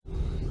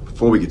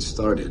Before we get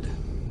started,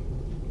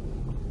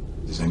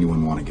 does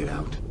anyone want to get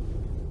out?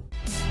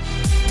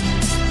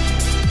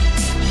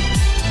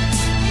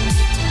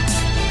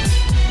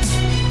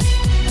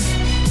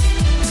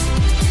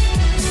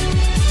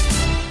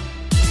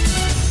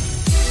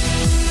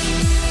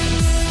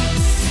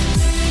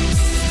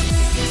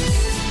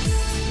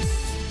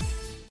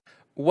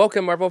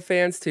 Welcome, Marvel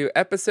fans, to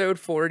episode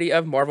 40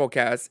 of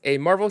MarvelCast, a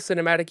Marvel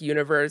Cinematic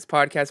Universe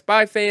podcast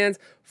by fans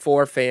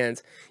for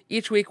fans.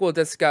 Each week, we'll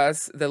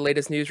discuss the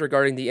latest news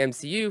regarding the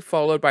MCU,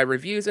 followed by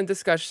reviews and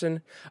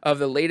discussion of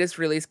the latest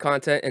released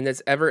content in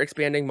this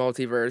ever-expanding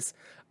multiverse.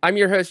 I'm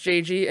your host,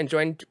 JG, and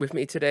joined with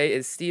me today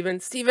is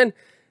Steven. Steven,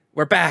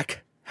 we're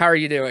back. How are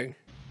you doing?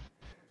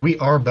 We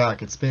are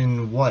back. It's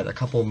been, a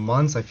couple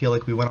months? I feel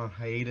like we went on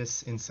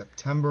hiatus in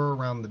September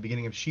around the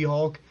beginning of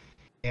She-Hulk,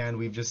 and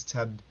we've just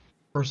had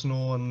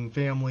personal and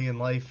family and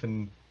life,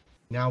 and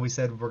now we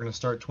said we're going to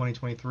start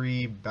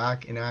 2023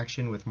 back in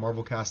action with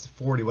MarvelCast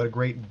 40. What a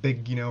great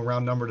big,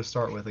 round number to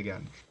start with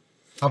again.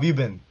 How have you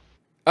been?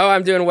 Oh,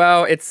 I'm doing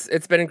well. It's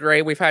been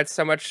great. We've had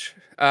so much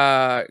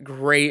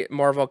great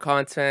Marvel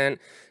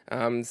content,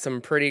 some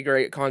pretty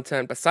great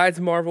content besides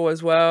Marvel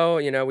as well.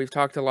 We've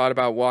talked a lot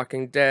about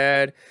Walking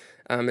Dead.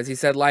 As you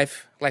said,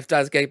 life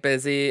does get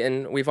busy,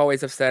 and we've always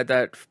have said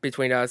that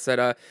between us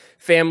that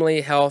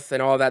family, health,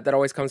 and all that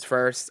always comes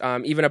first,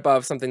 even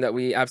above something that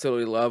we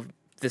absolutely love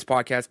this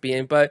podcast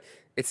being. But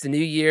it's the new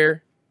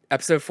year,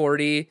 episode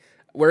 40.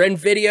 We're in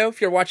video.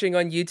 If you're watching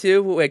on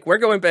YouTube, we're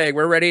going big.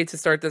 We're ready to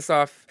start this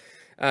off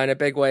in a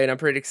big way, and I'm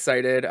pretty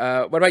excited.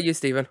 What about you,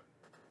 Steven?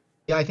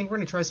 Yeah, I think we're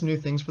going to try some new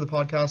things for the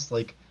podcast.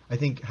 I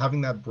think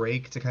having that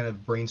break to kind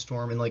of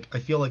brainstorm, and I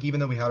feel like even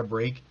though we had a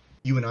break,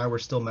 you and I were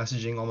still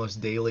messaging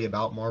almost daily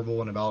about Marvel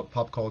and about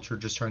pop culture,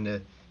 just trying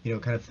to,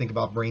 kind of think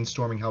about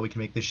brainstorming how we can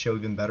make this show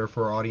even better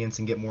for our audience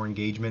and get more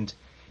engagement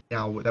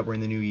now that we're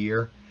in the new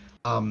year.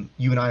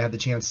 You and I had the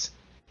chance,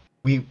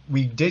 we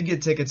did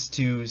get tickets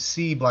to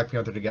see Black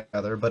Panther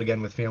together, but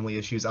again, with family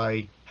issues,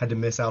 I had to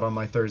miss out on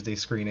my Thursday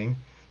screening.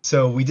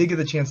 So we did get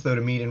the chance, though,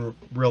 to meet in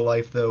real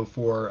life, though,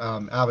 for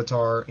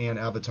Avatar and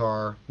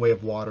Avatar Way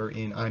of Water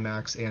in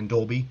IMAX and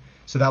Dolby.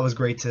 So that was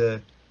great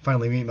to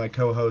finally meet my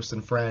co-host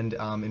and friend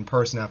in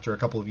person after a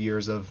couple of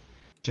years of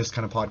just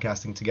kind of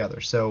podcasting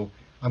together. So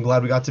I'm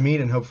glad we got to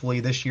meet, and hopefully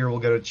this year we'll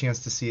get a chance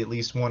to see at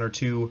least one or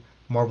two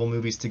Marvel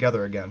movies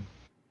together again.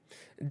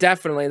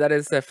 Definitely. That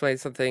is definitely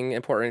something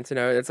important to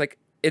know.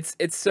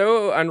 It's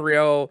so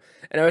unreal.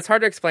 I know it's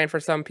hard to explain for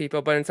some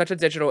people, but in such a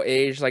digital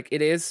age,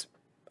 it is,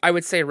 I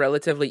would say,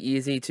 relatively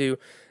easy to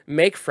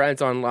make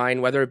friends online,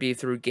 whether it be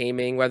through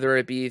gaming, whether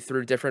it be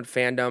through different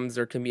fandoms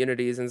or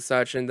communities and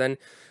such, and then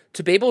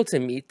to be able to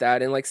meet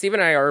that. And Steve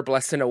and I are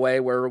blessed in a way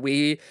where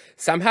we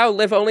somehow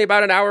live only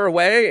about an hour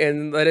away,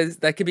 and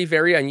that can be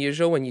very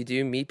unusual when you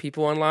do meet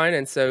people online.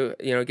 And so,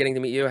 getting to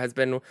meet you has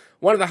been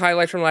one of the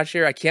highlights from last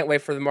year. I can't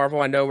wait for the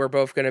Marvel. I know we're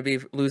both going to be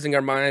losing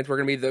our minds. We're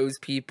going to be those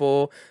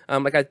people. I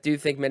do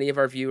think many of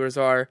our viewers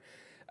are.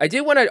 I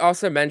do want to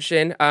also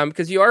mention,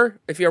 because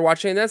if you're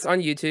watching this on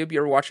YouTube,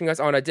 you're watching us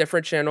on a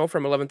different channel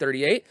from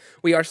 1138.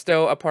 We are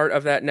still a part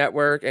of that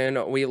network,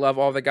 and we love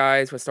all the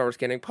guys with Star Wars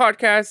Scanning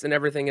Podcast and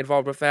everything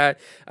involved with that.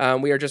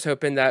 We are just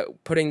hoping that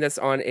putting this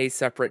on a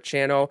separate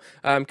channel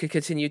could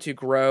continue to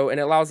grow, and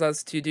it allows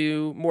us to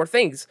do more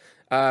things,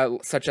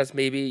 such as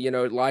maybe,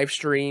 live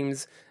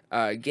streams,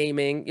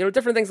 gaming,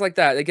 different things like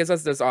that. It gives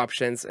us those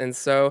options. And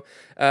so,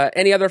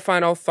 any other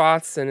final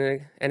thoughts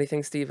and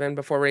anything, Steven,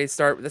 before we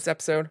start this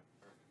episode?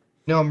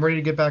 No, I'm ready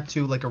to get back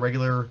to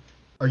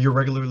your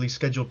regularly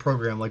scheduled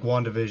program like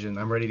WandaVision.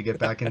 I'm ready to get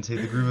back into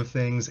the groove of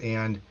things,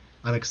 and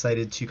I'm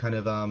excited to kind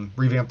of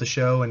revamp the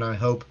show, and I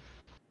hope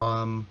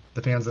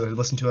the fans that have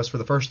listened to us for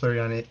the first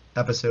 39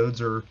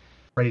 episodes are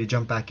ready to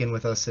jump back in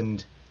with us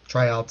and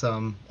try out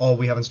all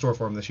we have in store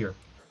for them this year.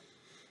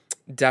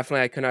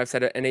 Definitely, I couldn't have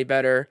said it any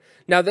better.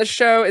 Now, this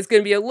show is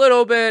going to be a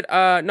little bit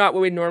not what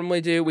we normally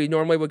do. We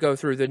normally would go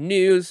through the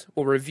news.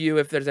 We'll review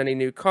if there's any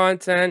new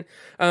content.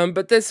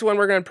 But this one,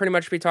 we're going to pretty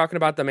much be talking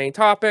about the main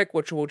topic,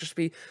 which will just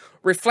be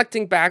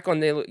reflecting back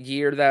on the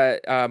year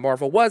that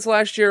Marvel was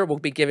last year. We'll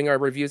be giving our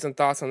reviews and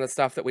thoughts on the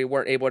stuff that we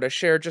weren't able to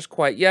share just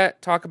quite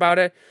yet, talk about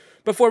it.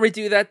 Before we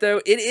do that,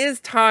 though, it is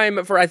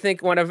time for, I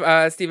think, one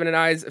of Steven and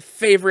I's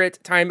favorite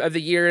time of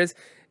the years.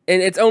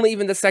 And it's only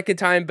even the second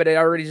time, but it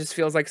already just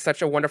feels like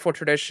such a wonderful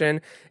tradition.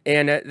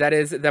 And that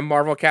is the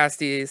Marvel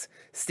Casties.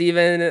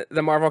 Steven,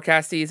 the Marvel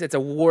Casties, it's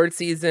award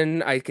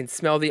season. I can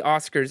smell the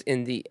Oscars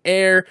in the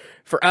air.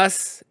 For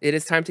us, it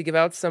is time to give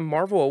out some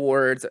Marvel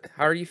awards.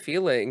 How are you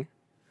feeling?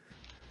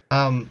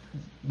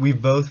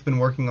 We've both been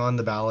working on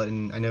the ballot,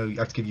 and I know I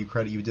have to give you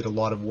credit. You did a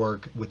lot of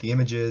work with the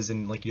images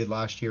and like you did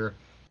last year.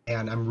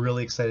 And I'm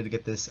really excited to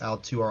get this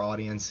out to our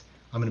audience.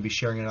 I'm going to be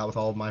sharing it out with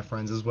all of my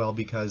friends as well,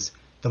 because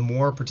the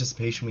more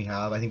participation we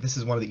have, I think this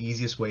is one of the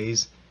easiest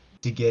ways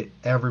to get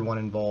everyone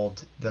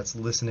involved that's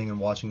listening and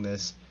watching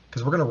this,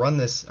 because we're going to run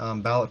this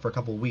ballot for a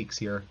couple of weeks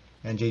here,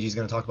 and JG's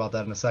going to talk about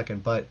that in a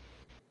second. But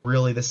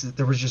really,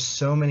 there was just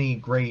so many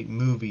great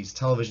movies,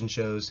 television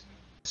shows,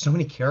 so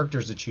many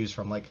characters to choose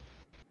from.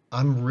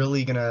 I'm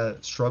really gonna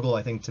struggle,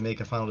 I think, to make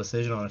a final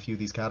decision on a few of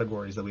these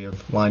categories that we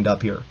have lined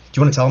up here. Do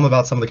you want to tell them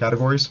about some of the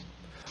categories?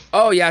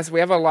 Oh yes, we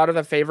have a lot of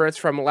the favorites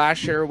from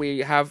last year. We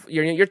have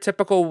your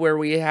typical where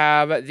we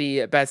have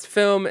the best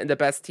film and the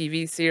best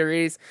TV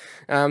series.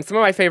 Some of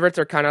my favorites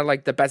are kind of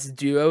like the best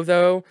duo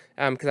though,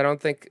 because I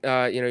don't think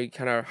you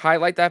kind of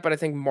highlight that, but I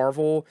think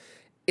Marvel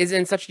is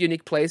in such a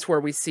unique place where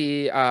we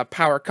see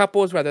power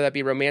couples, whether that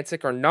be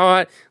romantic or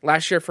not.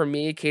 Last year for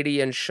me, Katie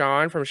and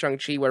Sean from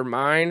Shang-Chi were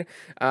mine.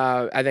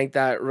 I think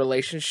that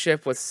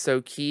relationship was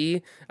so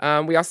key.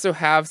 We also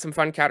have some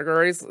fun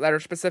categories that are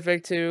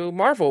specific to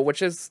Marvel,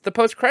 which is the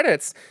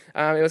post-credits.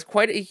 It was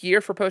quite a year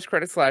for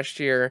post-credits last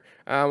year.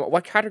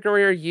 What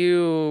category are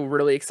you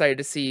really excited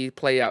to see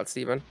play out,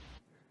 Steven?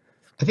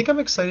 I think I'm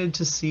excited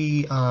to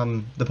see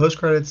the post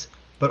credits,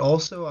 but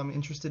also I'm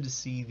interested to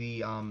see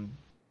the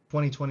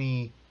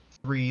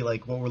 2023,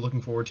 like what we're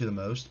looking forward to the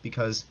most,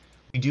 because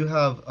we do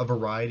have a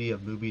variety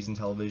of movies and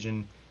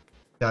television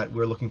that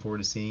we're looking forward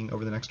to seeing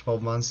over the next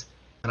 12 months,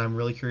 and I'm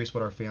really curious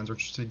what our fans are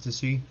interested to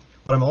see.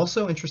 But I'm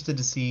also interested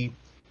to see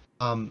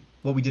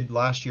what we did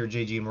last year,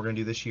 JG, and we're going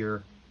to do this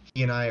year.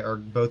 He and I are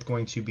both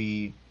going to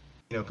be,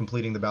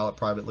 completing the ballot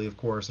privately, of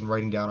course, and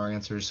writing down our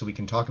answers so we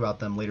can talk about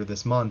them later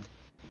this month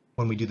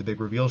when we do the big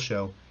reveal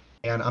show.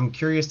 And I'm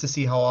curious to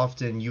see how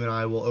often you and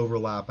I will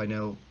overlap. I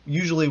know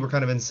usually we're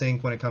kind of in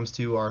sync when it comes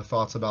to our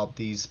thoughts about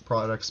these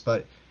products,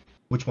 but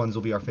which ones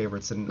will be our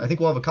favorites? And I think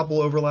we'll have a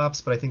couple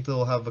overlaps, but I think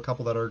they'll have a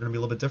couple that are going to be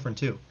a little bit different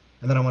too.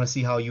 And then I want to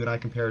see how you and I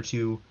compare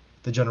to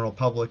the general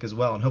public as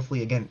well. And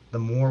hopefully, again, the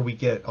more we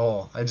get,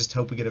 I just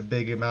hope we get a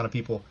big amount of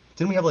people.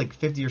 Didn't we have like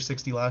 50 or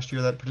 60 last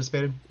year that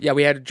participated? Yeah,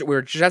 we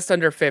were just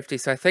under 50.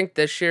 So I think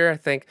this year, I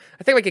think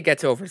we could get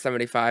to over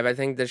 75. I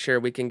think this year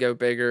we can go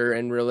bigger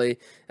and really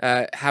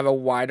have a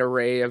wide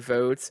array of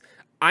votes.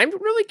 I'm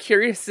really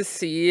curious to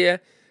see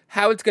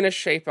how it's going to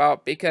shape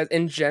up because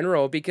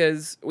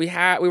we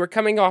were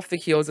coming off the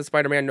heels of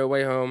Spider-Man No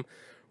Way Home,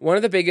 one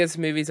of the biggest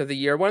movies of the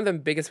year, one of the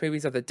biggest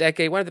movies of the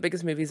decade, one of the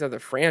biggest movies of the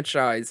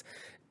franchise.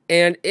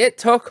 And it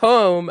took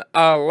home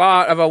a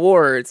lot of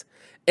awards.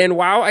 And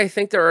while I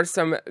think there are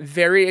some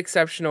very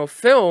exceptional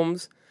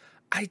films,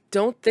 I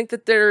don't think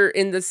that they're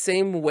in the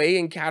same way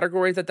in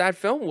categories that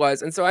film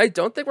was. And so I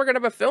don't think we're going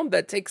to have a film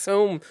that takes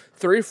home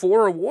 3 or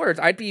 4 awards.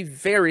 I'd be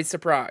very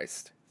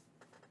surprised.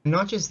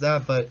 Not just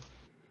that, but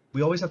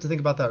we always have to think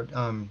about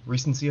that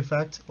recency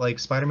effect. Like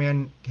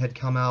Spider-Man had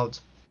come out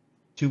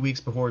 2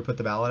 weeks before we put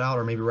the ballot out,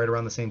 or maybe right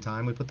around the same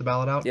time we put the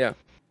ballot out. Yeah.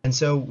 And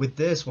so with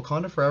this,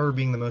 Wakanda Forever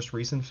being the most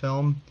recent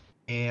film,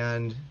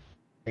 and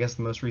I guess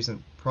the most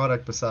recent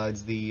product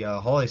besides the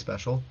holiday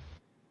special,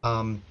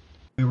 I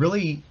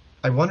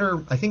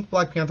think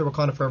Black Panther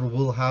Wakanda Forever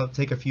will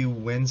take a few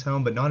wins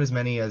home, but not as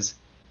many as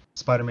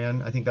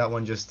Spider-Man. I think that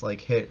one just like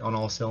hit on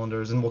all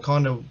cylinders. And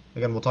Wakanda,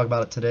 again, we'll talk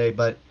about it today,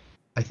 but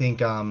I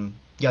think, I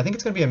think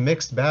it's going to be a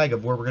mixed bag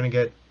of where we're going to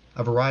get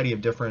a variety of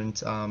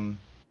different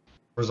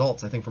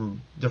results, I think,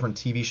 from different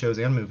TV shows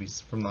and movies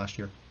from last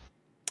year.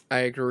 I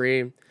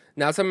agree.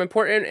 Now, some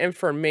important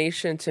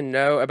information to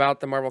know about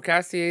the Marvel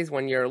Casties.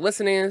 When you're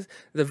listening,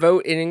 the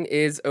voting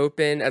is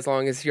open as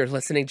long as you're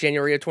listening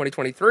January of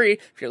 2023.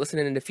 If you're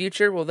listening in the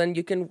future, well, then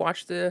you can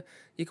watch the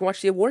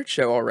award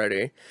show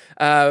already.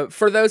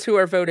 For those who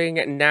are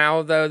voting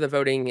now, though, the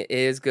voting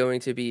is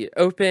going to be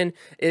open.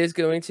 It is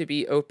going to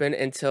be open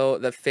until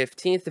the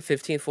 15th. The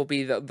 15th will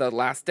be the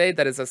last day.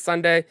 That is a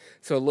Sunday,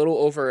 so a little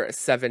over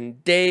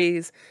 7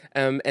 days.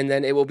 And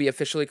then it will be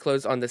officially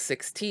closed on the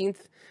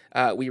 16th.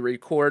 We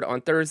record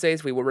on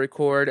Thursdays. We will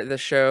record the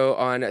show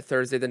on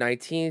Thursday the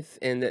 19th,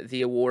 and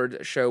the award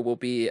show will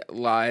be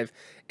live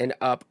and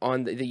up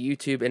on the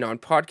YouTube and on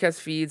podcast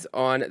feeds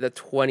on the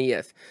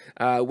 20th,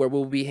 where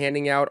we'll be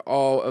handing out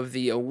all of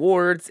the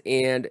awards,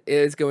 and it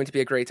is going to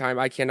be a great time.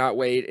 I cannot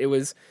wait. It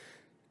was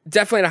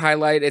definitely a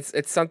highlight.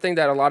 It's something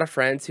that a lot of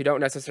friends who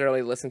don't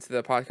necessarily listen to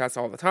the podcast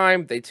all the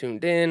time, they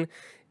tuned in,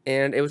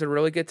 and it was a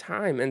really good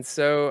time. And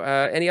so,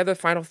 any other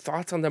final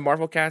thoughts on the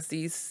Marvel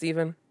Casties,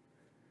 Steven?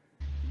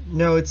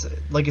 No, it's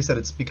like I said,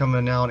 it's become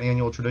now an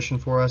annual tradition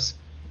for us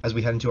as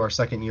we head into our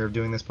second year of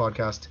doing this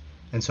podcast,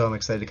 and so I'm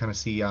excited to kind of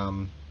see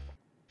how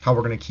we're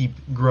going to keep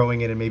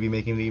growing it and maybe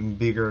making it even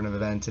bigger of an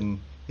event. And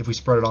if we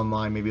spread it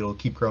online, maybe it'll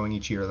keep growing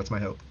each year. That's my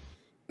hope.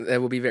 That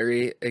will be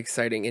very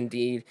exciting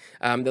indeed.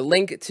 The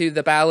link to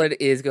the ballot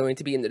is going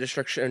to be in the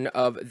description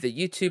of the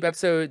YouTube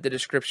episode, the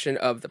description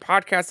of the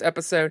podcast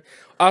episode,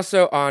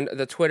 also on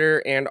the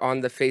Twitter and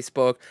on the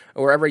Facebook,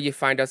 wherever you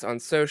find us on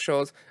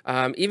socials,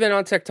 even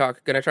on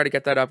TikTok. Going to try to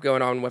get that up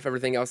going on with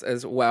everything else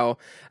as well.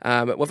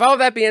 With all of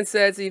that being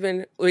said,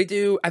 Steven,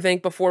 I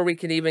think before we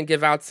can even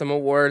give out some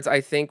awards,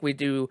 I think we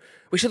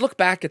should look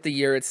back at the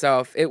year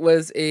itself. It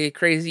was a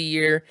crazy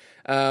year.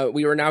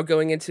 We were now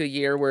going into a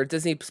year where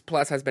Disney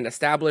Plus has been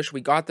established.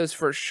 We got those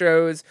first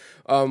shows.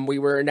 We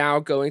were now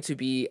going to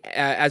be,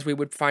 as we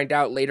would find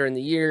out later in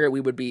the year,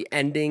 we would be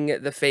ending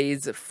the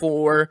phase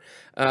 4.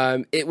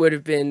 It would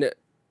have been,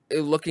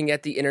 looking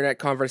at the internet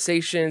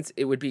conversations,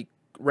 it would be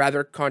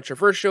rather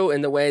controversial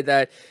in the way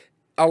that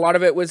a lot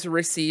of it was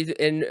received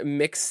in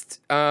mixed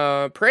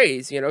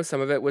praise. You know,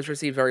 some of it was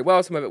received very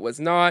well, some of it was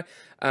not.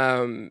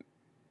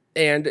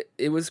 And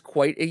it was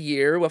quite a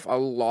year with a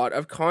lot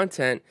of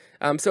content.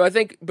 So I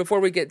think before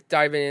we get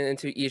diving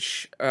into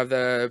each of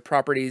the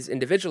properties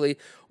individually,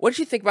 what did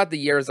you think about the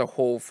year as a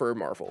whole for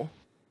Marvel?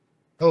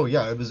 Oh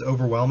yeah, it was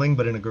overwhelming,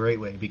 but in a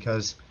great way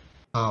because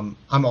I'm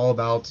all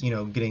about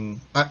getting.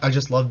 I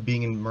just love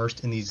being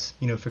immersed in these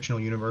fictional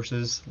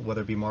universes,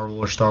 whether it be Marvel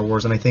or Star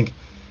Wars, and I think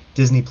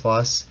Disney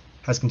Plus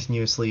has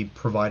continuously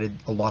provided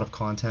a lot of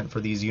content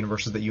for these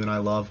universes that you and I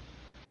love.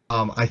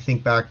 I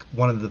think back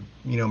one of the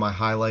my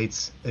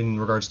highlights in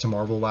regards to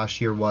Marvel last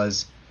year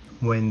was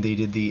when they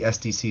did the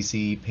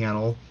SDCC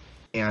panel,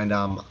 and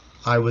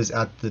I was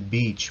at the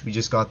beach. We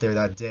just got there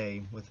that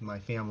day with my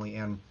family,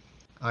 and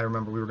I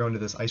remember we were going to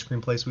this ice cream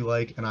place we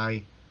like, and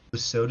I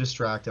was so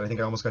distracted. I think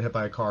I almost got hit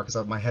by a car because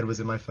my head was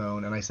in my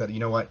phone, and I said, you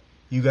know what?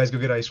 You guys go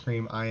get ice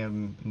cream. I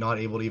am not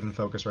able to even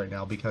focus right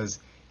now because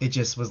it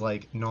just was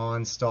like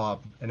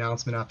non-stop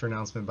announcement after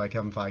announcement by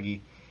Kevin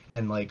Feige,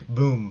 and like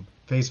boom,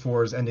 Phase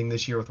 4 is ending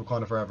this year with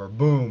Wakanda Forever.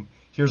 Boom,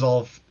 here's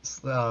all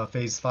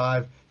Phase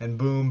 5, and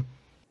boom,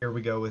 here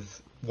we go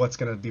with what's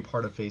going to be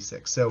part of Phase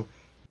 6. So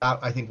that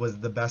I think was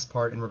the best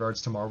part in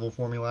regards to Marvel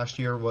for me last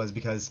year, was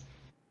because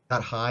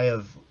that high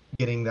of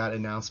getting that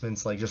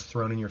announcements like just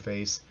thrown in your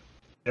face.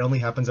 It only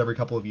happens every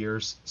couple of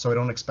years, so I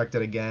don't expect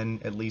it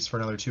again at least for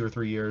another 2 or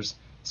 3 years.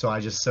 So I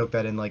just soaked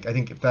that in. Like I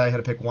think if I had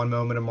to pick one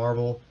moment in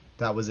Marvel,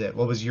 that was it.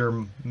 What was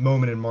your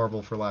moment in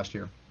Marvel for last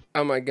year?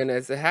 Oh my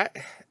goodness, it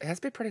has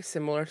to be pretty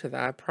similar to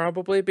that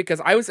probably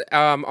because I was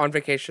on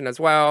vacation as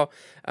well.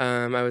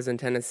 I was in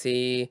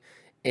Tennessee,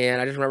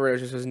 and I just remember it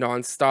just was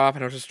nonstop,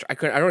 and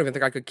I don't even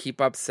think I could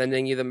keep up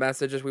sending you the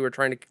messages. We were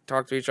trying to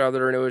talk to each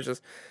other, and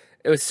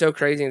it was so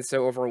crazy and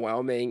so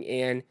overwhelming,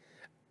 and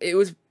it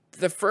was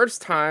the first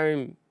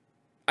time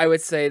I would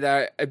say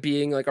that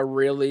being like a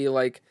really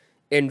like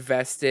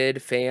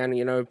invested fan,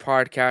 you know,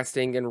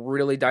 podcasting and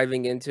really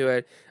diving into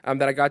it,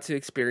 that I got to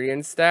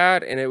experience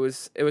that, and it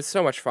was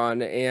so much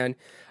fun, and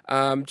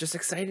just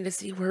excited to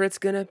see where it's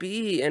gonna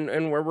be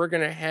and where we're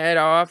gonna head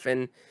off,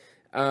 and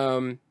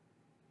um,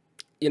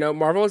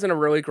 Marvel is in a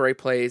really great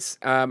place.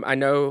 I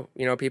know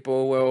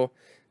people will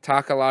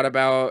talk a lot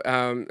about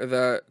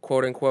the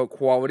quote unquote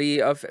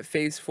quality of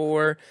Phase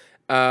 4,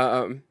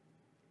 um,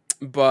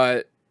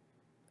 but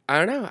I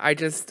don't know. I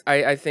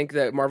think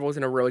that Marvel is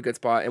in a really good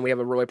spot, and we have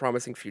a really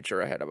promising future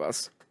ahead of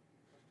us.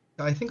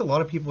 I think a lot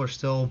of people are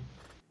still,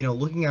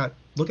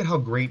 look at how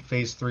great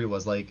Phase 3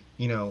 was, like,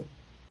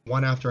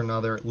 one after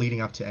another leading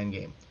up to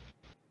Endgame.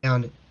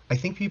 And I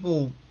think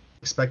people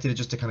expected it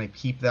just to kind of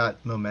keep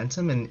that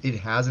momentum, and it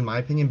has, in my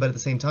opinion. But at the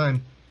same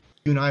time,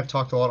 you and I have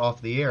talked a lot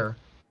off the air.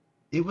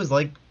 It was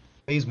like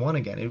Phase 1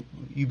 again.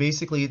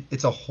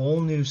 It's a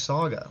whole new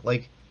saga.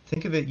 Like,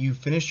 think of it, you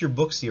finished your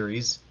book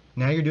series,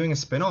 now you're doing a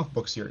spin-off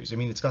book series. I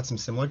mean, it's got some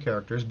similar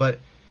characters, but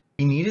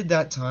we needed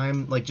that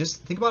time. Like,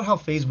 just think about how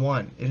Phase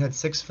 1, it had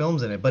 6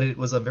 films in it, but it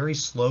was a very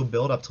slow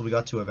build up till we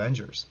got to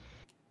Avengers.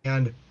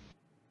 And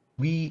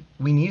we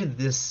needed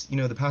this,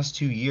 the past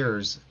 2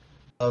 years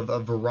of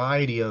a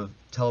variety of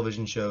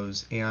television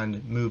shows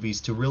and movies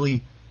to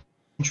really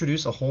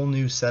introduce a whole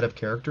new set of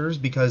characters,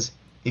 because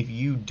if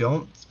you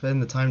don't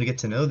spend the time to get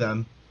to know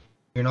them,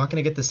 you're not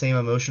going to get the same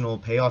emotional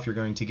payoff you're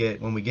going to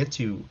get when we get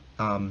to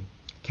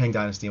Kang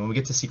Dynasty, when we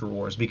get to Secret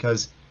Wars,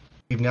 because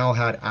we've now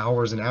had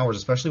hours and hours,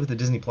 especially with the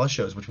Disney Plus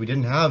shows, which we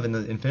didn't have in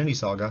the Infinity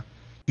Saga,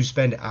 to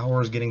spend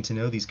hours getting to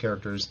know these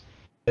characters.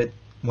 But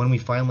when we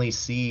finally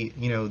see,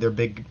 their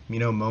big,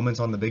 moments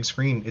on the big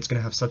screen, it's going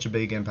to have such a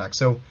big impact.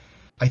 So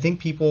I think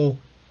people,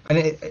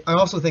 and I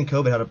also think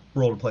COVID had a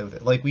role to play with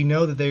it. Like, we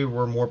know that there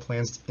were more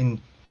plans,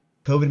 and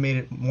COVID made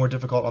it more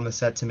difficult on the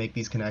set to make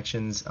these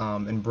connections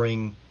and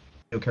bring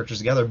characters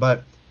together.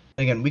 But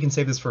again, we can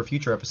save this for a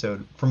future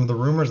episode. From the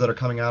rumors that are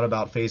coming out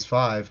about Phase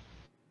 5,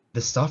 the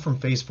stuff from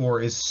Phase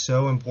 4 is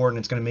so important.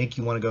 It's going to make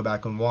you want to go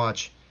back and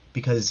watch,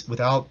 because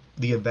without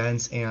the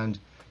events and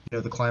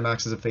the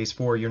climaxes of Phase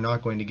 4, you're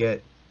not going to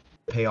get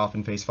payoff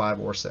in Phase 5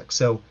 or 6.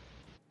 So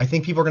I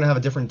think people are going to have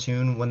a different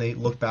tune when they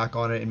look back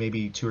on it in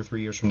maybe 2 or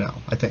 3 years from now.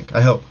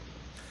 I hope.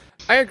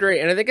 I agree,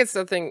 and I think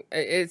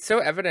it's so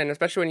evident,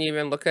 especially when you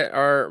even look at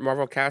our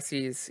Marvel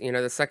Cassies,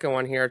 the second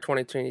one here,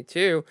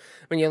 2022.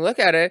 When you look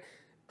at it,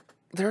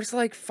 there's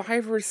like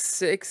 5 or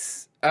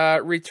 6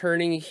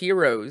 returning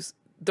heroes.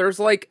 There's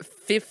like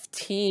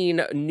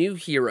 15 new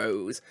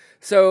heroes.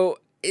 So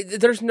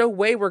there's no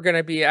way we're going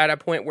to be at a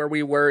point where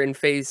we were in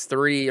Phase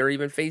 3 or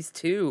even Phase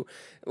 2.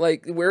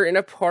 Like, we're in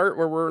a part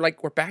where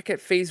we're back at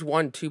Phase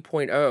 1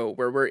 2.0,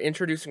 where we're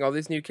introducing all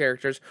these new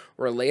characters.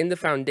 We're laying the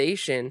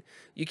foundation.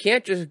 You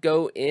can't just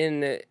go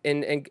in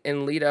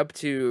and lead up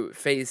to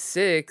Phase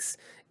 6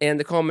 and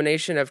the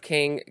culmination of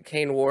Kane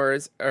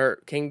Wars, or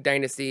King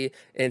Dynasty,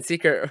 and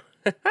Secret.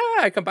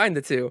 I combined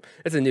the two.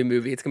 It's a new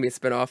movie. It's going to be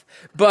a spinoff.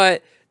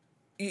 But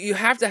you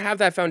have to have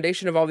that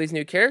foundation of all these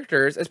new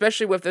characters,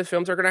 especially with the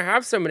films are going to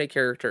have so many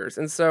characters.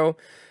 And so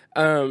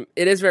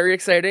It is very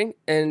exciting,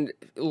 and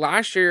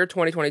last year,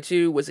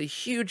 2022, was a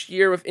huge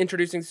year of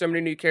introducing so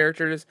many new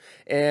characters,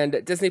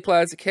 and Disney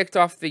Plus kicked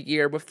off the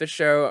year with the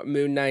show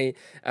Moon Knight.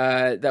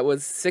 That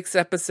was 6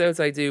 episodes,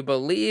 I do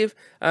believe.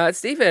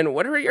 Steven,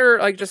 what are your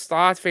like just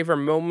thoughts, favorite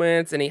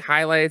moments, any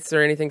highlights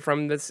or anything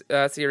from this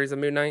series of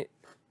Moon Knight?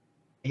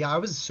 Yeah, I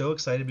was so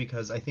excited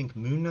because I think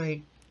Moon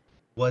Knight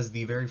was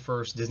the very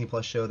first Disney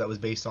Plus show that was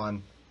based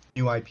on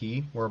new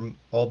IP, where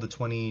all the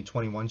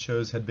 2021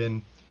 shows had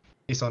been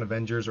based on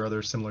Avengers or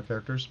other similar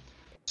characters.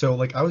 So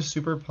like I was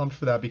super pumped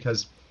for that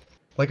because,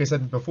 like I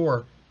said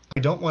before, I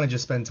don't want to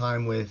just spend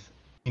time with,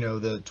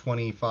 the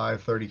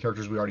 25, 30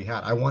 characters we already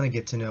had. I want to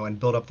get to know and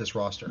build up this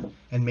roster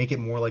and make it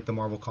more like the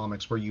Marvel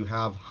Comics where you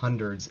have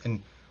hundreds.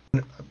 And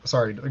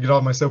sorry, to get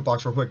off my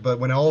soapbox real quick, but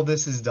when all of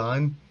this is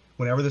done,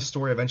 whenever this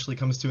story eventually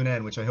comes to an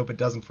end, which I hope it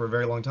doesn't for a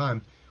very long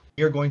time,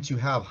 we are going to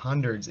have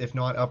hundreds, if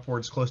not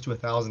upwards close to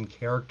 1,000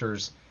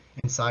 characters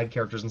and side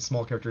characters and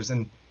small characters.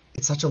 And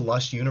it's such a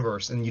lush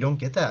universe, and you don't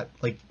get that.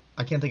 Like,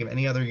 I can't think of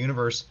any other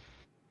universe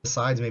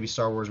besides maybe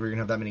Star Wars where you're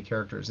gonna have that many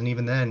characters. And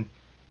even then,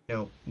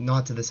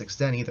 not to this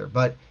extent either.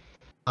 But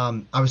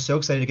I was so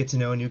excited to get to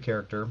know a new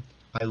character.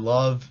 I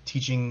love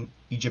teaching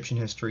Egyptian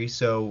history,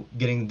 so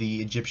getting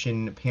the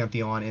Egyptian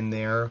pantheon in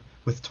there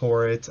with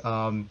Torit,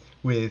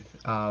 with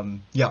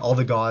all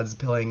the gods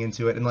playing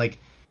into it, and like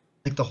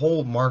the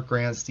whole Mark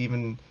Grant,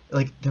 Stephen,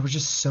 like there was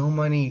just so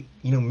many,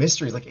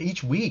 mysteries. Like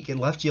each week, it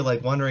left you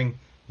like wondering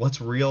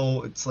what's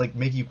real. It's like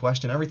making you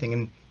question everything.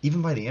 And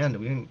even by the end,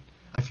 we didn't.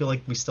 I feel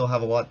like we still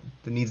have a lot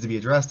that needs to be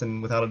addressed,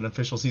 and without an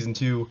official season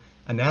 2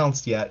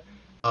 announced yet,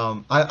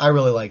 I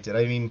really liked it.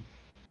 I mean,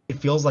 it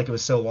feels like it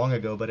was so long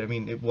ago, but I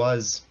mean, it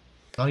was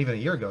not even a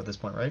year ago at this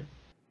point, right?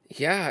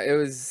 Yeah, it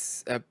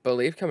was, I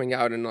believe, coming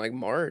out in like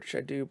March.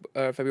 I do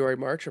February,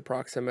 March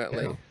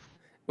approximately, Yeah.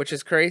 which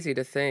is crazy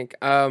to think.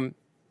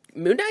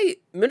 Moon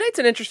Knight's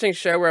an interesting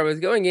show where I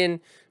was going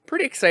in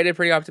pretty excited,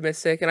 pretty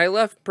optimistic, and I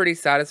left pretty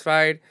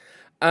satisfied.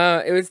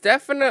 It was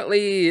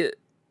definitely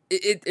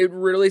it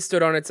really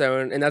stood on its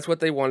own, and that's what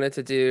they wanted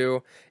to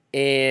do.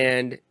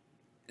 And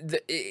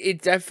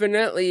it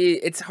definitely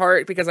it's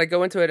hard because I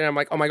go into it and I'm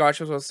like, oh my gosh,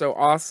 this was so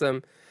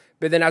awesome.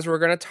 But then as we're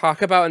gonna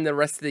talk about in the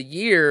rest of the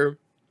year,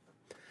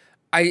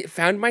 I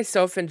found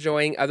myself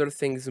enjoying other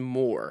things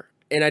more.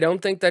 And I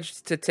don't think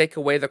that's to take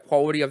away the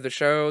quality of the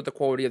show, the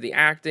quality of the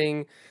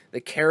acting,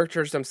 the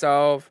characters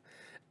themselves.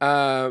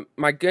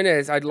 My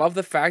goodness, I love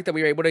the fact that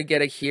we were able to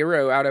get a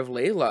hero out of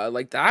Layla.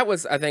 Like that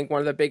was, I think, one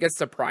of the biggest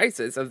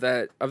surprises of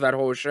that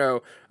whole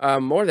show,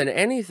 more than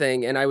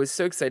anything. And I was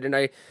so excited.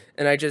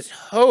 And I just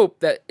hope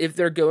that if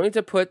they're going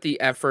to put the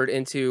effort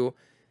into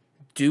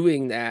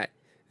doing that,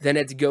 then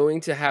it's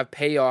going to have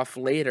payoff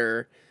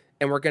later,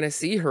 and we're going to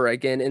see her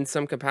again in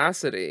some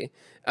capacity.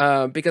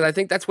 Because I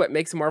think that's what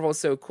makes Marvel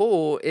so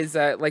cool is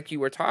that, like you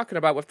were talking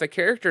about with the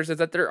characters, is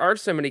that there are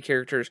so many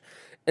characters,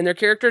 and they're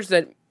characters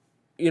that,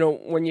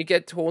 when you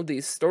get told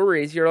these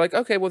stories, you're like,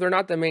 okay, well, they're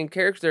not the main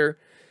character,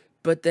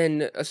 but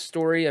then a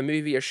story, a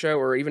movie, a show,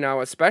 or even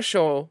now a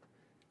special,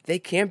 they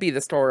can be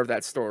the star of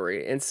that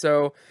story. And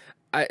so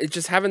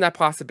just having that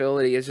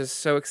possibility is just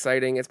so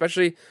exciting,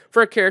 especially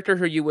for a character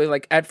who you would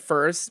like at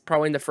first,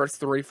 probably in the first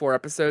 3, 4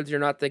 episodes, you're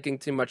not thinking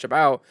too much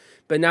about,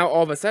 but now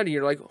all of a sudden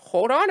you're like,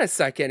 hold on a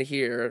second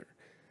here.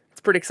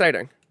 It's pretty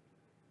exciting.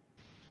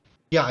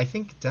 Yeah, I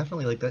think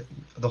definitely like that.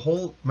 The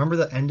whole remember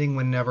the ending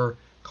whenever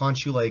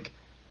Khonshu like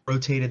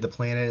rotated the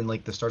planet and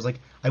like the stars. Like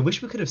I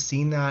wish we could have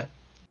seen that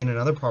in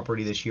another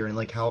property this year and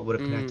like how it would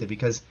have Mm, connected.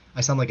 Because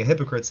I sound like a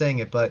hypocrite saying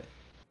it, but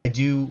I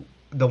do.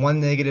 The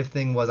one negative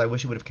thing was I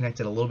wish it would have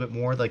connected a little bit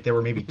more. Like there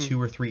were maybe mhm. 2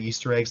 or 3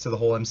 Easter eggs to the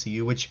whole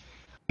MCU, which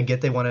I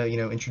get they want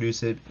to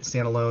introduce it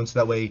standalone so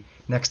that way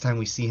next time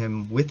we see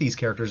him with these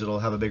characters it'll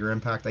have a bigger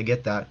impact. I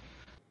get that.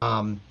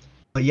 Um,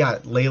 but yeah,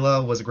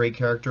 Layla was a great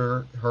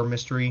character. Her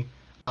mystery.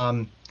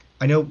 Um,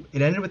 I know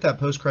it ended with that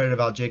post credit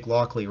about Jake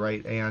Lockley,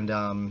 right? And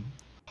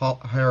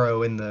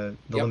Harrow in the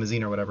Yep.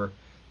 limousine or whatever.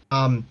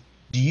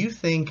 Do you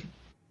think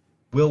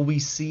will we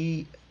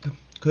see?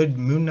 Could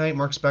Moon Knight,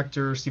 Mark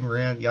Spector, Stephen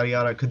Grant, yada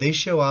yada, could they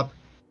show up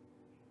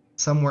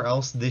somewhere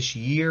else this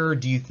year?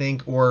 Do you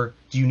think, or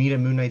do you need a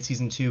Moon Knight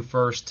season 2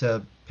 first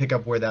to pick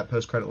up where that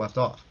post credit left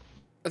off?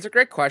 That's a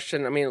great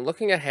question. I mean,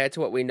 looking ahead to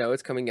what we know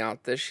is coming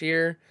out this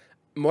year,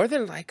 more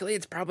than likely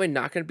it's probably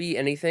not going to be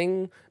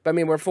anything. But I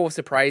mean, we're full of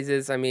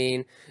surprises. I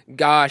mean,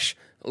 gosh,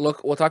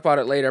 look, we'll talk about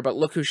it later, but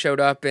look who showed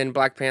up in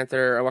Black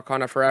Panther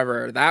Wakanda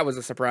Forever. That was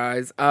a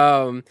surprise.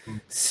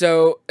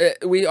 So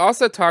we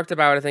also talked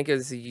about, I think it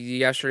was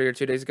yesterday or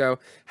 2 days ago,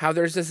 how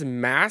there's this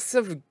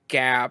massive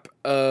gap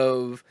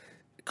of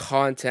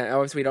content.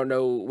 Obviously, we don't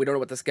know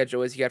what the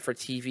schedule is yet for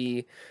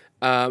TV.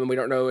 And we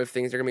don't know if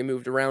things are gonna be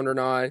moved around or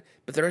not.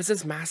 But there is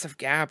this massive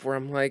gap where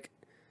I'm like,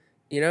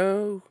 you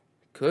know,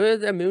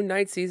 could a Moon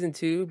Knight season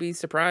 2 be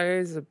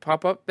surprised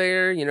pop up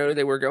there?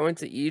 They were going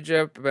to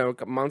Egypt about a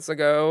couple months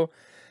ago.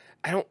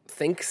 I don't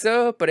think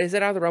so, but is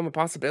it out of the realm of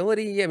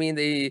possibility? I mean,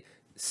 they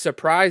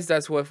surprised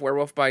us with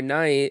Werewolf by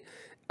Night,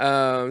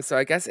 so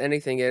I guess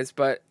anything is.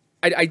 But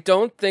I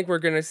don't think we're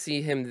gonna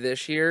see him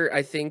this year.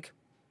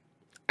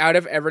 out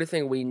of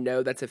everything we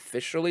know that's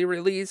officially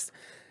released,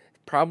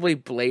 probably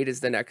Blade is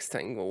the next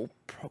thing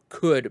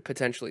could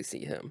potentially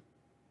see him.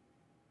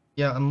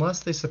 Yeah,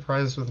 unless they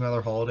surprise us with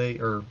another holiday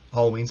or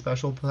Halloween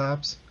special,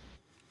 perhaps.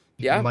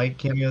 He Yeah. might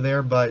cameo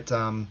there, but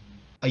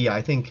yeah,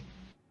 I think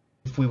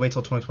if we wait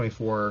till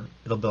 2024,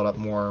 it'll build up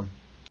more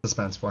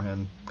suspense for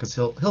him because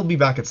he'll be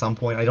back at some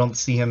point. I don't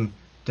see him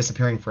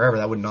disappearing forever.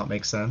 That would not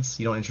make sense.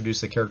 You don't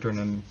introduce a character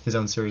in his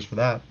own series for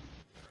that.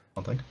 I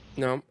don't think.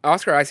 No,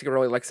 Oscar Isaac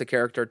really likes the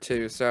character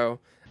too, so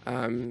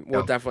Yeah.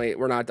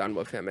 we're not done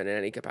with him in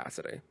any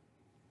capacity.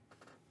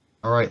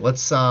 All right,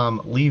 let's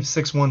leave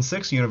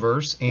 616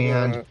 universe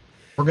and Uh,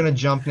 we're gonna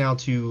jump now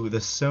to the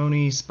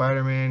Sony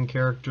Spider-Man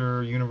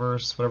character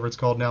universe, whatever it's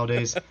called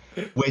nowadays,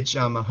 which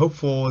I'm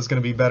hopeful is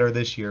gonna be better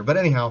this year. But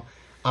anyhow,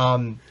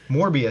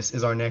 Morbius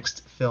is our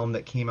next film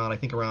that came out, I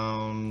think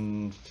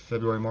around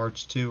February,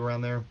 March too,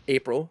 around there.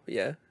 April,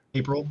 yeah.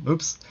 April.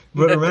 Oops.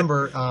 But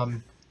remember,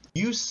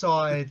 you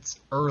saw it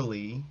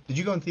early. Did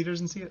you go in theaters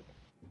and see it?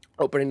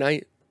 Opening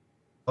night.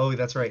 Oh,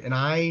 that's right. And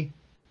I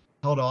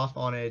held off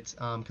on it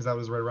because that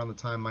was right around the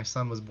time my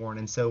son was born,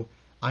 and so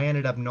I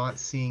ended up not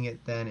seeing it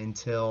then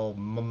until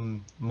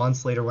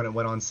months later when it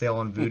went on sale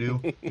on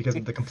Vudu because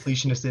the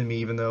completionist in me,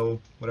 even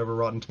though whatever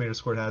Rotten Tomato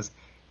score it has,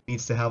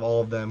 needs to have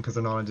all of them because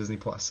they're not on Disney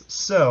Plus.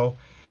 So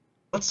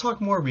let's talk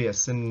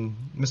Morbius and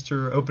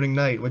Mr. Opening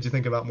Night. What'd you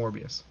think about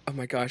Morbius? Oh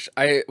my gosh,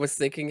 I was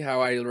thinking how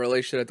I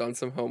really should have done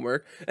some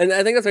homework, and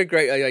I think that's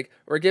great. Like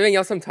we're giving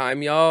y'all some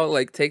time, y'all.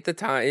 Like take the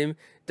time,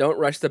 don't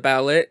rush the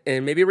ballot,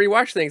 and maybe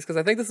rewatch things because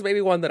I think this is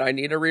maybe one that I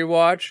need to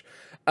rewatch.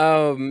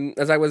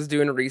 As I was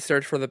doing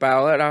research for the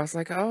ballot, I was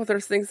like, oh,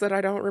 there's things that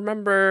I don't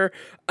remember.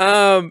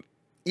 Yeah,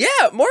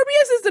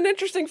 Morbius is an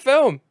interesting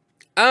film.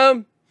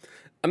 I'm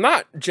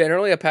not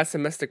generally a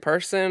pessimistic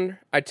person.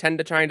 I tend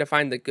to try to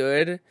find the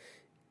good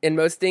in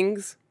most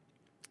things,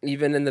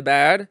 even in the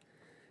bad.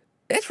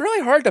 It's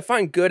really hard to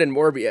find good in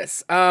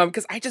Morbius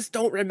because I just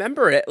don't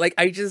remember it. Like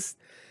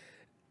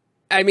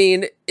I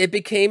mean, it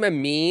became a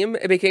meme.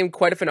 It became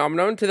quite a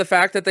phenomenon to the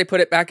fact that they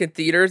put it back in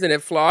theaters and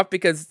it flopped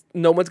because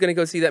no one's going to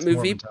go see that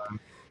movie.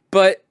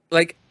 But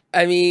like,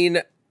 I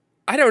mean,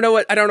 I don't know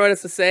what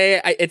else to say.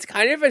 It's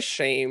kind of a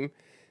shame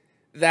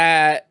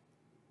that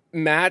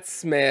Matt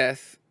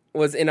Smith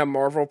was in a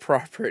Marvel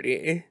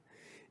property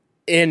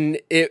and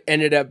it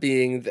ended up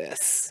being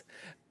this.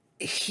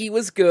 He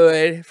was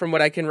good from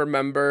what I can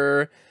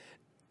remember.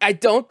 I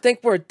don't think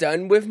we're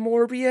done with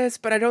Morbius,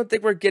 but I don't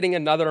think we're getting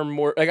another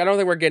I don't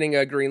think we're getting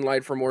a green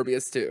light for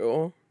Morbius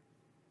 2.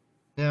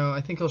 No, I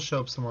think he'll show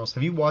up somewhere else.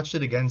 Have you watched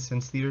it again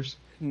since theaters?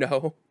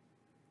 No.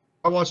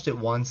 I watched it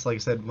once, like I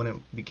said, when it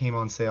became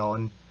on sale,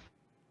 and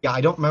yeah,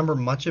 I don't remember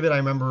much of it. I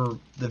remember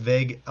the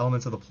vague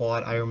elements of the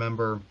plot. I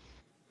remember,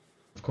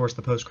 of course,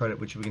 the post-credit,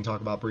 which we can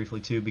talk about briefly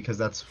too, because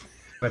that's,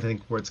 I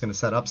think, where it's going to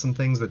set up some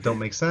things that don't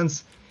make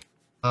sense.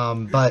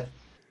 But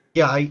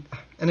yeah,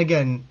 and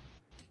again,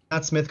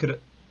 Matt Smith could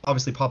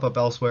obviously pop up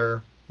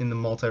elsewhere in the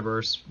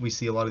multiverse. We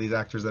see a lot of these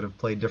actors that have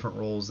played different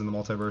roles in the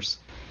multiverse,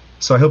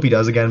 so I hope he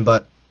does again.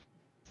 But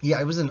yeah,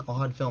 it was an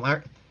odd film.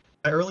 My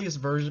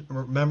earliest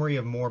memory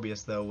of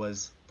Morbius though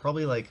was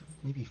probably like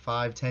maybe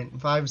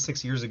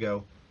 5-6 years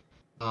ago,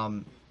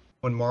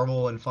 when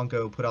Marvel and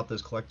Funko put out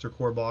those collector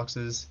core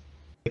boxes,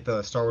 like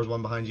the Star Wars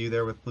one behind you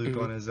there with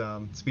Luke on his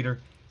speeder,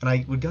 and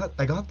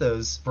I got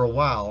those for a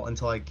while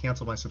until I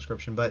canceled my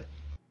subscription. But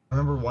I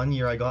remember one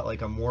year I got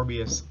like a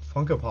Morbius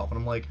Funko Pop, and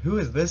I'm like, who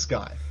is this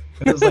guy?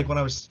 And it was like when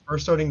I was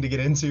first starting to get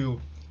into,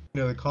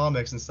 the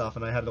comics and stuff,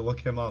 and I had to look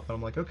him up, and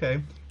I'm like,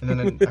 okay. And then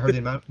I heard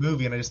the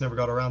movie, and I just never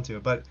got around to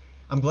it. But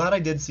I'm glad I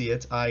did see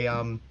it.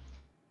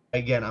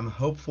 Again, I'm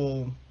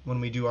hopeful when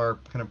we do our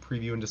kind of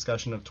preview and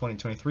discussion of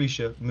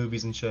 2023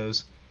 movies and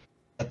shows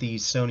that the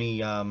Sony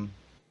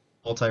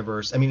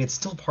multiverse. I mean, it's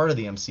still part of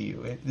the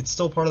MCU. It's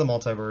still part of the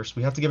multiverse.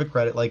 We have to give it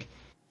credit. Like,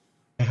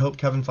 I hope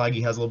Kevin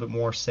Feige has a little bit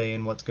more say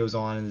in what goes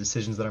on and the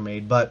decisions that are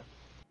made. But at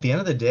the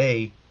end of the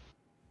day,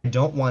 I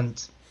don't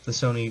want the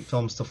Sony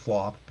films to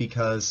flop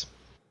because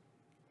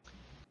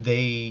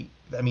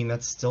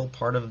that's still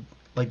part of,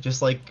 like,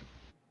 just like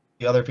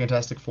the other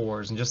Fantastic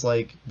Fours and just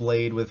like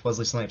Blade with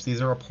Wesley Snipes.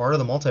 These are a part of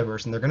the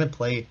multiverse, and they're going to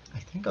play, I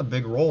think, a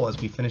big role as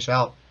we finish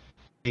out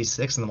Phase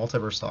 6 in the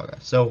multiverse saga.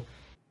 So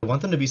I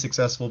want them to be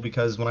successful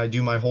because when I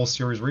do my whole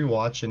series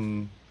rewatch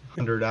and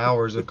 100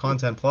 hours of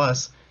content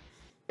plus,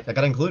 I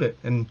got to include it.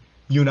 And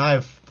you and I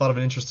have thought of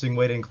an interesting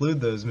way to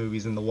include those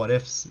movies in the what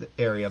ifs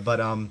area. But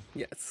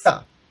yes.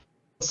 Yeah.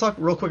 Let's talk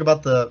real quick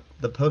about the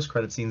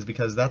post-credit scenes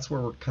because that's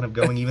where we're kind of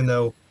going. Even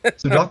though,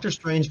 so Doctor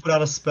Strange put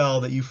out a spell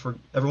that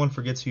everyone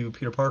forgets who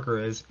Peter Parker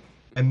is,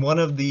 and one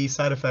of the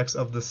side effects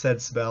of the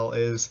said spell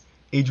is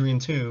Adrian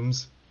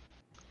Toomes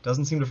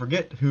doesn't seem to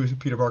forget who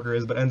Peter Parker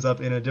is, but ends up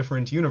in a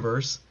different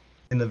universe,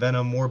 in the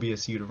Venom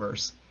Morbius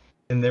universe.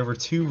 And there were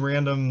two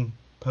random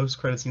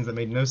post-credit scenes that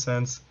made no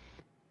sense,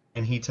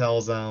 and he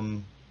tells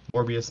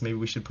Morbius maybe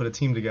we should put a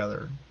team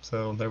together.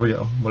 So there we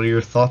go. What are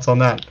your thoughts on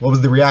that? What was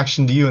the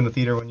reaction to you in the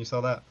theater when you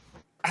saw that?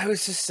 I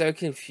was just so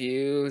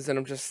confused, and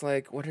I'm just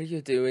like, what are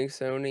you doing,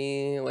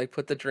 Sony? Like,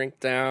 put the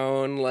drink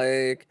down.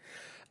 Like,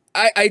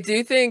 I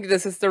do think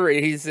this is the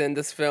reason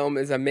this film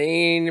is a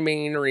main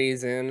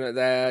reason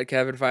that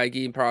Kevin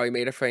Feige probably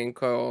made a phone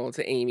call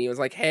to Amy. It was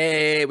like,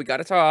 hey, we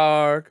gotta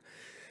talk.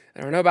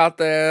 I don't know about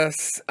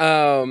this.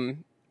 Yeah,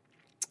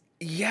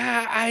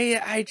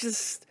 I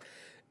just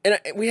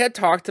we had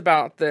talked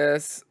about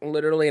this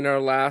literally in our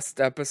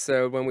last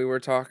episode when we were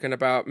talking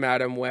about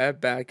Madam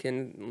Web back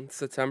in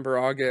September,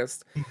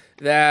 August,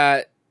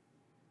 that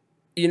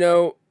you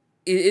know,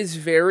 it is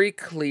very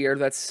clear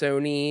that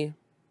Sony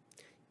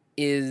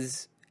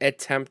is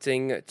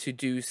attempting to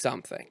do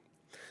something.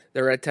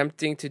 They're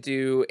attempting to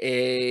do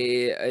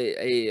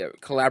a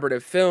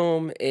collaborative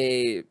film,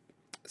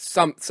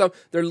 some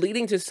they're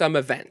leading to some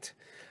event.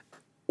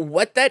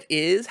 What that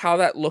is, how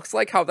that looks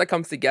like, how that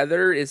comes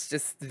together is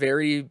just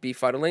very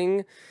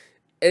befuddling,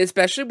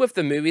 especially with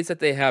the movies that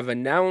they have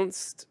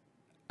announced.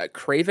 A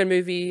Craven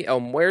movie, El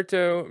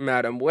Muerto,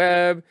 Madam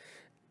Web,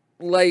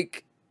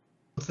 like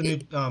What's the new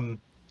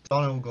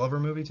Donald Glover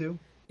movie too?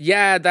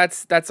 yeah,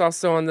 that's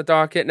also on the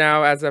docket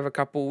now as of a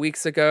couple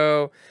weeks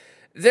ago.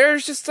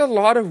 There's just a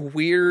lot of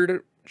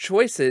weird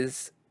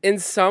choices. In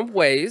some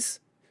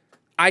ways,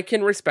 I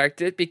can respect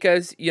it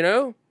because,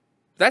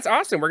 that's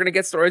awesome. We're going to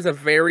get stories of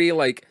very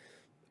like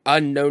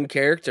unknown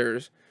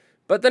characters.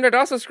 But then it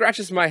also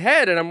scratches my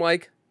head and I'm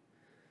like,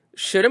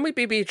 shouldn't we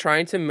be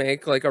trying to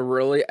make like a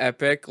really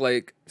epic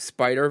like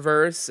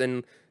Spider-Verse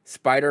and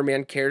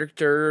Spider-Man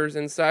characters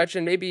and such?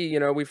 And maybe,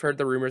 we've heard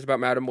the rumors about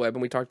Madam Web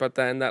and we talked about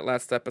that in that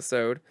last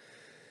episode.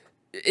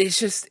 It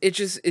just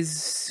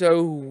is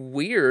so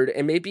weird.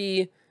 And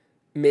maybe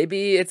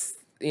it's,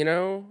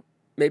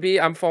 maybe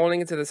I'm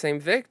falling into the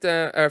same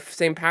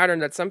same pattern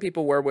that some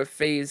people were with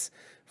Phase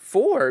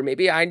 4.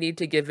 Maybe I need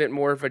to give it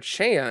more of a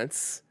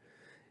chance.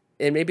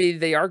 And maybe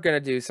they are going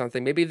to do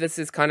something. Maybe this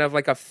is kind of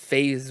like a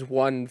phase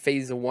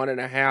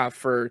 1.5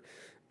 for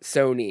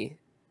Sony.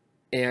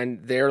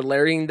 And they're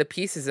layering the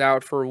pieces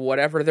out for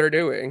whatever they're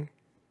doing.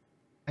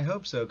 I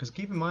hope so, because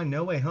keep in mind,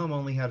 No Way Home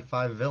only had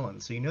 5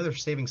 villains, so they're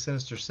saving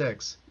Sinister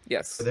Six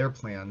Yes. for their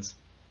plans.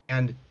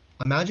 And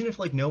imagine if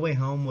like No Way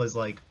Home was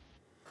like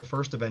the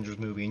first Avengers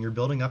movie, and you're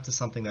building up to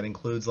something that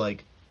includes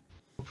like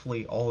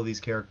hopefully all of these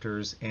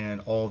characters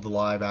and all of the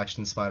live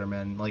action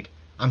Spider-Man. Like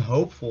I'm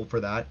hopeful for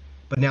that.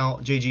 But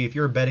now, JG, if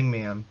you're a betting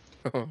man,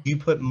 you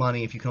put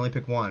money, if you can only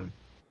pick one,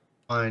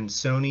 on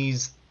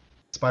Sony's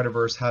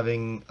Spider-Verse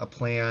having a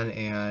plan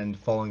and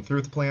following through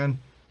with the plan,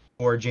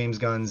 or James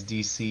Gunn's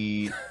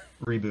DC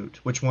reboot.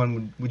 Which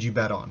one would you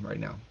bet on right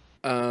now?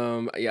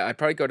 Yeah, I'd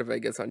probably go to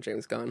Vegas on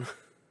James Gunn.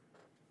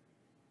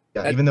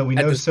 Yeah, even though we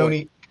know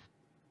Sony,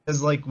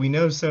 because like we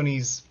know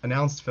Sony's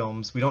announced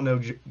films, we don't know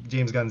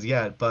James Gunn's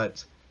yet,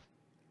 but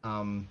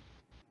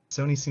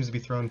Sony seems to be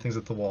throwing things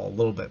at the wall a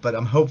little bit. But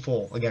I'm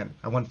hopeful. Again,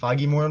 I want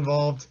Feige more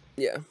involved.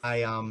 Yeah.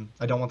 I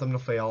don't want them to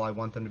fail. I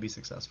want them to be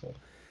successful.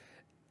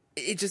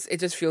 It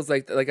just feels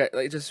like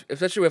just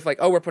especially with like,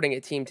 oh, we're putting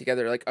a team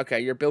together. Like, okay,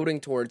 you're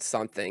building towards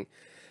something.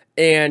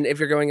 And if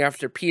you're going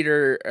after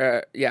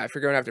Peter, if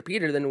you're going after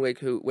Peter, then like,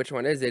 which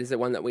one is it? Is it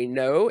one that we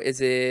know?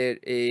 Is it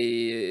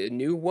a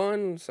new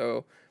one? So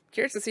I'm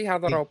curious to see how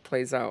that all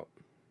plays out.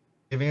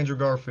 Give Andrew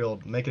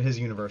Garfield, make it his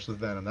universe with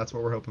Venom. That's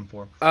what we're hoping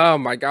for. Oh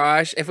my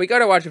gosh. If we go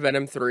to watch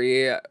Venom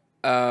 3,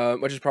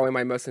 which is probably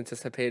my most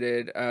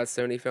anticipated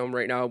Sony film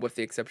right now, with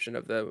the exception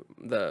of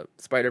the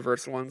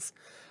Spider-Verse ones.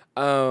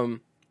 Wow,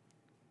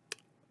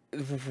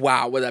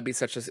 would that be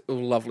such a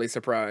lovely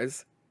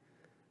surprise?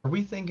 Are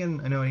we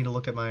thinking, I know I need to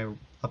look at my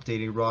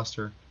updated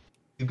roster.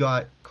 We've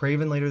got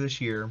Craven later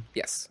this year.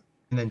 Yes.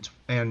 And then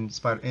and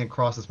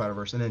Cross the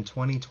Spider-Verse. And then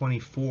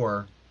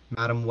 2024,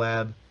 Madam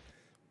Web.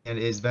 And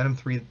is Venom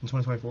 3 in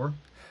 2024?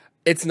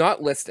 It's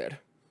not listed.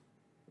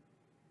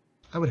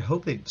 I would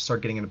hope they'd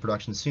start getting into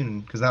production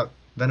soon, because that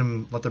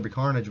Venom Let There Be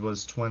Carnage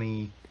was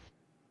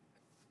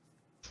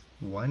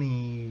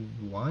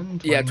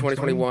 2021? Yeah,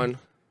 2021.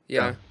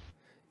 Yeah.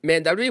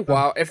 Man, that would be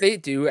wild if they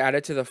do add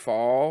it to the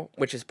fall,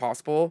 which is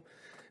possible.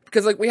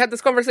 Because like we had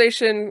this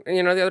conversation,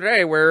 the other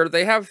day where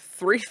they have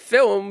 3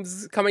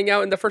 films coming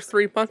out in the first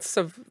 3 months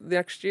of the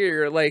next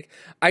year. Like,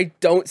 I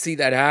don't see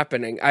that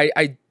happening.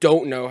 I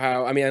don't know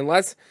how. I mean,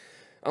 unless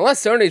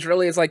Sony's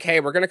really is like,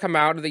 hey, we're gonna come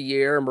out of the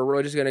year and we're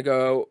really just gonna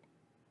go,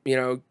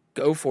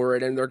 go for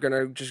it, and they're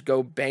gonna just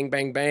go bang,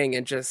 bang, bang,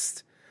 and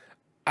just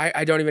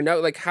I don't even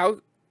know like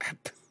how,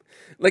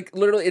 like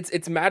literally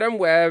it's Madam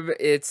Web,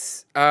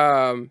 it's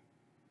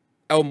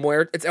El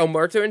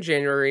Muerto in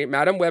January,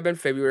 Madam Web in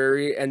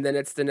February, and then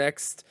it's the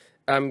next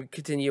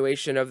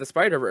continuation of the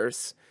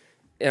Spider-Verse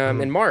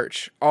in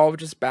March, all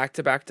just back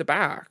to back to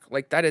back.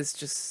 Like that is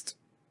just,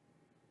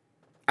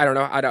 I don't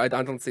know. I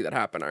don't see that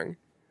happening.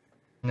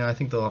 No, I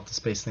think they'll have to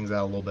space things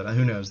out a little bit.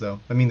 Who knows though?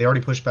 I mean, they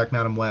already pushed back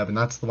Madam Web, and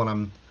that's the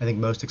one I think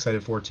most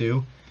excited for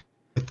too,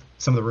 with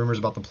some of the rumors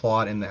about the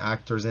plot and the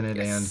actors in it,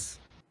 and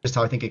just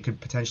how I think it could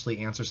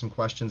potentially answer some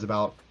questions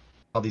about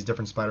how these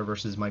different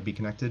Spider-Verses might be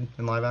connected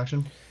in live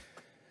action.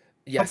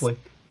 Yes, hopefully.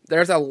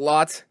 There's a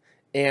lot,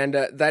 and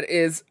that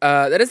is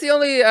the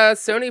only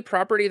Sony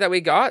property that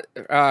we got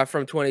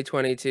from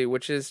 2022,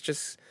 which is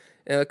just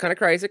kind of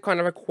crazy, kind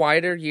of a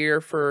quieter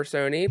year for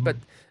Sony, but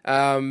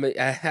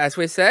as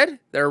we said,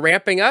 they're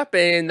ramping up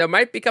and they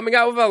might be coming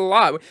out with a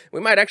lot.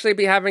 We might actually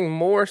be having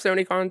more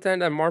Sony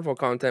content and Marvel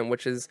content,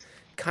 which is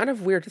kind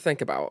of weird to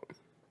think about.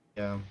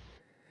 Yeah.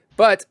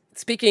 But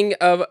speaking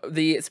of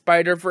the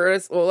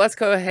Spider-Verse, well, let's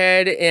go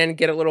ahead and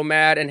get a little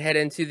mad and head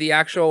into the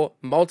actual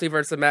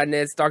Multiverse of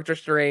Madness, Doctor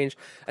Strange.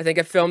 I think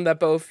a film that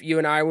both you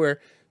and I were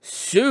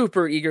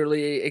super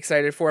eagerly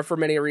excited for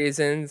many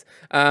reasons.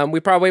 We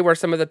probably were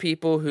some of the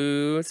people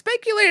who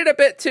speculated a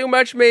bit too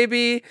much,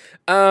 maybe.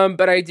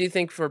 But I do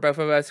think for both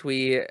of us,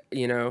 we,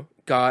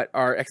 got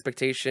our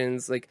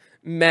expectations like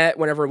met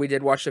whenever we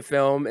did watch the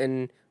film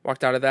and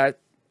walked out of that.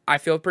 I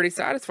feel pretty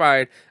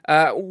satisfied.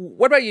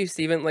 What about you,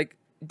 Steven? Like,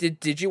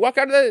 did you walk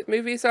out of the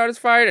movie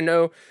satisfied? I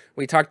know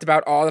we talked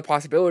about all the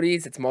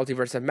possibilities. It's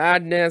Multiverse of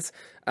Madness.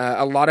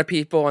 A lot of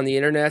people on the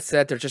internet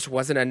said there just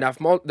wasn't enough.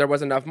 There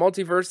wasn't enough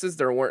multiverses.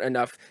 There weren't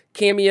enough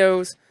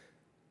cameos.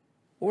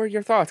 What were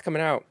your thoughts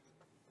coming out?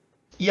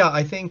 Yeah,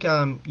 I think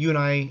you and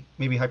I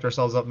maybe hyped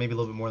ourselves up maybe a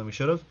little bit more than we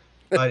should have,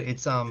 but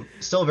it's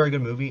still a very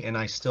good movie, and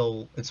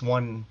it's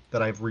one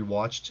that I've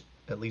rewatched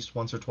at least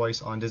once or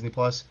twice on Disney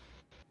Plus.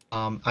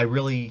 I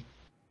really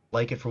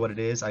like it for what it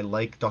is. I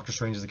like Doctor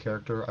Strange as a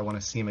character. I want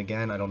to see him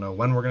again. I don't know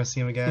when we're going to see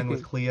him again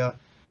with Clea,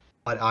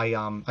 but I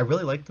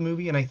really like the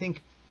movie, and I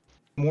think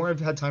more I've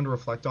had time to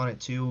reflect on it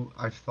too.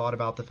 I've thought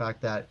about the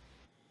fact that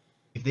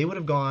if they would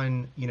have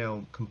gone,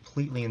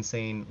 completely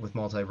insane with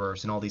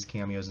multiverse and all these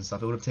cameos and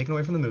stuff, it would have taken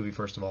away from the movie,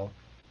 first of all.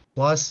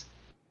 Plus,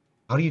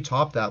 how do you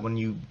top that when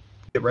you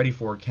get ready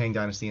for Kang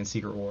Dynasty and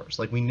Secret Wars?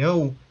 Like, we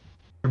know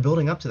we're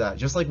building up to that,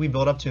 just like we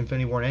built up to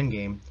Infinity War and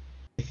Endgame.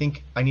 I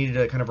think I needed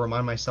to kind of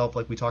remind myself,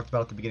 like we talked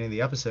about at the beginning of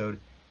the episode,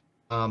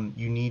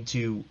 you need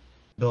to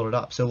build it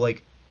up. So,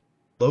 like,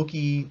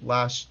 Loki in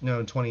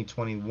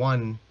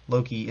 2021,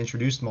 Loki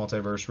introduced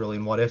multiverse, really,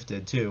 and What If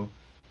did, too.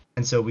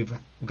 And so we've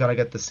got to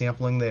get the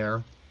sampling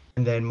there.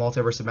 And then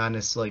Multiverse of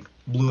Madness, like,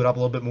 blew it up a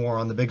little bit more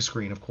on the big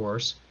screen, of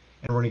course.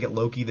 And we're going to get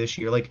Loki this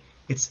year. Like,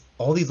 it's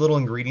all these little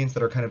ingredients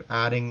that are kind of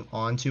adding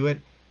onto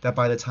it that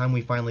by the time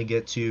we finally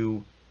get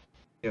to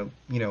the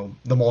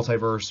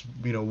multiverse,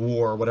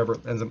 war, whatever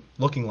it ends up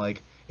looking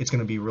like, it's going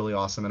to be really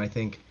awesome. And I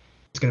think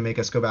it's going to make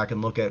us go back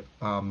and look at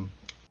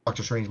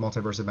Doctor Strange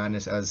Multiverse of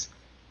Madness as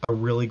a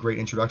really great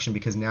introduction,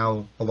 because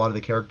now a lot of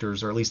the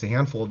characters, or at least a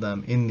handful of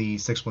them in the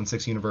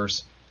 616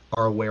 universe,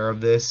 are aware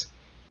of this,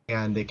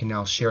 and they can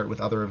now share it with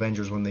other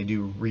Avengers when they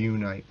do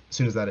reunite, as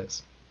soon as that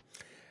is.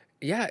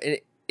 Yeah,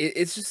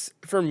 it's just,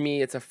 for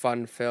me, it's a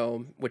fun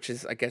film, which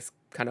is, I guess,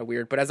 kind of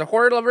weird, but as a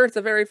horror lover, it's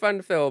a very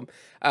fun film.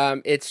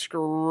 It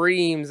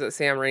screams at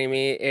Sam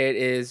Raimi. It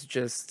is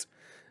just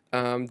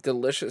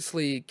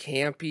deliciously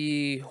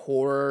campy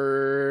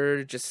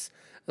horror, just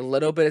a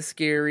little bit of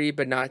scary,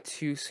 but not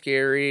too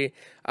scary.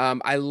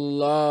 I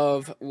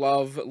love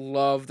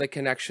the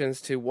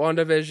connections to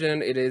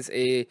WandaVision. It is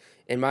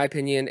in my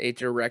opinion, a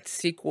direct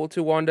sequel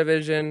to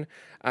WandaVision.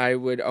 I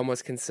would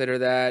almost consider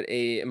that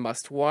a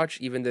must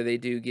watch, even though they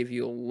do give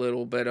you a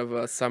little bit of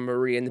a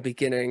summary in the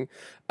beginning.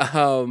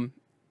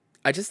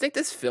 I just think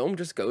this film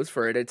just goes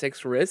for it. It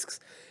takes risks.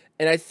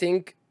 And I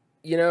think,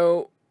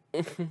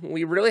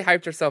 we really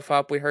hyped ourselves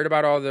up. We heard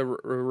about all the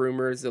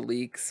rumors, the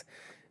leaks,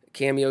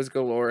 cameos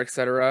galore,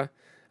 etc.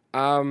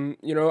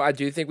 I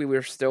do think we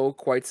were still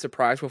quite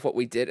surprised with what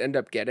we did end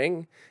up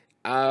getting.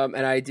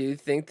 And I do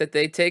think that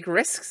they take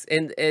risks,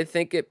 and I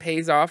think it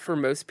pays off for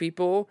most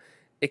people.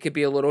 It could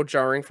be a little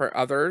jarring for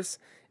others.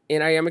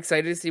 And I am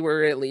excited to see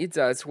where it leads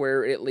us,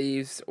 where it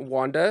leaves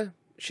Wanda.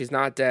 She's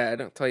not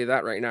dead, I'll tell you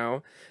that right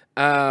now.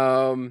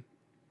 I'm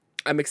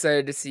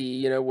excited to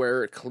see,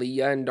 where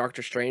Clea and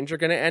Doctor Strange are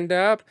going to end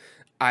up.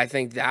 I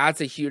think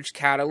that's a huge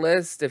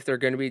catalyst if they're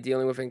going to be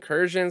dealing with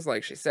incursions,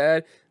 like she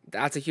said.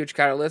 That's a huge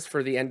catalyst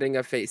for the ending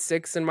of Phase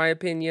 6, in my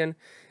opinion.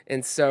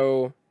 And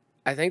so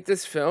I think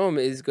this film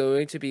is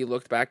going to be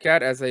looked back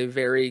at as a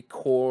very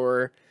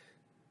core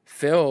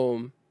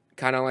film,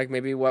 kind of like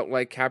maybe what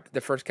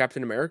the first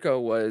Captain America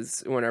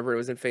was whenever it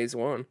was in Phase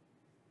 1.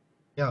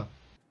 Yeah.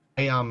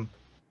 I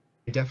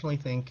definitely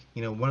think,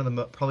 one of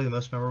the probably the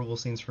most memorable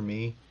scenes for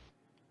me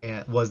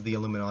was the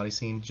Illuminati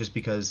scene, just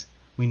because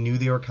we knew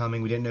they were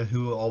coming. We didn't know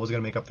who all was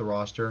going to make up the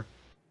roster.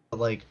 But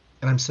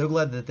and I'm so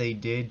glad that they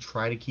did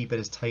try to keep it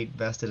as tight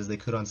vested as they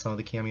could on some of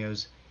the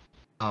cameos,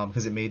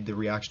 because it made the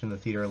reaction in the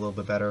theater a little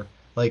bit better.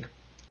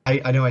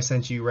 I know I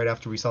sent you right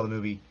after we saw the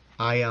movie.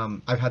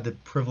 I've had the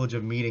privilege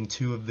of meeting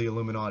two of the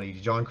Illuminati,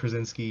 John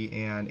Krasinski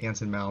and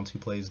Anson Mount, who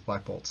plays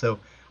Black Bolt. So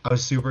I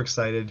was super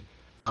excited.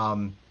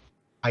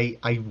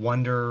 I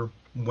wonder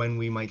when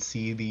we might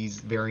see these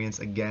variants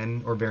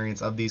again, or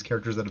variants of these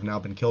characters that have now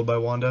been killed by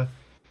Wanda.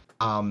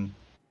 Do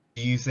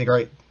you think, all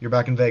right, you're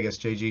back in Vegas,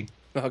 JG.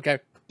 Okay.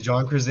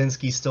 John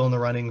Krasinski still in the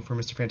running for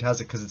Mr.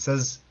 Fantastic? Because it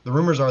says, the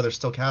rumors are they're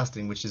still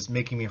casting, which is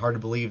making me hard to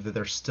believe that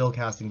they're still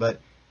casting,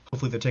 but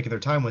hopefully they're taking their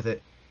time with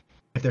it.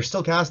 If they're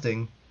still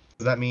casting,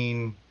 does that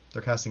mean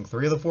they're casting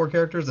 3 of the 4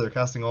 characters, or they're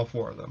casting all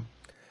 4 of them?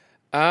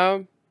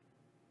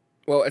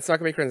 Well, it's not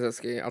going to be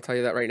Krasinski. I'll tell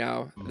you that right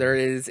now. There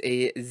is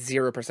a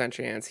 0%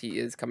 chance he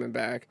is coming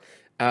back.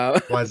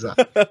 Why is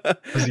that?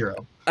 A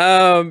zero.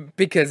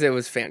 Because it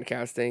was fan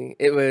casting.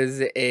 It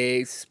was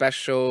a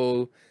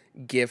special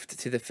gift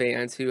to the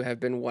fans who have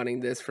been wanting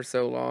this for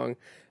so long.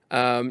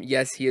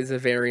 Yes, he is a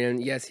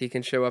variant. Yes, he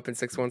can show up in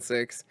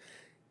 616.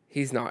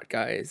 He's not,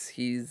 guys.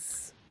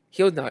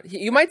 He'll not.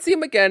 You might see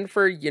him again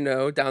for,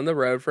 down the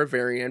road for a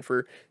variant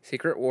for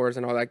Secret Wars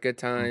and all that good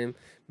time.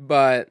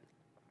 But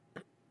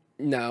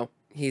no,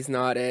 he's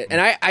not it.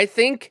 And I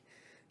think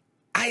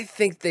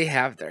they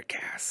have their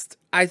cast.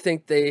 I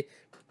think they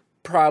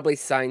probably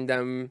signed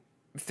them,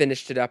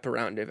 finished it up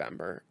around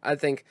November. I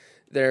think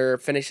they're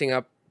finishing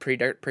up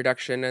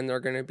production and they're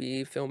going to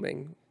be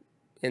filming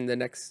in the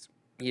next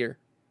year.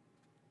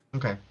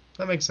 Okay,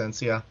 that makes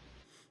sense. Yeah.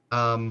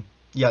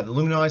 Yeah, the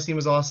Illuminati scene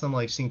was awesome.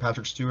 Like seeing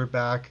Patrick Stewart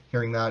back,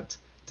 hearing that,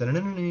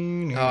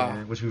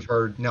 which we've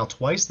heard now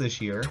twice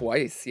this year.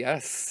 Twice,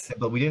 yes.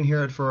 But we didn't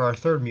hear it for our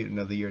third mutant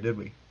of the year, did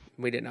we?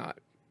 We did not.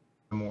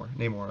 Namor.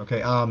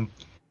 Okay.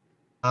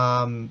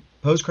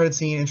 Post-credit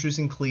scene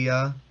introducing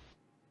Clea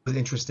was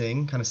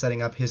interesting, kind of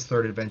setting up his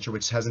third adventure,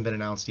 which hasn't been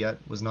announced yet.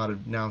 Was not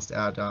announced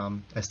at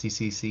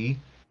SDCC.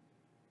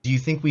 Do you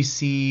think we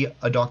see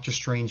a Doctor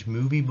Strange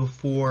movie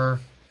before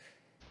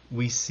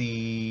we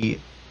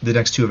see the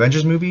next two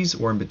Avengers movies,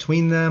 or in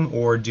between them,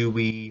 or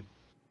when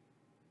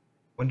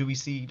do we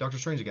see Doctor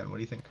Strange again? What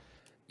do you think?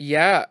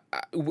 Yeah,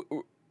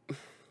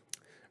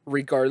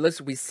 regardless,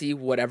 we see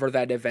whatever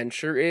that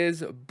adventure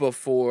is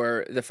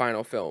before the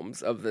final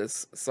films of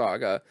this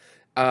saga.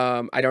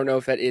 I don't know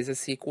if that is a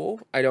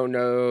sequel. I don't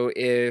know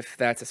if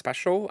that's a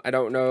special. I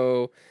don't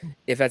know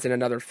if that's in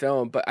another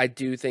film, but I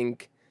do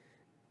think,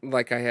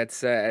 like I had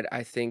said,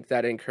 I think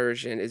that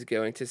incursion is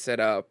going to set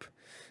up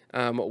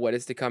what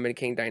is to come in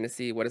King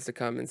Dynasty, what is to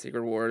come in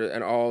Secret War,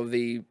 and all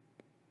the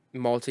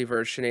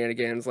multiverse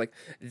shenanigans. Like,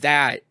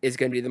 that is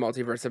going to be the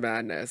multiverse of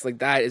madness. Like,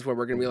 that is where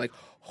we're going to be like,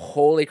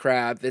 holy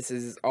crap, this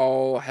is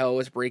all hell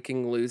is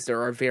breaking loose.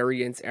 There are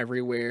variants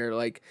everywhere.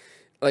 Like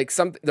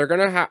they're going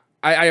to have.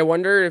 I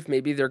wonder if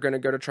maybe they're going to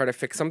go to try to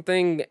fix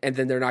something and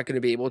then they're not going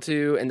to be able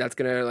to, and that's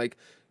going to like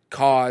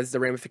cause the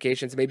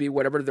ramifications. Maybe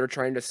whatever they're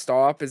trying to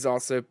stop is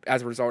also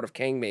as a result of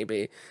Kang.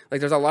 Maybe like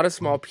there's a lot of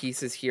small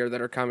pieces here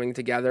that are coming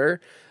together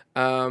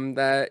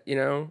that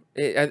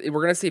we're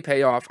going to see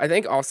payoff. I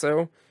think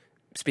also,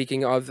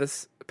 speaking of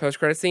this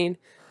post-credit scene,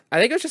 I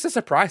think it was just a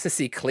surprise to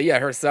see Clea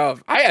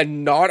herself. I had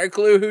not a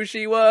clue who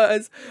she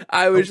was.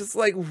 I was just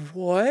like,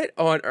 what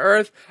on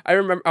earth?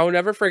 I'll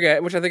never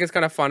forget, which I think is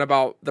kind of fun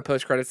about the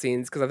post-credit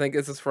scenes, because I think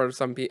this is for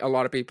a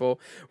lot of people,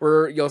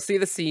 where you'll see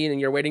the scene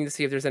and you're waiting to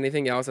see if there's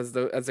anything else as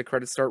the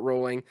credits start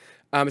rolling,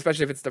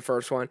 especially if it's the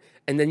first one.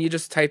 And then you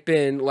just type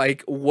in,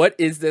 like, what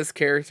is this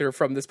character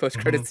from this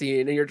post-credit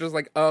scene? And you're just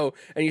like, oh,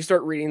 and you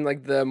start reading,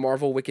 like, the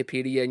Marvel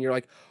Wikipedia, and you're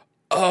like,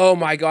 oh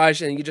my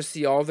gosh, and you just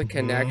see all the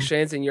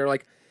connections, and you're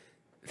like,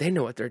 they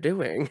know what they're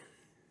doing.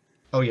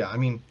 Oh yeah, I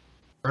mean,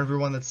 for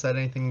everyone that said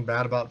anything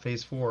bad about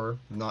Phase 4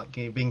 not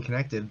being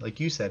connected, like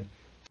you said,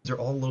 these are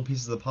all little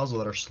pieces of the puzzle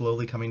that are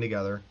slowly coming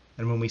together.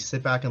 And when we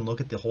sit back and look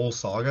at the whole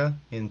saga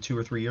in 2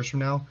 or 3 years from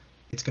now,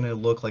 it's going to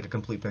look like a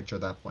complete picture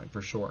at that point,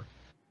 for sure.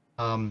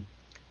 The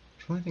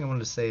only thing I wanted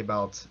to say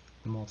about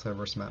the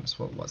Multiverse Madness,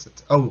 what was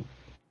it? Oh,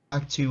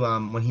 back to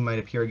when he might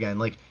appear again.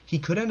 Like, he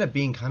could end up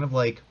being kind of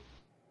like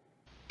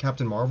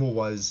Captain Marvel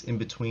was in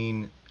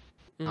between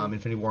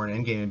Infinity War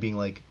and Endgame, and being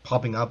like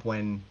popping up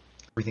when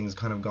everything's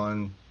kind of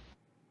gone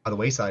by the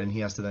wayside and he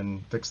has to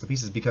then fix the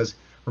pieces. Because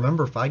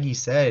remember, Feige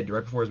said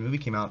right before his movie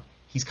came out,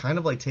 he's kind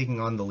of like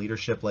taking on the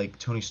leadership, like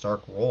Tony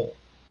Stark role.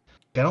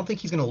 I don't think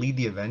he's going to lead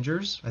the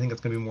Avengers. I think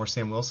that's going to be more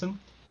Sam Wilson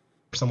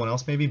or someone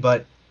else maybe,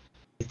 but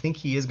I think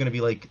he is going to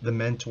be like the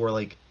mentor.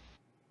 Like,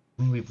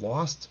 I mean, we've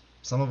lost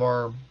some of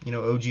our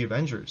OG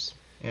Avengers,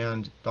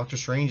 and Doctor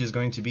Strange is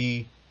going to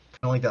be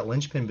kind of like that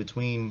linchpin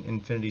between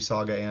Infinity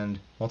Saga and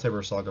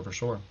Multiverse Saga for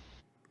sure.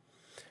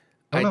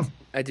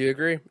 I do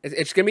agree.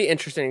 It's going to be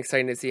interesting and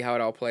exciting to see how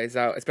it all plays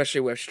out,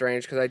 especially with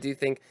Strange, because I do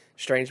think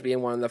Strange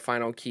being one of the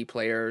final key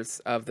players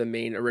of the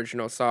main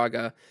original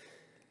saga,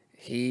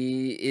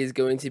 he is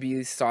going to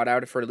be sought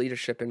out for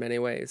leadership in many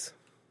ways.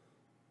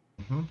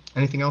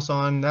 Anything else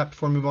on that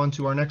before we move on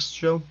to our next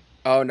show?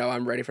 Oh, no,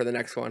 I'm ready for the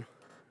next one.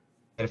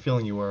 I had a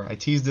feeling you were. I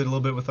teased it a little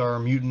bit with our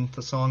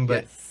Mutant song,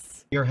 but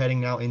yes. We are heading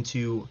now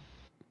into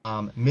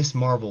Miss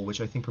Marvel,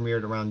 which I think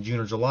premiered around June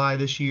or July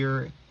this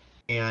year,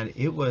 and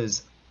it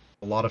was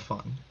a lot of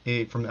fun.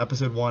 From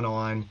episode 1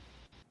 on,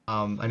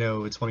 I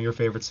know it's one of your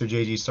favorites, so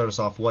JG, start us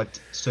off. What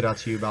stood out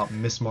to you about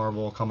Miss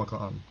Marvel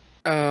Comic-Con?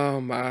 Oh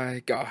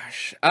my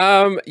gosh.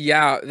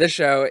 Yeah, this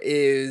show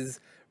is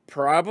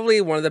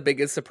probably one of the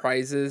biggest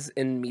surprises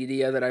in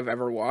media that I've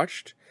ever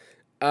watched.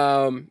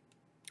 I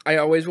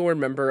always will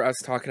remember us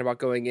talking about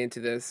going into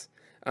this,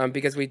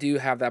 because we do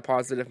have that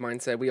positive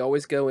mindset. We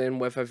always go in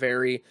with a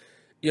very,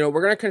 we're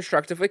going to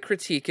constructively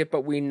critique it,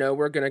 but we know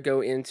we're going to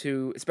go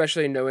into,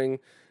 especially knowing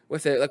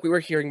with it, like we were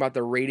hearing about,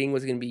 the rating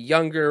was going to be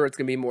younger, it's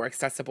going to be more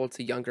accessible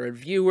to younger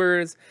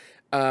viewers.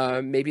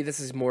 Maybe this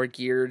is more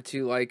geared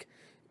to, like,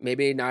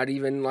 maybe not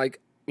even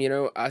like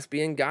us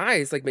being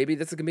guys. Like maybe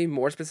this is gonna be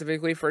more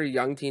specifically for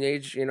young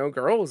teenage,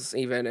 girls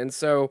even. And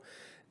so,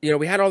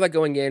 we had all that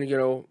going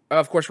in.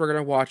 Of course we're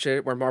gonna watch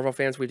it. We're Marvel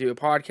fans. We do a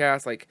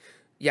podcast. Like,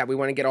 yeah, we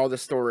want to get all the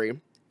story.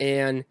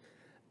 And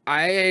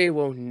I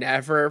will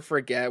never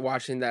forget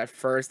watching that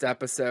first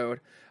episode,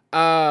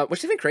 which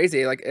is even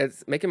crazy. Like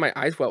it's making my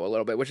eyes well a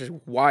little bit, which is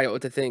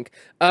wild to think.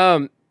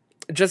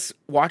 Just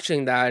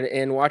watching that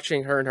and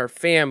watching her and her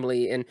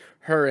family and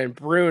her and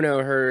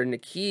Bruno, her and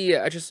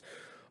Nakia, just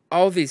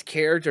all these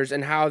characters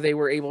and how they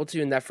were able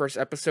to in that first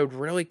episode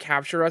really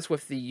capture us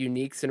with the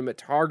unique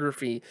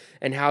cinematography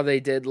and how they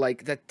did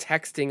like the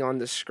texting on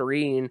the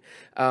screen,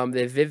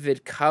 the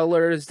vivid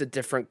colors, the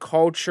different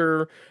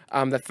culture,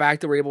 the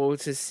fact that we're able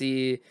to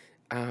see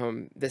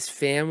this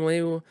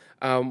family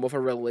with a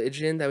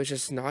religion that was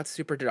just not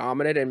super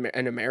dominant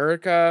in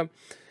America.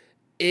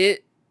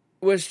 It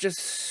was just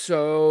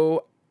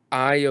so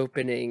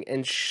eye-opening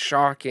and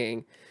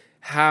shocking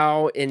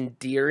how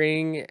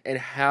endearing and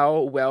how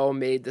well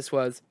made this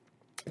was,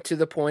 to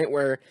the point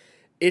where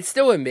it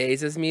still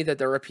amazes me that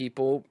there are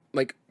people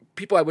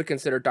I would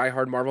consider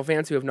diehard Marvel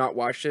fans who have not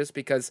watched this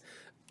because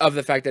of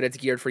the fact that it's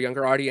geared for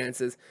younger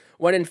audiences.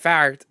 When in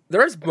fact,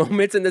 there's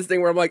moments in this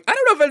thing where I'm like, I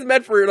don't know if it's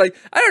meant for I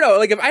don't know.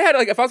 Like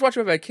if I was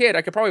watching with a kid,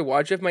 I could probably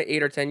watch it with my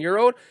 8 or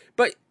 10-year-old.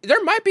 But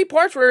there might be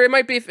parts where it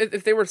might be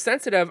if they were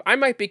sensitive, I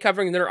might be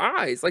covering their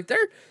eyes. Like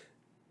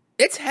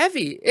it's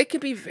heavy. It can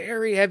be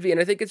very heavy,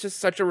 and I think it's just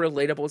such a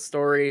relatable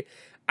story.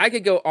 I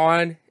could go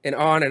on and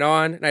on and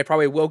on, and I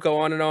probably will go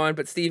on and on.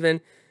 But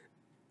Steven,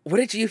 what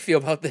did you feel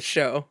about this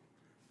show?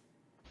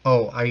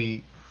 Oh,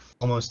 I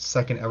almost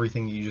second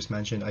everything you just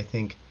mentioned. I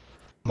think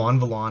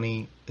Mon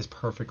Vellani is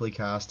perfectly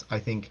cast. I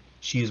think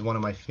she is one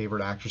of my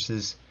favorite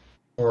actresses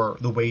for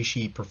the way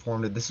she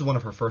performed it. This is one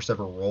of her first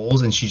ever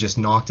roles, and she just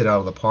knocked it out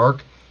of the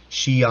park.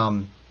 She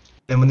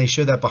and when they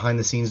showed that behind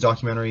the scenes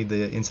documentary,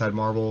 the Inside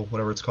Marvel,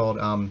 whatever it's called,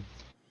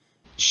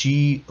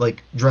 she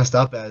like dressed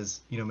up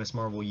as Miss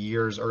Marvel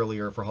years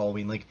earlier for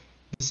Halloween. Like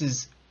this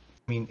is,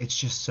 I mean, it's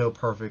just so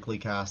perfectly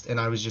cast, and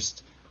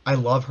I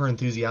love her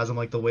enthusiasm,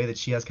 like the way that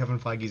she has Kevin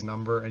Feige's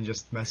number and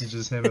just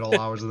messages him at all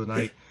hours of the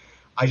night.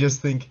 I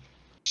just think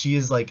she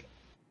is like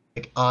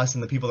us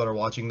and the people that are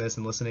watching this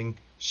and listening.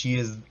 She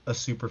is a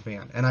super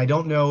fan, and I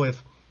don't know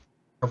if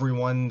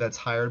everyone that's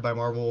hired by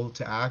Marvel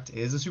to act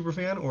is a super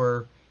fan,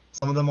 or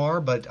some of them are,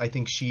 but I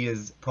think she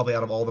is probably,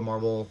 out of all the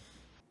Marvel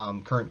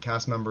current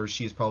cast members,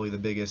 she is probably the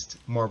biggest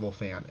Marvel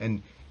fan,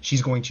 and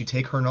she's going to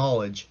take her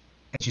knowledge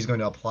and she's going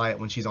to apply it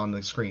when she's on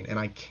the screen, and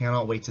I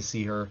cannot wait to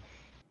see her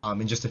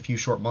in just a few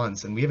short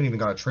months. And we haven't even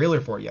got a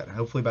trailer for it yet.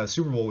 Hopefully by the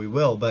Super Bowl we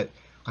will, but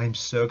I'm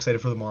so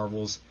excited for the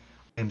Marvels.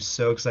 I'm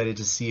so excited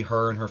to see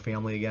her and her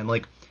family again.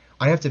 Like,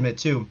 I have to admit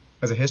too,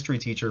 as a history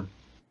teacher,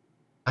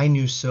 I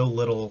knew so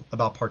little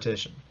about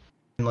partition,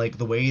 and like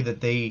the way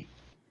that they,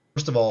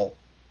 first of all,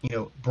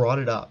 brought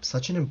it up,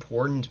 such an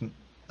important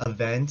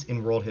event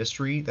in world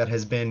history that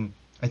has been,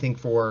 I think,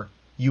 for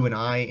you and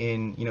I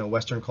in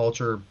Western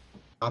culture,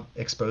 not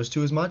exposed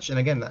to as much. And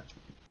again,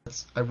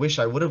 I wish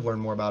I would have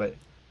learned more about it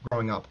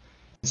growing up.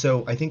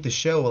 So I think the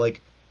show,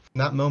 like from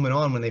that moment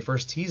on when they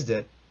first teased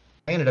it,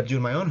 I ended up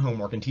doing my own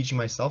homework and teaching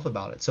myself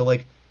about it. So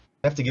like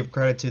I have to give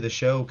credit to the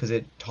show because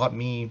it taught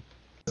me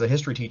as a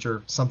history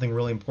teacher something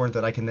really important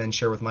that I can then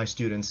share with my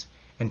students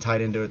and tie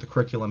it into the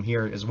curriculum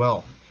here as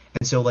well.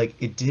 And so like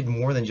it did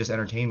more than just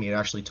entertain me. It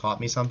actually taught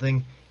me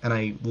something, and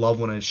I love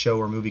when a show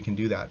or movie can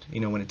do that,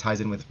 when it ties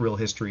in with real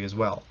history as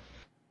well.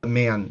 But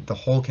man, the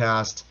whole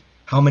cast,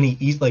 how many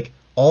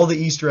all the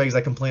Easter eggs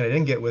I complained I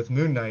didn't get with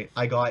Moon Knight,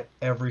 I got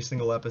every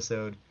single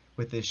episode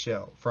with this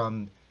show,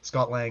 from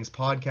Scott Lang's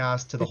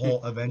podcast to the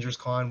whole Avengers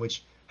Con,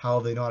 which how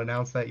have they not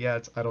announced that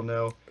yet? I don't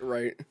know.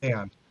 Right.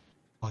 And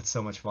it's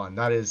so much fun.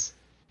 That's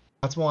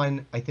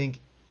one I think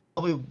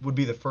probably would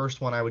be the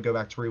first one I would go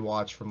back to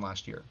rewatch from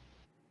last year.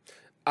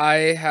 I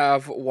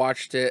have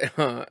watched it.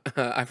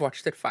 I've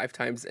watched it 5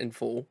 times in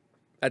full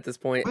at this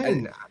point.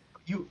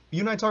 You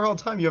and I talk all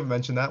the time. You haven't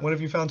mentioned that. When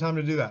have you found time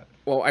to do that?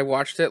 Well, I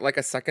watched it like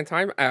a second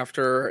time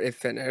after it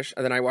finished,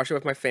 and then I watched it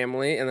with my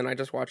family, and then I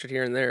just watch it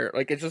here and there.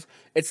 Like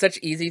it's such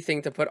easy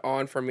thing to put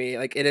on for me.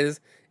 Like it is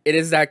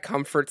that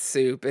comfort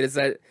soup. It is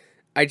that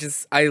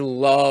I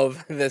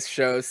love this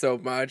show so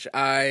much.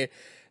 I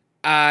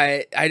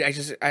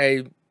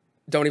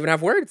don't even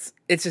have words.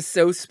 It's just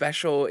so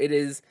special. It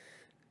is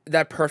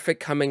that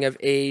perfect coming of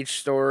age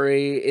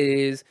story. It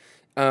is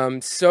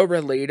so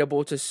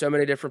relatable to so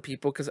many different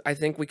people, because I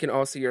think we can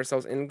all see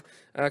ourselves in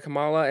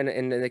Kamala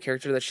and the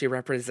character that she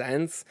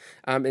represents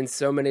in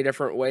so many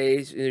different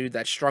ways,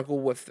 that struggle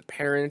with the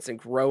parents and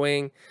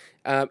growing,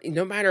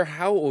 no matter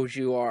how old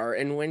you are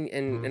and when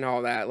and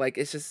all that. Like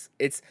it's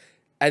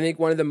I think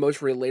one of the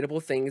most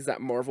relatable things that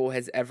Marvel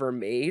has ever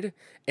made.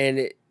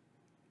 And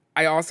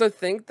I also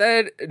think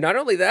that not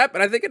only that,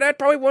 but I think it had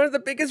probably one of the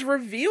biggest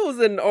reveals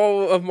in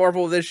all of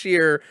Marvel this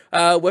year,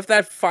 with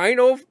that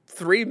final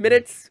 3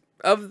 minutes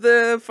of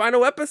the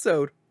final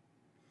episode.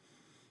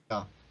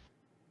 Yeah.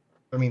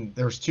 I mean,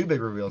 there's 2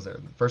 big reveals there.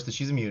 First, that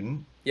she's a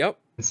mutant. Yep.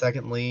 And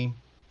secondly,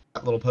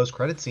 that little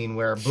post-credit scene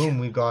where, boom,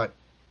 we've got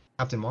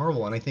Captain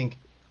Marvel, and I think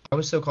I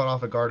was so caught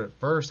off guard at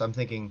first. I'm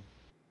thinking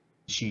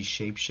she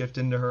shapeshift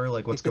into her,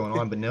 like what's going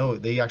on? But no,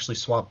 they actually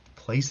swap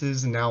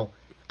places, and now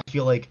I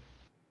feel like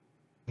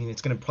I mean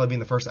it's gonna probably be in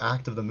the first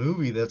act of the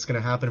movie that's gonna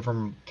happen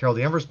from Carol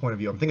Danvers' point of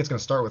view. I think it's gonna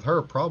start with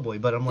her probably,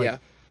 but I'm like, Yeah.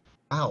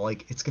 wow,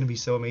 like it's gonna be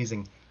so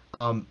amazing.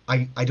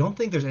 I don't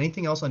think there's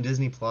anything else on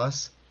Disney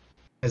Plus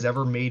has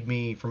ever made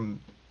me from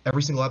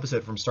every single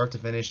episode from start to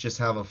finish just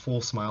have a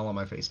full smile on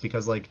my face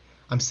because like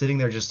I'm sitting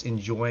there just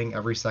enjoying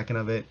every second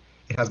of it.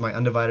 It has my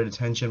undivided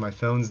attention. My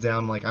phone's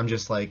down. Like I'm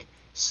just like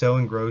so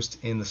engrossed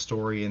in the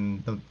story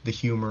and the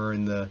humor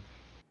and the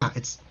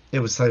it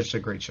was such a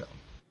great show.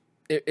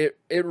 It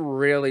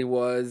really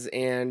was,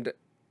 and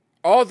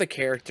all the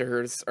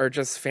characters are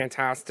just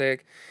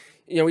fantastic.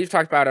 We've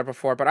talked about it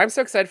before, but I'm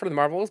so excited for the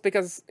Marvels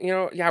because,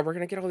 yeah, we're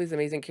gonna get all these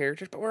amazing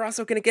characters, but we're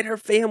also gonna get her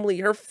family.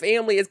 Her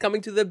family is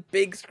coming to the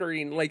big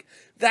screen. Like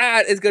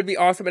that is gonna be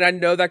awesome, and I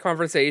know that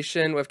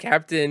conversation with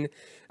Captain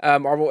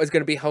Marvel is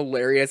gonna be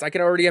hilarious. I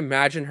can already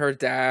imagine her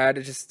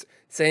dad just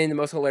saying the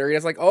most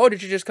hilarious, like, "Oh,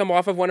 did you just come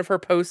off of one of her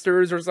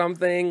posters or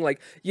something?"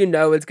 Like,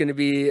 it's gonna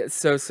be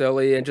so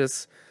silly and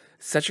just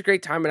such a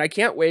great time, and I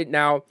can't wait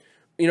now.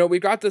 We've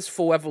got this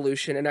full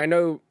evolution, and I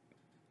know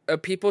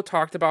people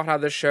talked about how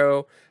the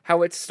show,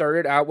 how it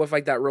started out with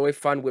like that really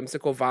fun,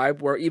 whimsical vibe.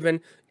 Where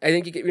even I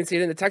think you can even see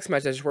it in the text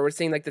messages, where we're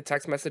seeing like the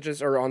text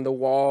messages are on the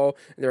wall,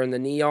 they're in the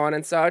neon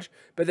and such.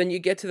 But then you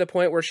get to the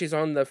point where she's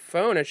on the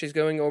phone and she's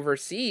going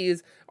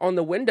overseas. On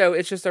the window,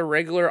 it's just a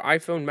regular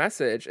iPhone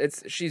message.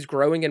 She's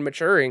growing and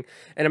maturing,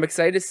 and I'm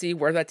excited to see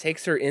where that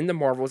takes her in the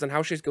Marvels and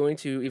how she's going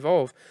to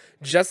evolve.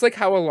 Just like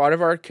how a lot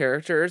of our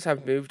characters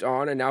have moved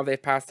on and now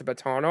they've passed the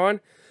baton on,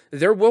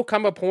 there will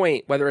come a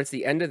point, whether it's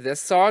the end of this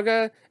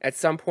saga, at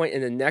some point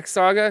in the next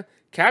saga,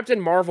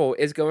 Captain Marvel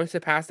is going to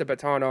pass the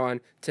baton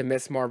on to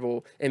Miss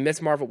Marvel, and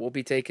Miss Marvel will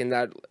be taking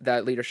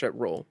that leadership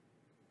role.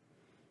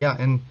 Yeah,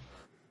 and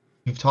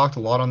we've talked a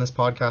lot on this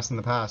podcast in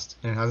the past,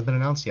 and it hasn't been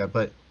announced yet,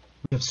 but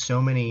we have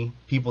so many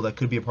people that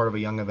could be a part of a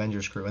Young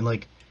Avengers crew, and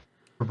like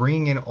we're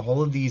bringing in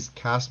all of these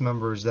cast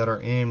members that are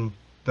in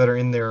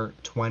their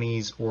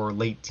 20s or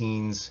late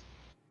teens,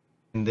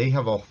 and they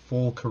have a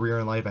full career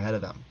in life ahead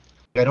of them.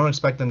 I don't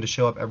expect them to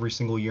show up every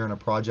single year in a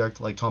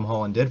project like Tom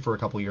Holland did for a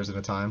couple years at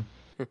a time,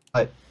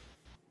 but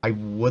I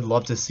would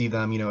love to see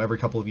them, every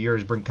couple of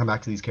years come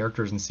back to these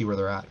characters and see where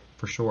they're at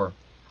for sure.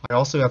 I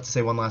also have to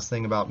say one last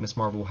thing about Miss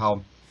Marvel, how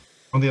one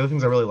of the other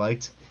things I really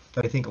liked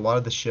that I think a lot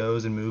of the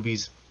shows and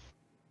movies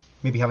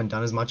maybe haven't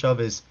done as much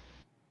of is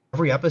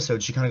every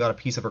episode she kind of got a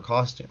piece of her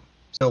costume.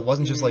 So it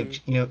wasn't just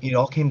like, it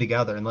all came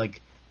together and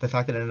like the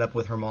fact that it ended up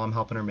with her mom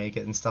helping her make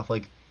it and stuff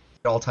like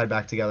it all tied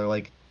back together.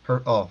 Like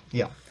her, oh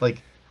yeah,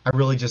 like I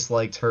really just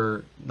liked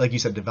her, like you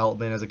said,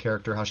 development as a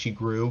character, how she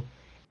grew.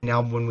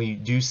 Now when we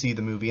do see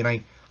the movie,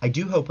 and I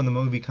do hope when the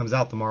movie comes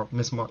out, the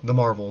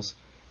Marvels,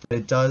 that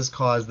it does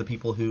cause the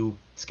people who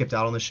skipped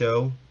out on the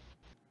show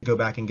to go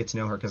back and get to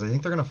know her, because I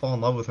think they're gonna fall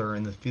in love with her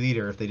in the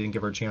theater if they didn't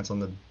give her a chance on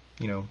the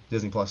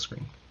Disney Plus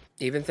screen.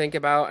 Even think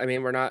about, I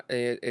mean, we're not,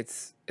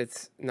 it's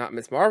not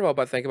Miss Marvel,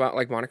 but think about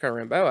like Monica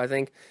Rambeau. I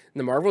think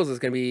the Marvels is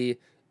going to be,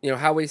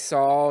 how we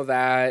saw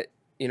that,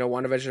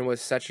 WandaVision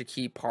was such a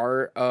key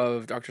part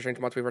of Doctor Strange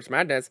Multiverse of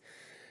Madness.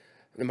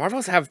 The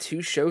Marvels have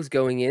 2 shows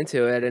going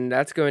into it, and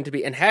that's going to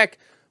be, and heck,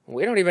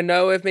 we don't even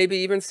know if maybe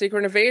even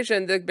Secret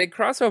Invasion, the big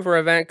crossover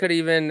event, could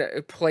even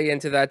play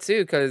into that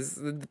too, because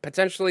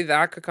potentially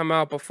that could come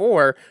out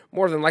before,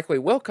 more than likely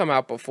will come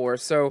out before.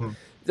 So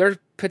there's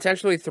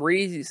potentially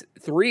three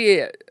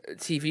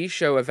TV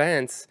show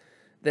events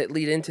that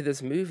lead into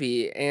this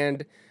movie,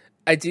 and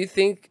I do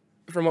think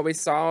from what we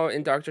saw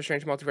in Doctor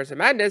Strange Multiverse of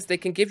Madness, they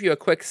can give you a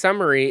quick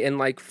summary in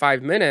like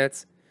 5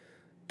 minutes,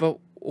 but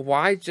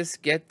why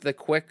just get the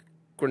quick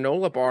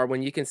granola bar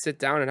when you can sit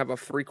down and have a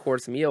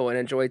 3-course meal and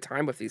enjoy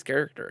time with these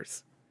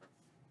characters?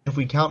 If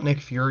we count Nick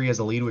Fury as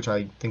a lead, which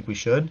I think we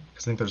should,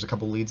 because I think there's a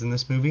couple leads in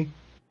this movie,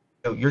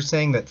 you're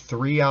saying that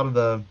 3 out of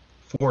the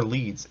 4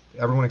 leads,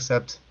 everyone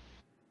except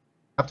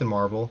Captain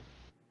Marvel,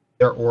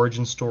 their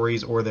origin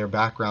stories or their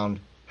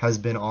background has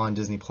been on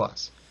Disney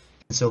Plus.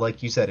 And so,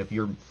 like you said, if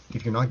you're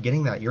not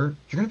getting that, you're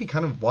going to be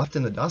kind of left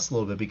in the dust a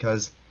little bit,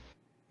 because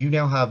you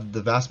now have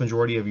the vast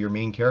majority of your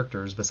main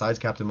characters, besides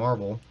Captain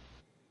Marvel,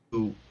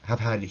 who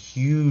have had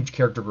huge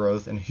character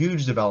growth and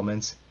huge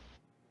developments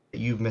that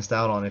you've missed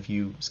out on if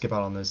you skip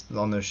out on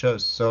those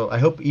shows. So I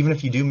hope even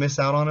if you do miss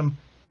out on them,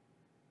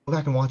 go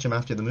back and watch them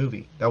after the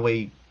movie. That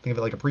way, think of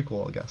it like a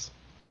prequel, I guess.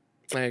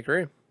 I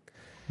agree.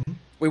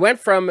 We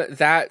went from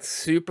that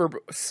super,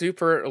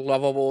 super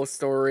lovable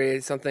story,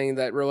 something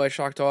that really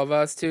shocked all of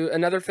us, to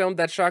another film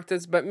that shocked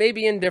us, but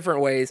maybe in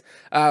different ways.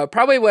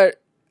 Probably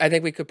what I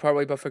think we could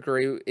probably both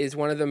agree is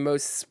one of the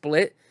most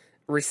split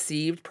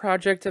received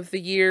project of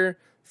the year,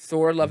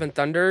 Thor: Love and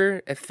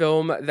Thunder, a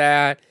film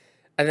that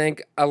I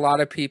think a lot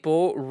of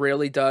people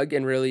really dug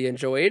and really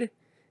enjoyed,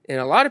 and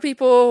a lot of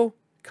people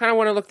kind of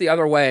want to look the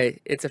other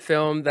way. It's a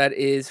film that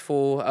is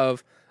full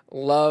of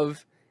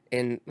love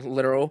and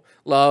literal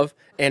love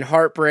and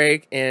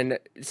heartbreak and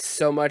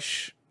so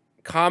much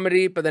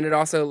comedy, but then it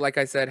also, like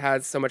I said,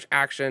 has so much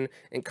action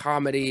and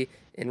comedy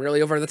and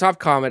really over the top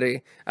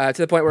comedy to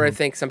the point where I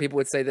think some people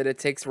would say that it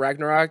takes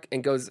Ragnarok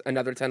and goes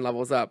another 10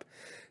 levels up.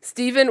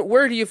 Steven,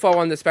 where do you fall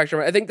on the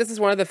spectrum? I think this is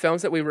one of the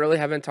films that we really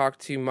haven't talked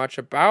too much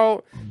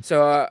about.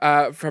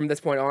 So from this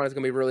point on, it's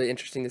going to be really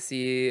interesting to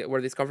see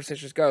where these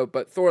conversations go.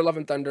 But Thor: Love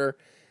and Thunder,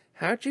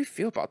 how'd you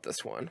feel about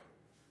this one?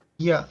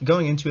 Yeah,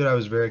 going into it, I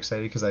was very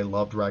excited because I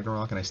loved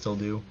Ragnarok and I still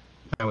do.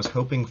 I was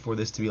hoping for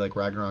this to be like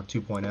Ragnarok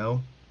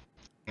 2.0,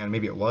 and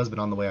maybe it was, but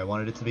on the way I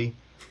wanted it to be.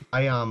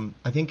 I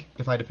think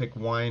if I had to pick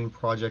one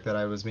project that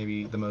I was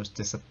maybe the most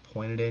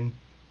disappointed in,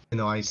 even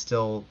though I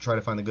still try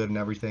to find the good in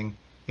everything,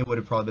 it would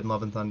have probably been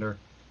Love and Thunder.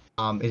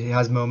 It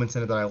has moments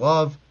in it that I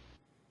love,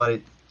 but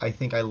I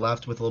think I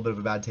left with a little bit of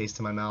a bad taste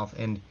in my mouth,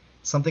 and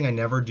something I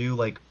never do.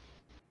 Like,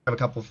 I have a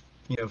couple,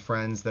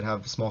 friends that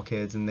have small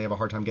kids, and they have a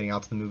hard time getting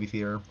out to the movie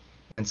theater,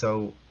 and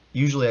so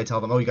usually I tell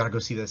them, "Oh, you gotta go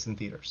see this in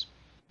theaters."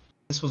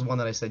 This was one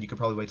that I said you could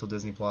probably wait till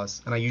Disney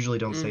Plus, and I usually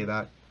don't say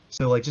that.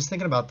 So like just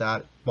thinking about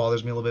that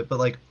bothers me a little bit. But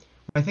like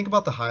when I think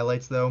about the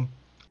highlights though,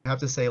 I have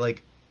to say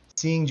like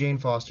seeing Jane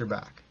Foster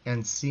back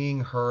and seeing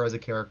her as a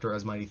character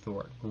as Mighty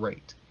Thor,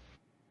 great.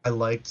 I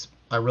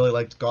really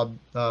liked God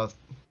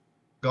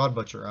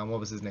Butcher. What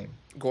was his name?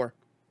 Gore.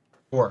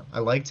 Gore. I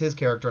liked his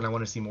character and I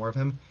want to see more of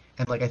him.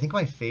 And like I think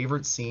my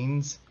favorite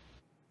scenes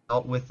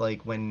out with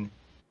like when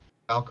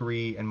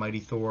Valkyrie and Mighty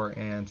Thor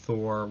and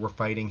Thor were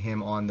fighting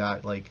him on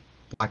that like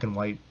black and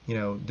white,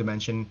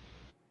 dimension.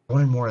 I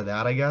wanted more of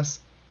that, I guess.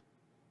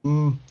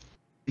 The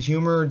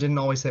humor didn't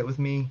always hit with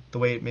me the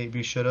way it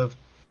maybe should have.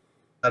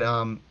 But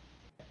I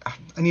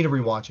need to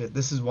rewatch it.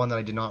 This is one that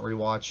I did not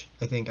rewatch.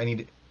 I think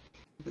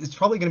it's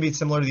probably going to be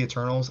similar to the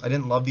Eternals. I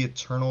didn't love the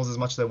Eternals as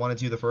much as I wanted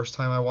to the first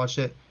time I watched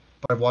it,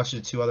 but I've watched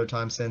it 2 other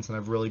times since, and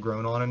I've really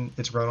grown on it.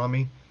 It's grown on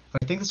me. And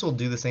I think this will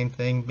do the same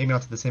thing, maybe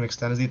not to the same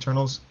extent as the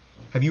Eternals.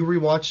 Have you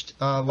rewatched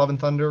Love and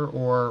Thunder,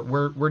 or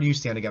where do you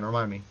stand again?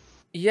 Remind me.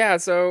 Yeah,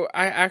 so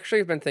I actually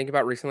have been thinking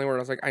about recently where I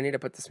was like, I need to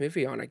put this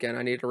movie on again.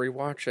 I need to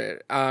rewatch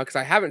it because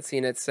I haven't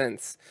seen it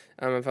since.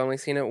 I've only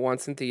seen it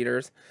once in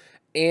theaters,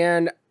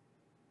 and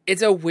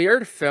it's a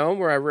weird film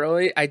where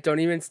I don't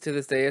even to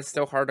this day. It's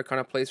still hard to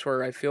kind of place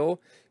where I feel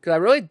because I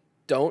really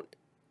don't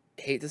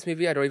hate this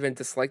movie. I don't even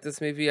dislike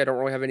this movie. I don't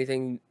really have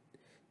anything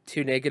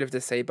too negative to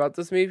say about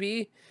this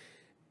movie.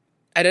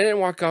 I didn't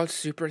walk out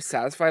super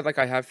satisfied like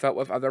I have felt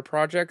with other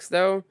projects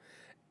though.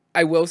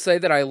 I will say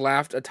that I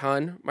laughed a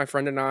ton. My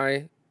friend and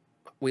I,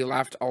 we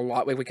laughed a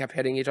lot. We kept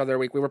hitting each other.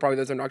 We were probably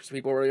those obnoxious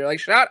people where you're like,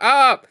 shut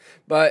up!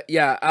 But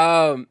yeah,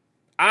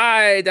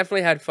 I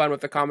definitely had fun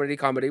with the comedy.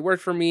 Comedy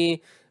worked for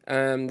me.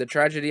 The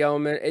tragedy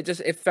element,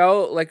 it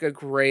felt like a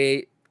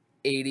great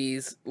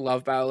 80s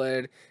love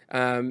ballad.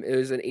 It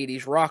was an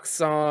 80s rock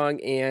song,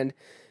 and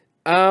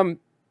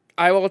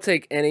I will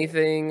take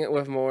anything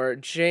with more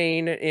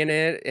Jane in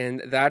it,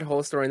 and that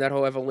whole story and that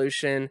whole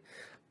evolution.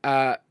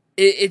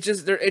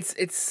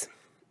 It's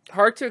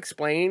hard to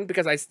explain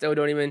because I still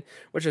don't even,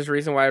 which is the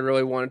reason why I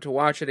really wanted to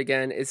watch it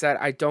again, is that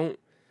I don't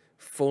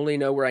fully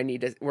know where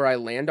I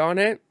land on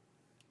it.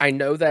 I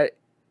know that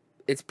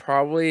it's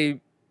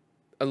probably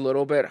a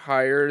little bit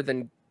higher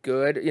than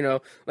good,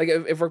 like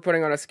if we're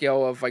putting on a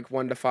scale of like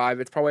 1 to 5,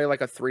 it's probably like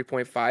a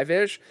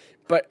 3.5-ish,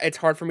 but it's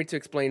hard for me to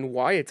explain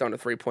why it's on a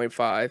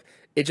 3.5.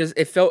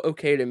 It felt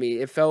okay to me.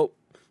 It felt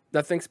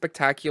nothing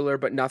spectacular,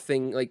 but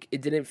nothing like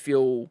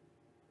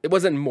it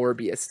wasn't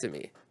Morbius to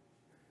me.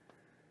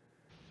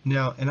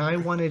 No, and I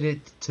wanted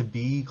it to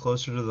be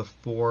closer to the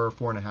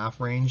 4.5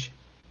 range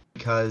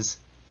because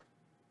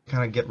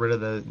kind of get rid of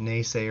the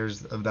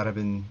naysayers that have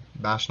been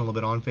bashing a little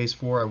bit on Phase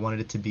 4. I wanted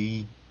it to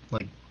be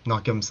like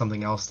not give them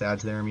something else to add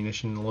to their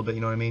ammunition a little bit.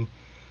 You know what I mean?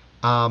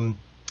 I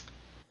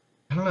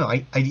don't know.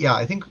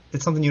 I think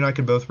it's something you and I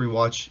could both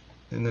rewatch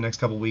in the next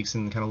couple weeks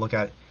and kind of look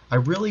at.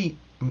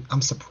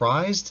 I'm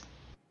surprised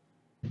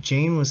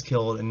Jane was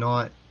killed and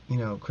not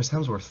Chris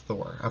Hemsworth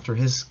Thor after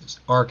his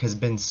arc has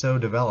been so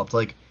developed.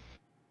 Like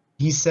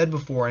he said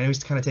before, I know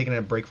he's kind of taking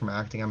a break from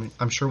acting.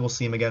 I'm sure we'll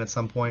see him again at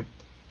some point.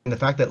 And the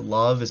fact that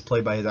Love is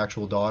played by his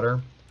actual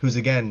daughter, who's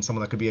again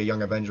someone that could be a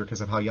young Avenger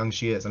because of how young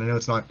she is. And I know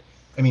it's not.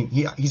 I mean,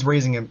 he's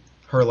raising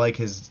her like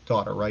his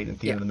daughter, right, at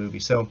the end of the movie.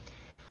 So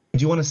I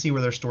do want to see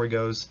where their story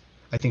goes.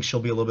 I think she'll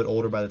be a little bit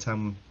older by the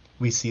time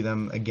we see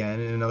them again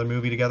in another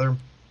movie together.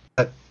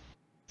 But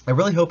I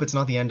really hope it's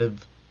not the end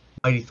of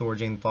Mighty Thor,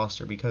 Jane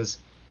Foster, because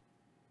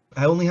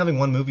only having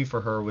one movie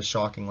for her was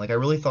shocking. Like I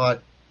really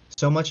thought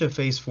so much of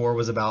Phase 4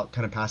 was about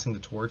kind of passing the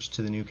torch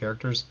to the new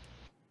characters,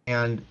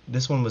 and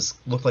this one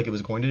looked like it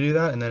was going to do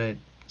that, and then it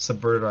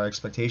subverted our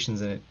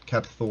expectations and it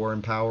kept Thor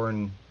in power,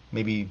 and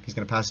maybe he's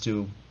going to pass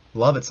to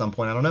Love at some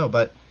point. I don't know,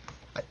 but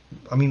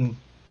I mean,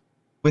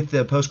 with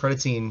the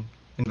post-credit scene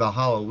in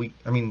Valhalla,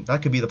 that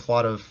could be the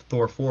plot of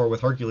Thor 4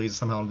 with Hercules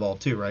somehow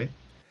involved too, right?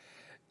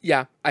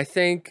 Yeah, I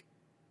think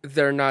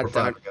they're not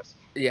done. I guess.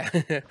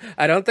 Yeah,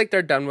 I don't think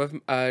they're done with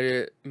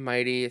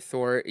Mighty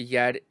Thor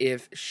yet.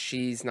 If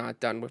she's not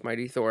done with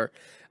Mighty Thor,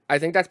 I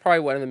think that's probably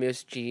one of the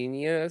most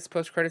genius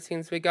post-credit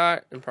scenes we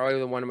got, and probably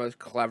the one of the most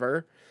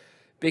clever,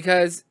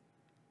 because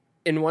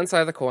in one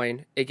side of the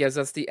coin, it gives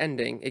us the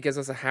ending. It gives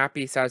us a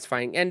happy,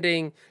 satisfying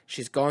ending.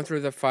 She's gone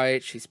through the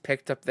fight. She's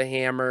picked up the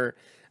hammer,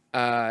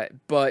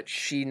 but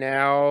she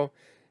now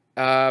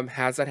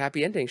has that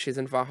happy ending. She's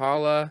in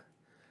Valhalla,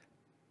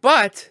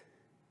 but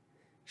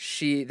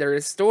there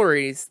is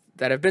stories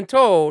that have been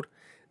told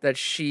that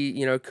she,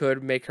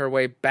 could make her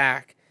way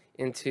back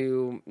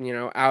into,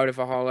 out of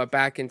Valhalla,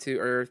 back into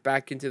Earth,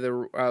 back into the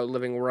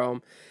living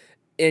realm,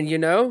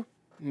 and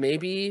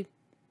maybe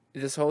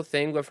this whole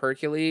thing with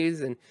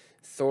Hercules and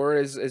Thor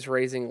is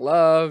raising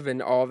love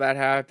and all that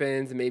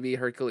happens, and maybe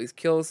Hercules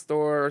kills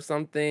Thor or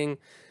something.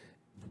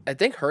 I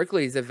think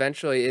Hercules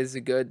eventually is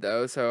good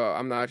though, so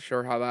I'm not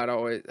sure how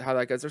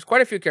that goes. There's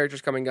quite a few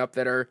characters coming up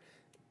that are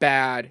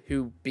bad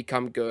who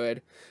become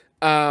good.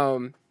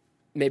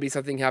 Maybe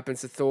something happens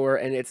to Thor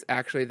and it's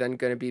actually then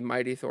going to be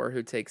Mighty Thor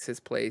who takes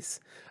his place.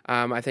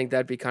 I think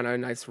that'd be kind of a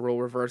nice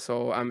role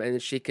reversal.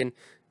 And she can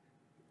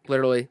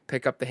literally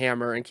pick up the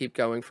hammer and keep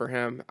going for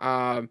him.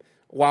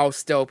 While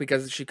still,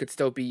 because she could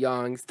still be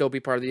young, still be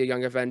part of the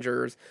Young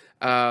Avengers,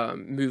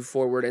 move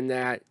forward in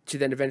that to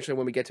then eventually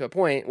when we get to a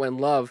point when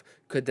Love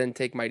could then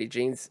take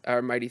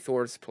Mighty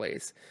Thor's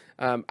place.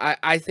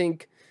 I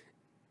think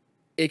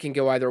it can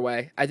go either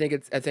way. I think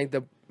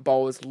the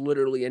ball is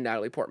literally in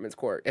Natalie Portman's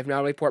court. If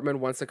Natalie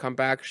Portman wants to come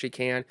back, she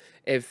can.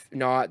 If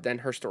not, then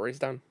her story's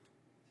done.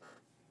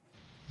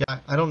 Yeah,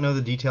 I don't know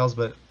the details,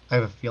 but I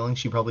have a feeling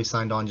she probably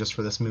signed on just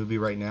for this movie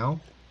right now.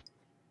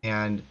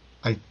 And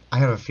I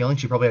have a feeling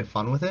she probably had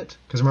fun with it.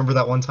 Because remember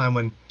that one time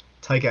when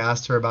Taika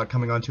asked her about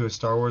coming onto a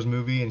Star Wars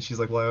movie, and she's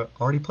like, well,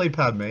 I already played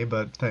Padme,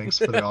 but thanks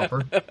for the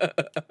offer.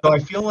 So I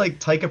feel like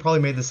Taika probably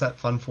made the set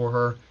fun for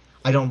her.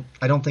 I don't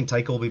think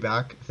Taika will be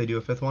back if they do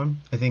a fifth one.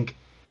 I think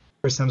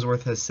Chris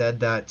Hemsworth has said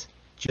that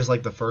just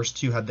like the first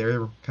two had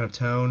their kind of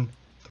tone,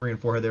 3 and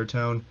 4 had their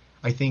tone.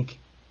 I think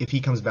if he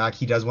comes back,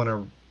 he does want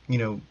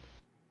to,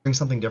 bring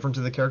something different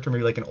to the character,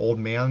 maybe like an old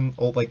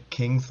like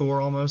King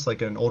Thor almost,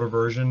 like an older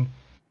version,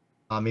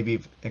 maybe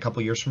a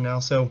couple years from now.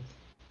 So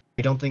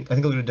I think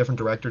they'll do a different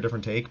director,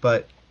 different take.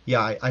 But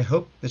yeah, I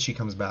hope that she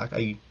comes back.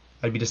 I'd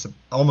be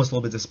almost a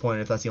little bit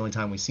disappointed if that's the only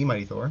time we see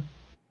Mighty Thor.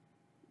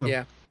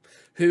 Yeah.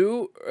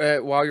 Who,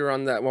 while we're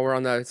on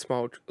that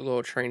small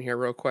little train here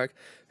real quick,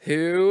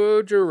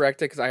 who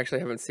directed, because I actually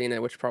haven't seen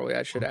it, which probably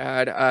I should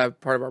add,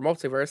 part of our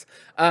multiverse,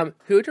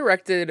 who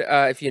directed,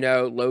 if you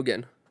know,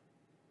 Logan?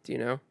 Do you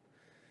know?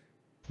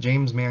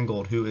 James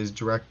Mangold, who is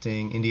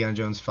directing Indiana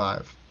Jones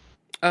 5.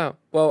 Oh,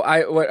 well,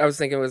 what I was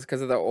thinking was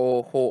because of the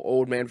whole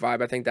old man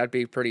vibe, I think that'd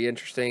be pretty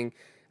interesting.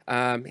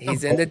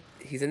 He's in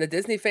the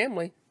Disney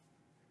family.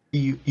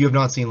 You have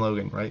not seen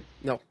Logan, right?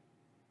 No.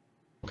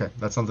 Okay,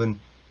 that's something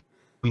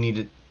we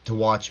need to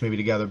watch maybe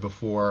together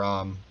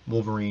before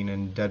Wolverine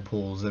and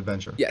Deadpool's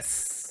adventure.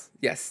 Yes,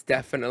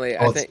 definitely.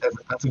 I think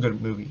that's a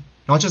good movie.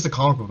 Not just a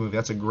comic book movie.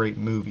 That's a great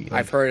movie.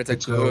 I've heard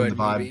it's a good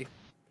movie.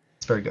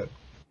 It's very good.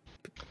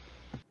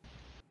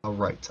 All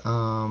right.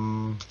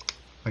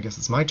 I guess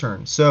it's my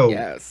turn. So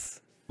yes,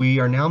 we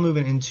are now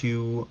moving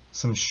into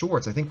some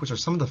shorts, I think, which are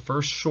some of the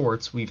first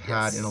shorts we've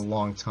had in a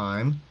long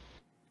time.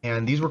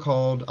 And these were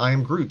called I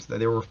Am Groot.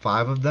 There were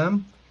 5 of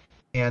them.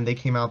 And they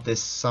came out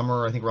this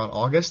summer, I think around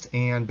August.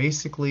 And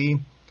basically,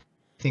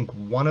 I think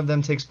one of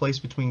them takes place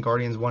between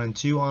Guardians 1 and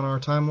 2 on our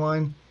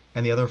timeline.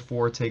 And the other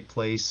 4 take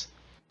place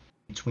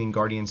between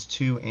Guardians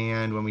 2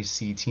 and when we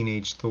see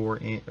Teenage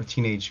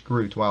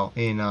Groot,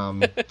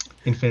 in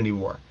Infinity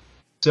War.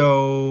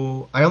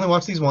 So I only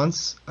watched these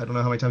once. I don't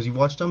know how many times you've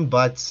watched them,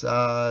 but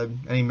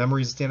any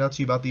memories that stand out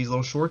to you about these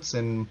little shorts,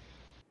 and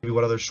maybe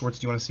what other shorts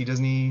do you want to see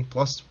Disney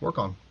Plus work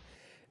on?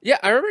 Yeah,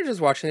 I remember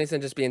just watching these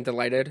and just being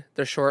delighted.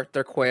 They're short,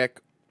 they're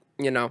quick,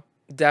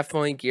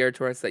 definitely geared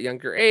towards that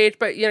younger age,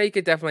 but you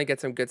could definitely get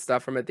some good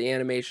stuff from it. The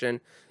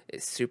animation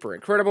is super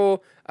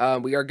incredible.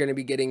 We are going to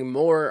be getting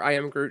more I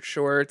Am Groot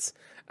shorts.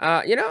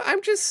 They're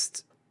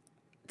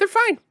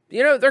fine.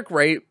 They're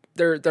great.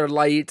 They're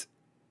light.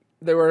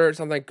 They were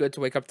something good to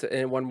wake up to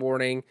in one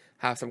morning,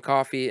 have some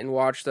coffee, and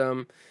watch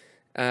them.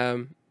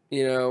 Like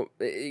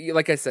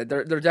I said,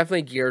 they're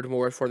definitely geared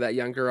more for that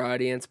younger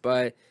audience,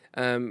 but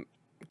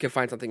can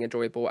find something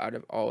enjoyable out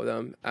of all of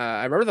them.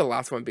 I remember the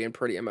last one being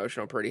pretty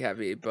emotional, pretty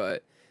heavy,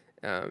 but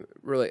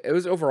really, it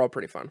was overall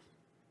pretty fun.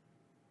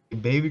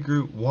 Baby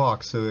Groot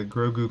walked so that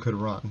Grogu could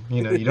run.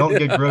 You don't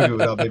get Grogu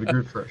without Baby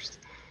Groot first.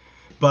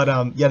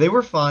 But they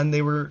were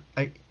fun.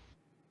 I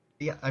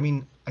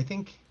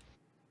think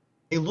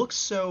it looks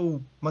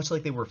so much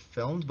like they were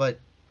filmed, but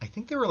I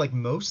think they were like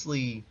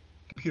mostly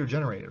computer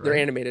generated, right? They're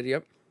animated,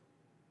 yep.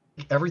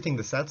 Everything,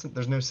 the sets,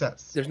 there's no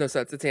sets. There's no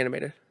sets, it's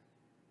animated.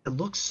 It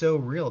looked so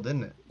real,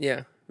 didn't it?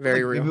 Yeah,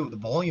 very real. Maybe with the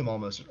volume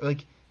almost.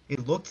 Like,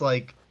 it looked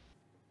like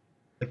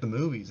the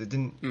movies. It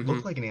didn't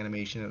look like an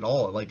animation at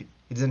all. Like, it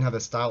didn't have a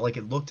style. Like,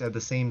 it looked at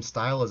the same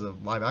style as a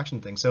live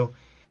action thing. So,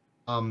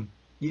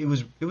 it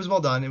was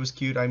well done. It was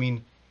cute. I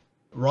mean,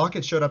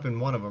 Rocket showed up in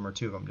one of them or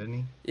 2 of them, didn't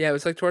he? Yeah, it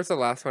was like towards the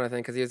last one, I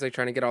think, because he was like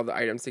trying to get all the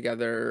items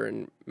together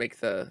and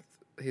making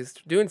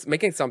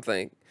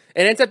something.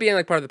 It ends up being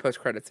like part of the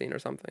post-credit scene or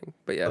something.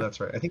 But yeah. Oh, that's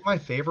right. I think my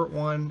favorite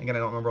one, again, I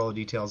don't remember all the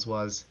details,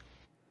 was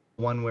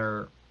one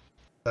where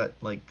that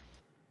like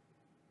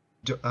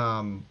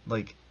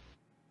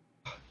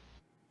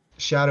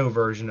shadow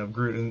version of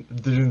Groot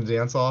and doing the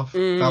dance off.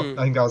 Mm.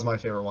 I think that was my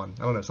favorite one.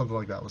 I don't know, something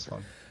like that was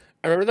fun.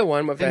 I remember the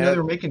one with I didn't know they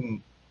that. were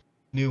making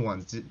new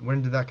ones.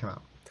 When did that come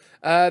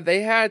out?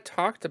 They had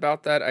talked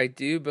about that, I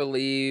do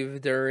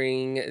believe,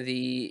 during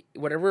the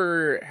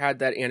whatever had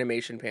that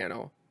animation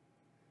panel.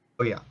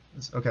 Oh yeah,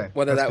 okay.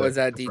 Whether That's that was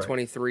good. at That's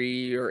right.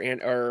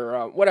 D23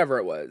 or whatever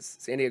it was,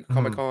 San Diego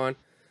Comic Mhm. Con,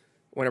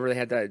 whenever they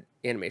had that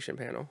animation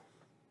panel.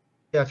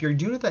 Yeah, if you're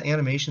doing it that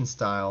animation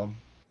style,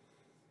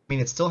 I mean,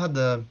 it still had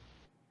the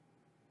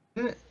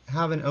didn't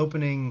have an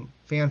opening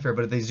fanfare,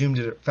 but they zoomed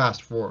it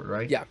fast forward,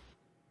 right? Yeah.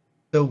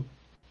 So,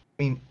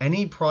 I mean,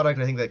 any product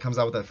I think that comes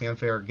out with that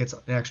fanfare gets an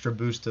extra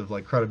boost of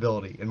like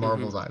credibility in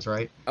Marvel's eyes,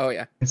 right? Oh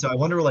yeah. And so I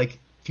wonder like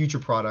future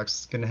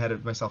products, getting ahead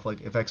of myself, like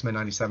if X-Men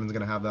 97 is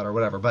going to have that or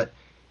whatever, but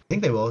I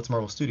think they will. It's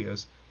Marvel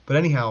Studios. But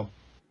anyhow,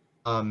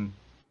 um,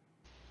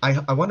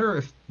 I wonder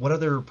if what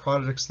other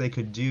products they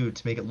could do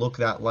to make it look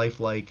that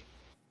lifelike.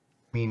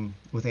 I mean,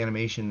 with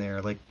animation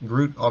there, like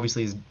Groot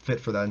obviously is fit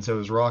for that, and so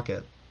is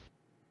Rocket.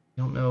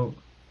 I don't know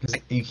because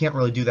you can't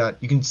really do that.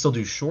 You can still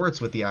do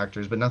shorts with the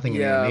actors, but nothing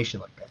in Yeah. animation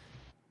like that.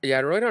 Yeah,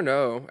 I really don't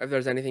know if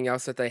there's anything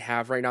else that they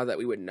have right now that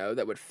we would know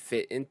that would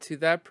fit into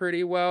that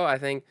pretty well. I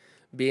think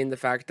being the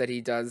fact that he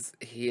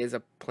is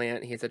a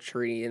plant, he is a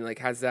tree, and like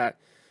has that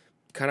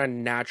kind of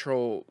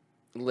natural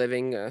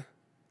living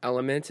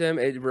element to him,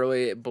 it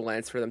really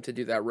blends for them to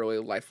do that really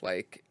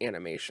lifelike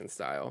animation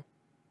style.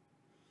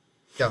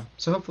 Yeah,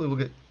 so hopefully we'll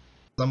get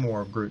some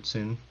more of Groot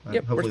soon. Yep, we're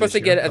Hopefully supposed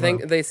this to year. get. I I don't know.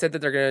 think they said that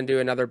they're going to do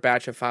another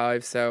batch of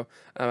 5. So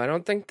I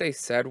don't think they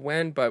said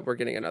when, but we're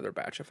getting another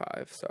batch of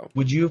 5. So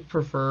Would you have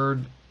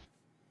preferred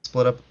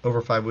split up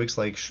over 5 weeks,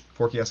 like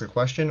Forky Ask a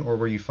Question, or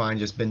were you fine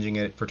just binging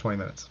it for 20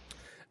 minutes?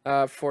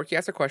 Forky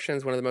Ask a Question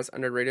is one of the most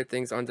underrated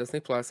things on Disney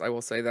Plus. I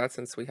will say that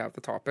since we have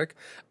the topic.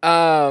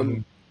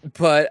 Mhm.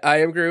 But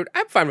I am Groot.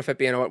 I'm fine with it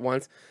being all at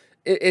once.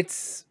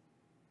 It's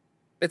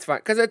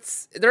fine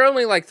because they're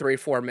only like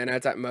 3-4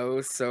 minutes at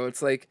most. So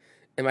it's like,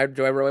 do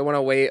I really want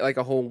to wait like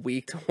a whole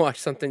week to watch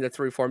something that's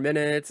 3-4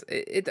 minutes?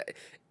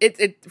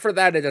 It for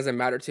that it doesn't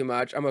matter too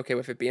much. I'm okay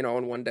with it being all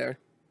in one day.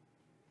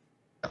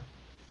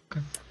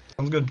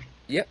 Sounds good.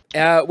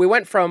 Yep. We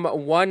went from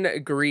one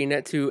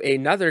green to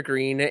another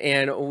green,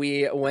 and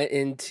we went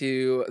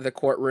into the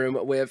courtroom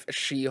with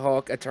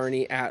She-Hulk,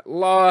 Attorney at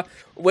Law,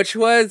 which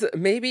was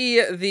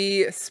maybe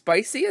the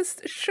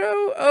spiciest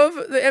show of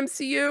the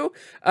MCU.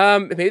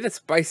 Maybe the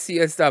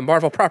spiciest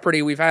Marvel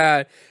property we've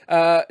had.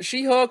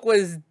 She-Hulk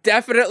was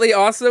definitely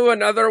also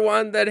another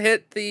one that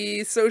hit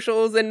the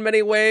socials in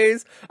many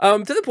ways,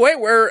 to the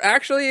point where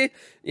actually,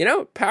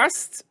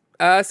 past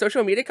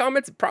social media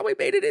comments probably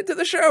made it into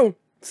the show.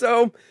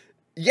 So,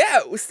 yeah,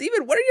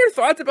 Steven, what are your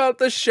thoughts about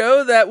the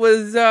show that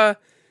was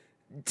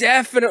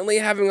definitely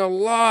having a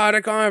lot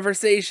of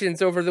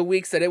conversations over the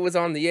weeks that it was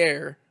on the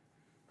air?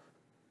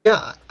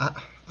 Yeah,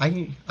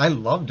 I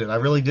loved it. I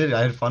really did.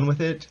 I had fun with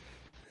it.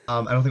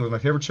 I don't think it was my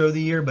favorite show of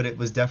the year, but it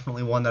was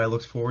definitely one that I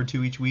looked forward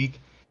to each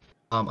week.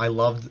 I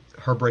loved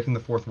her breaking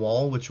the fourth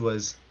wall, which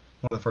was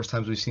one of the first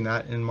times we've seen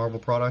that in Marvel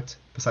product,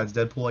 besides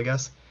Deadpool, I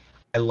guess.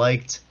 I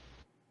liked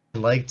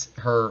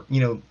her.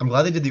 I'm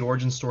glad they did the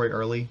origin story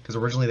early because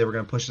originally they were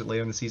going to push it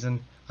later in the season.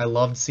 I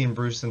loved seeing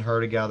Bruce and her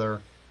together.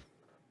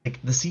 Like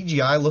the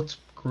CGI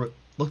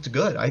looked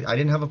good. I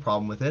didn't have a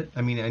problem with it.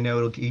 I mean, I know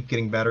it'll keep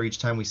getting better each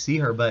time we see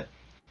her, but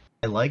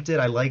I liked it.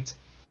 I liked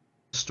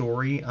the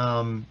story,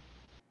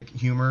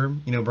 humor.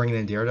 Bringing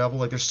in Daredevil.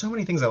 Like, there's so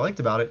many things I liked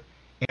about it,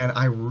 and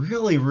I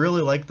really,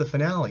 really liked the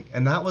finale.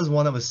 And that was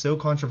one that was so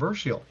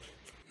controversial.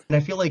 And I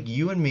feel like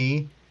you and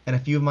me and a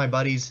few of my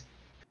buddies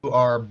who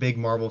are big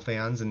Marvel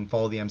fans and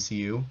follow the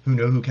MCU, who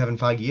know who Kevin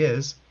Feige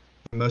is,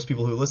 most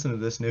people who listen to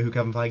this know who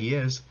Kevin Feige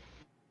is,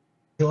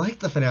 they liked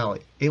the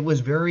finale. It was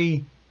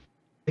very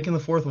breaking the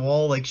fourth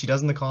wall like she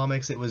does in the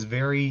comics. It was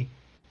very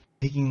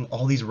making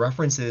all these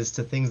references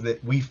to things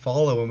that we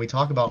follow when we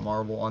talk about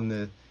Marvel on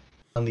the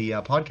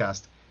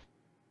podcast.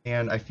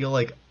 And I feel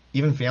like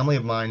even family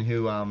of mine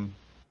who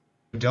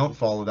don't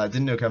follow that,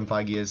 didn't know Kevin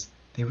Feige is,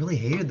 they really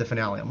hated the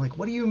finale. I'm like,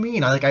 what do you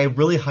mean? I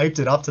really hyped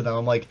it up to them.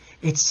 I'm like,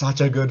 it's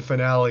such a good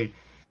finale.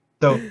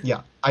 So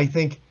yeah, I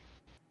think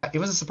it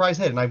was a surprise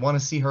hit, and I want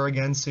to see her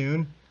again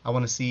soon. I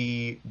want to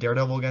see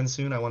Daredevil again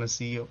soon. I want to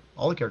see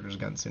all the characters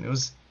again soon. It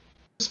was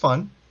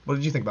fun. What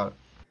did you think about it?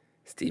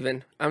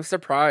 Steven, I'm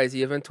surprised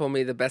you haven't told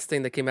me the best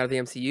thing that came out of the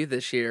MCU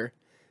this year.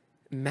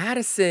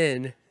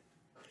 Madison.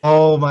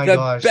 Oh my The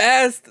gosh.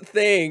 best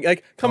thing.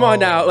 Like, come on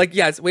now. Oh. Like,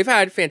 yes, we've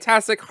had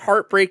fantastic,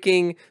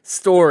 heartbreaking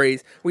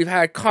stories. We've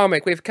had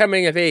we've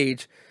coming of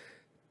age.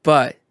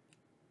 But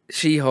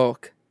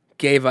She-Hulk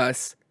gave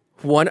us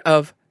one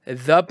of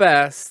the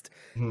best.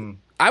 Hmm.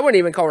 I wouldn't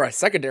even call her a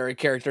secondary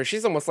character.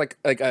 She's almost like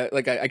I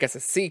guess a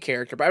C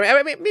character. But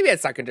I mean maybe a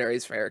secondary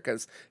is fair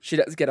because she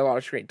does get a lot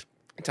of screen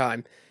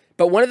time.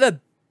 But one of the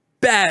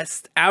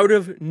best out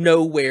of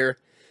nowhere,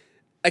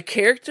 a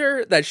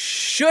character that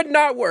should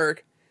not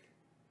work,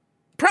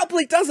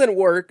 probably doesn't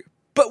work,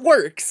 but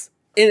works.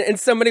 in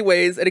so many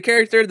ways, and a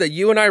character that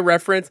you and I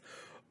reference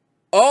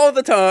all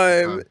the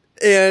time.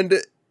 And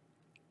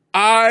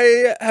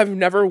I have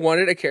never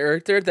wanted a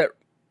character that,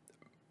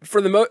 for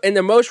in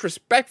the most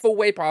respectful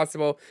way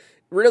possible,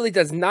 really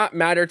does not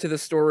matter to the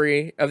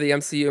story of the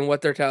MCU and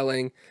what they're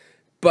telling.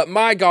 But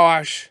my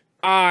gosh,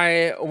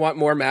 I want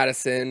more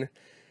Madison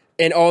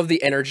and all of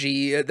the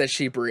energy that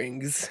she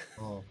brings.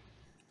 Oh,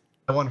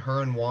 I want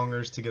her and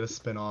Wongers to get a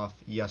spinoff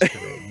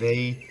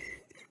yesterday.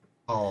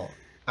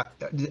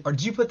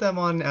 Did you put them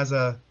on as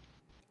a?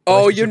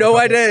 Oh, you know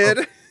I did.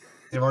 Oh,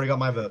 they've already got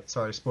my vote.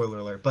 Sorry, spoiler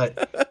alert.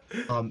 But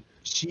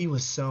she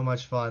was so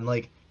much fun.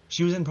 Like,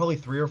 she was in probably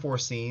 3 or 4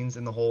 scenes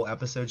in the whole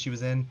episode she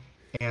was in,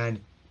 and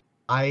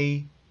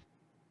I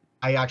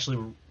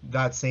actually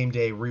that same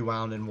day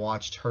rewound and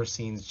watched her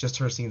scenes, just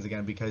her scenes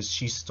again, because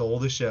she stole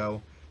the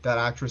show. That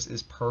actress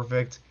is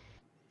perfect.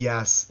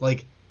 Yes,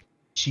 like,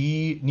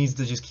 she needs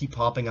to just keep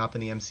popping up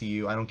in the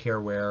MCU. I don't care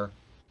where.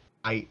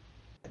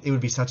 It would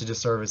be such a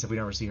disservice if we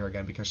never see her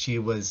again, because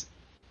she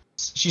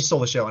stole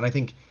the show. And I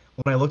think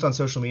when I looked on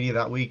social media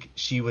that week,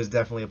 she was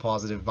definitely a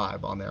positive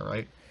vibe on there,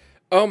 right?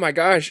 Oh my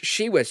gosh,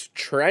 she was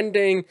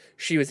trending.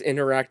 She was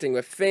interacting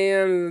with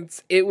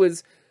fans. It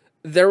was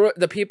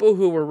the people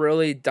who were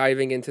really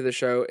diving into the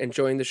show,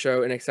 enjoying the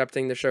show, and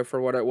accepting the show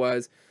for what it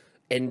was,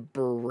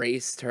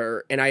 embraced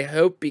her. And I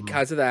hope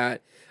because of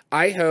that,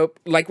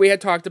 like we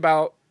had talked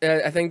about,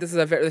 I think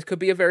this could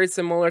be a very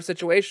similar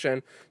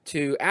situation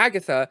to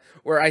Agatha,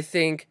 where I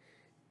think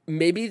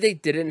maybe they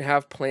didn't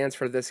have plans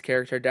for this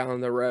character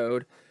down the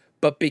road,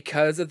 but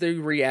because of the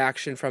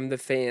reaction from the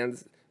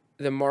fans,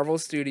 the Marvel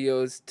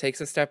Studios takes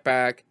a step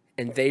back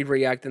and they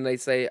react and they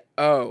say,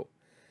 "Oh,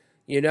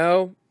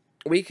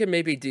 we could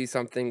maybe do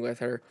something with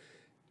her.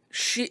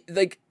 She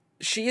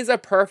is a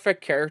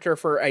perfect character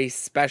for a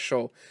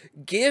special.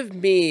 Give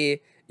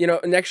me,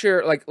 next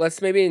year, like,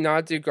 let's maybe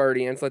not do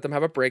Guardians. Let them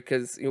have a break,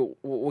 because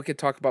we could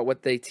talk about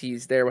what they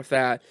teased there with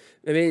that.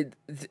 Maybe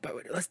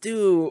let's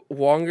do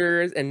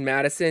Wongers and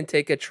Madison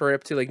take a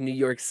trip to, like, New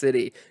York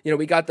City.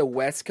 We got the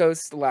West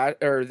Coast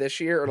this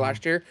year or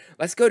last year.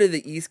 Let's go to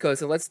the East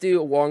Coast and let's do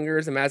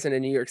Wongers and Madison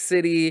in New York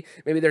City.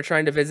 Maybe they're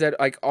trying to visit,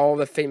 like, all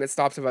the famous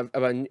stops of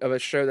a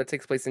show that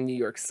takes place in New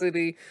York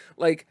City.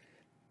 Like,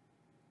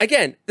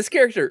 again, this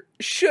character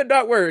should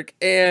not work,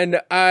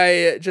 and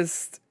I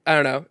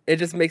don't know. It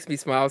just makes me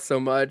smile so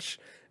much.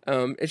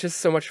 It's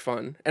just so much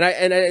fun, and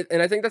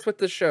I think that's what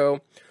the show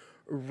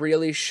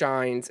really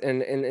shines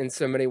in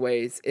so many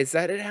ways, is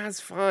that it has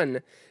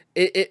fun.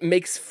 It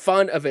makes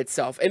fun of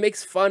itself. It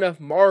makes fun of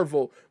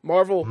Marvel.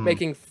 Marvel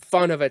making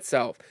fun of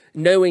itself,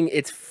 knowing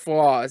its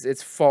flaws,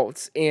 its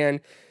faults,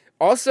 and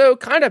also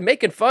kind of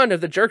making fun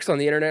of the jerks on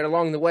the internet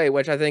along the way,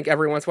 which I think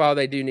every once in a while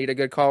they do need a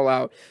good call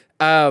out.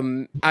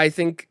 I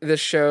think the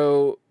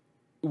show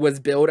was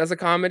billed as a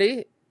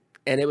comedy,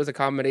 and it was a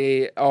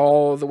comedy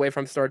all the way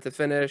from start to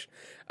finish.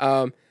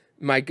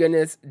 My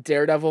goodness,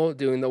 Daredevil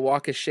doing the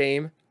walk of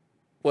shame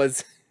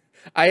was...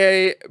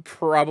 I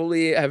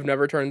probably have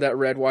never turned that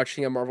red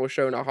watching a Marvel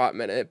show in a hot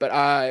minute, but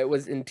I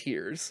was in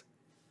tears.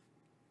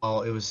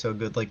 Oh, it was so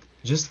good. Like,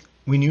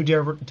 we knew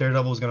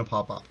Daredevil was going to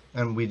pop up,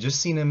 and we'd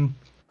just seen him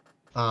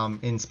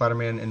in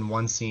Spider-Man in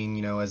one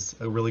scene, as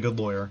a really good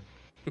lawyer.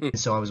 And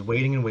so I was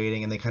waiting and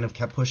waiting, and they kind of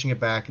kept pushing it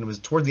back, and it was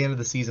towards the end of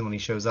the season when he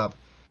shows up.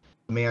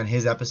 Man,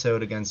 his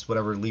episode against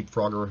whatever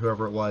Leapfrog or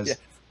whoever it was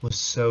was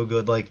so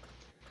good. Like,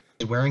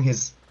 he's wearing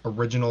his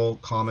original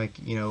comic,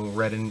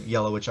 red and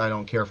yellow, which I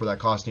don't care for that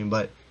costume,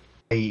 but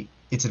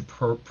it's a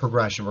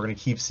progression. We're going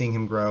to keep seeing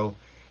him grow.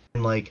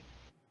 And, like,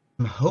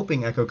 I'm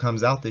hoping Echo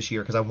comes out this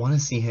year, because I want to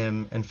see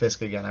him and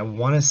Fisk again. I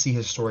want to see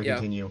his story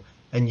continue.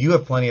 And you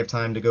have plenty of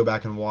time to go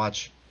back and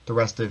watch the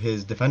rest of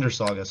his Defender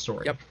Saga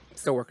story. Yep,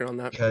 still working on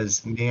that.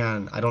 Because,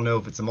 man, I don't know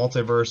if it's a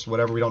multiverse,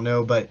 whatever, we don't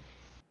know, but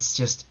it's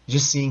just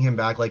seeing him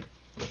back. Like,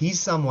 he's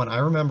someone, I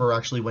remember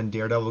actually when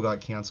Daredevil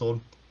got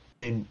canceled,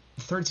 and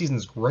the 3rd season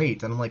is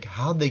great, and I'm like,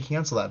 how'd they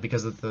cancel that?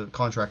 Because of the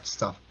contract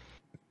stuff.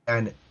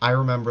 And I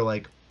remember,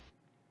 like,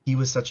 he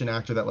was such an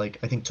actor that, like,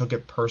 I think took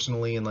it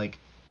personally and, like,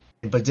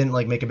 but didn't,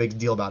 like, make a big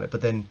deal about it.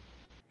 But then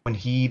when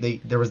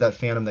there was that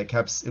fandom that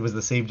kept, it was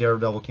the Save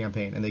Daredevil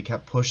campaign, and they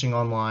kept pushing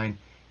online,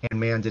 and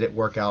man, did it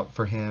work out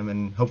for him,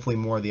 and hopefully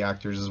more of the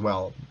actors as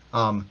well.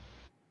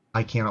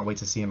 I cannot wait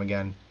to see him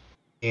again.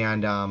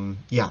 And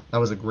that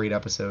was a great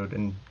episode,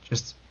 and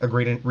just a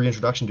great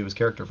reintroduction to his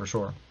character for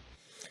sure.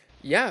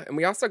 Yeah, and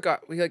we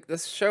like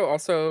this show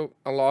also,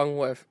 along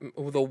with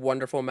the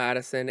wonderful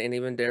Madison and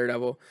even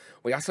Daredevil,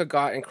 we also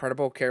got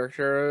incredible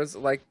characters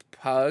like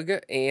Pug,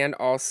 and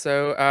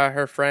also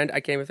her friend.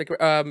 I can't even think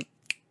of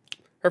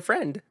her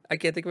friend. I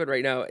can't think of it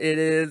right now. It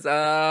is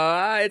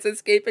it's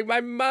escaping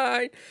my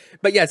mind.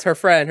 But yes, her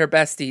friend, her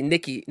bestie,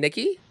 Nikki.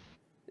 Nikki?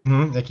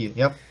 Nikki,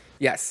 yep.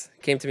 Yes,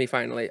 came to me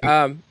finally.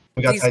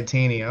 We got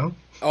Titania.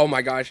 Oh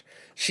my gosh.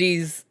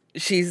 She's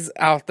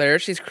out there.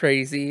 She's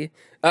crazy.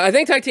 I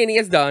think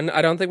Titania is done.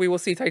 I don't think we will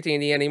see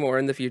Titania anymore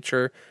in the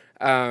future.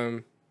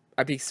 I'd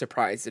be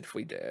surprised if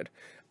we did.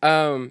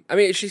 I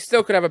mean, she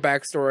still could have a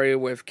backstory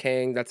with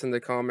Kang that's in the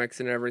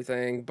comics and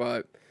everything,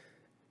 but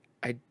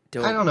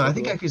I don't know. I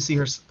think Google I it. could see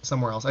her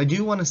somewhere else. I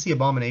do want to see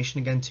Abomination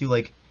again too.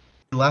 Like,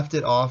 he left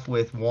it off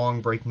with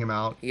Wong breaking him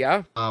out.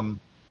 Yeah, I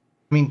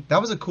mean,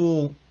 that was a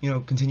cool,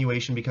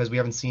 continuation because we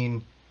haven't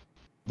seen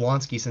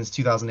Blonsky since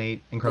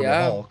 2008 Incredible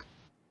yeah, Hulk.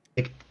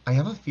 Like, I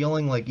have a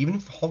feeling like even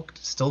if Hulk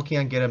still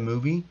can't get a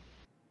movie,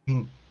 I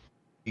mean,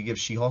 you give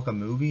She-Hulk a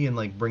movie and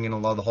like bring in a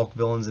lot of the Hulk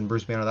villains and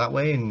Bruce Banner that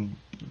way and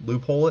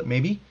loophole it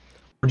maybe,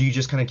 or do you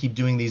just kind of keep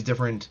doing these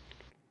different,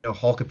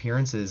 Hulk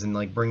appearances and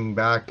like bringing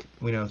back,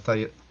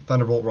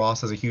 Thunderbolt Ross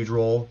has a huge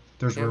role.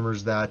 There's yeah,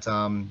 rumors that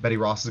Betty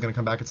Ross is going to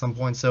come back at some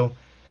point, so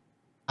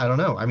I don't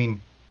know. I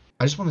mean,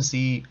 I just want to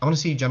see. I want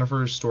to see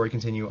Jennifer's story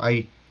continue.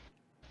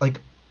 Like.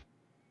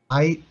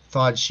 I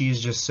thought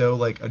she's just so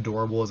like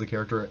adorable as a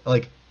character.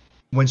 Like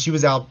when she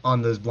was out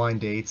on those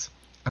blind dates,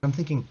 I'm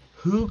thinking,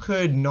 who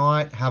could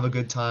not have a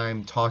good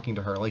time talking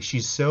to her? Like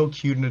she's so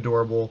cute and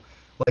adorable.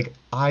 Like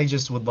I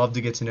just would love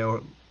to get to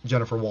know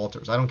Jennifer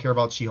Walters. I don't care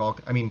about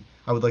She-Hulk. I mean,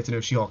 I would like to know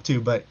She-Hulk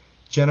too, but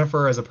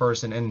Jennifer as a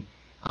person and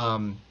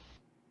um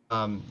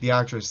the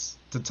actress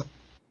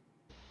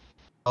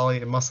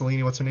Tali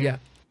Mussolini, what's her name? yeah.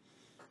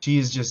 She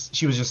was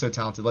just so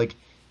talented. Like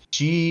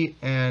she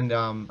and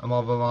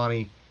Amal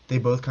Vellani, they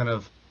both kind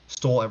of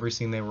stole every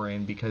scene they were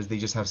in because they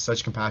just have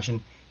such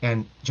compassion.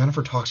 And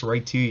Jennifer talks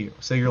right to you,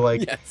 so you're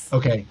like, Yes.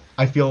 okay,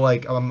 I feel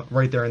like I'm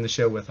right there in the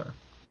show with her.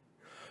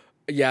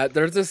 Yeah,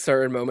 there's just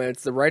certain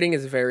moments. The writing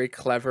is very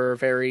clever,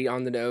 very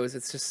on the nose.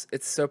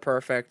 It's so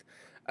perfect.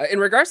 In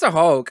regards to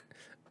Hulk,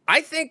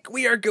 I think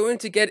we are going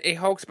to get a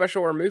Hulk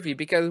special or movie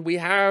because we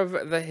have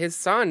his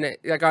son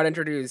that got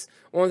introduced.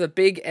 One of the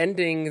big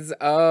endings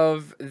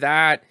of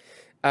that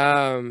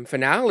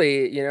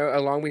finale,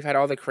 along we've had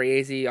all the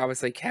crazy,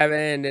 obviously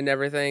Kevin and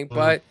everything, Mhm.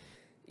 but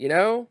you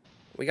know,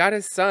 we got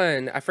his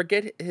son. I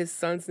forget his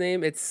son's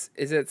name. Is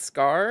it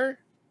Scar?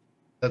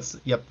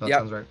 Yep, that Yep.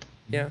 sounds right.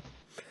 Yeah.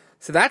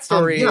 So that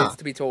story Yeah, is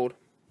to be told.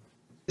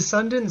 his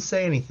son didn't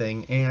say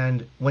anything,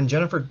 and when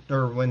Jennifer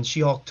or when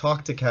She-Hulk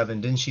talked to Kevin,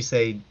 didn't she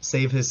say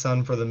save his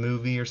son for the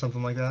movie or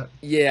something like that?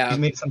 She Yeah.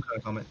 made some kind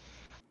of comment.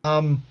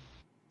 Um,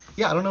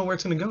 yeah, I don't know where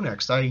it's gonna go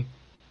next. I'm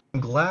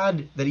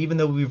glad that even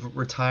though we've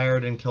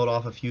retired and killed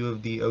off a few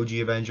of the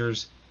OG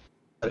Avengers,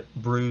 that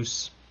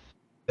Bruce,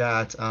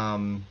 that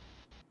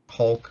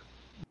Hulk,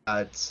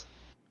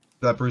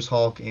 that Bruce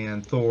Hulk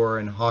and Thor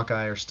and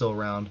Hawkeye are still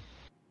around.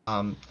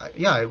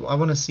 Yeah, I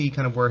want to see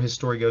kind of where his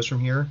story goes from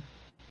here.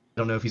 I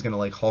don't know if he's gonna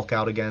like Hulk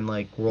out again,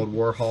 like World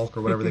War Hulk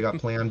or whatever they got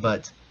planned,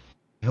 but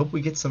I hope we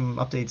get some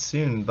updates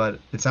soon. But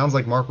it sounds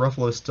like Mark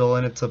Ruffalo's still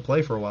in it to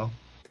play for a while.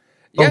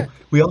 Yeah. Oh,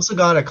 we also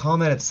got a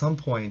comment at some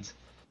point.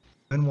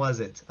 When was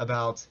it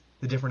about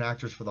the different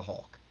actors for the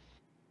Hulk?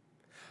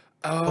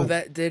 Oh, Oh,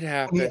 that did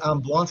happen.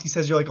 Blonsky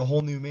says you're like a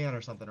whole new man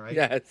or something, right?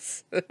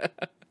 Yes.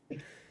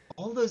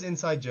 All those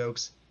inside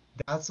jokes,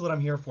 that's what I'm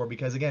here for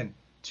because again,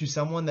 to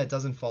someone that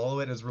doesn't follow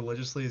it as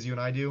religiously as you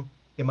and I do,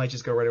 it might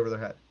just go right over their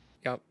head.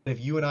 Yep. If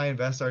you and I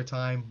invest our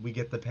time, we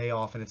get the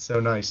payoff and it's so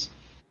nice.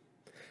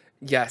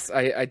 Yes,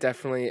 I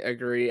definitely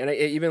agree. And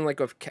even like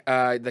with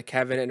the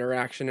Kevin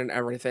interaction and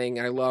everything,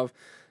 I love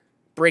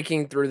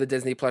breaking through the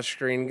Disney Plus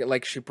screen,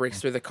 like she breaks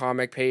through the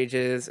comic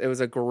pages. It was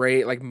a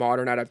great like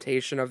modern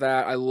adaptation of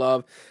that. I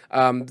love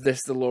the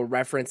little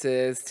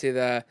references to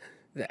the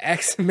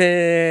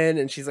X-Men,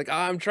 and she's like, "Oh,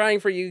 I'm trying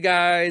for you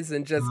guys,"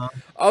 and just Uh-huh.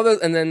 all those,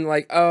 and then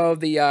like, "Oh,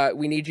 the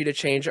we need you to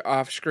change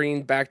off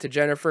screen back to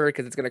Jennifer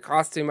because it's gonna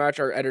cost too much.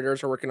 Our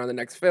editors are working on the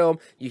next film."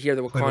 You hear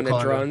the Play Wakanda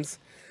Wakanda. drums,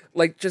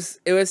 like just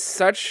it was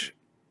such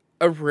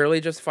a really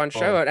just fun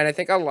show, Oh, and I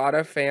think a lot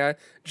of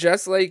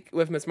just like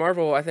with Miss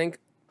Marvel, I think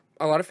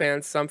a lot of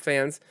fans, some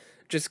fans,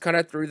 just kind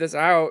of threw this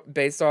out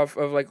based off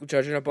of like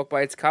judging a book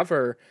by its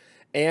cover.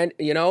 And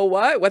you know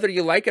what? Whether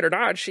you like it or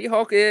not, She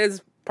Hulk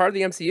is part of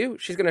the MCU.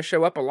 She's going to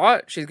show up a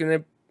lot. She's going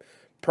to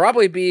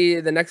probably be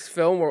the next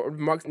film or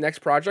next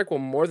project will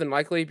more than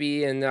likely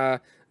be in the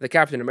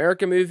Captain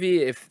America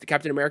movie. If the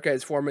Captain America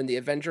is forming the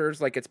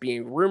Avengers like it's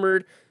being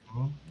rumored,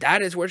 mhm.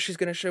 that is where she's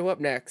going to show up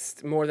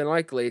next, more than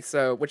likely.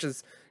 So, which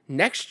is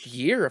next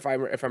year, if I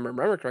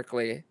remember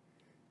correctly,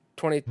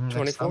 Next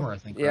 2024. summer, I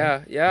think, right? Yeah,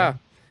 Yeah. yeah.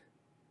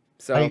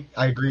 So,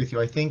 I agree with you.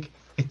 I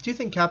do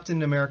think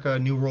Captain America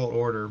New World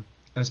Order,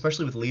 and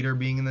especially with Leader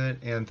being in it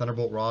and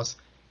Thunderbolt Ross,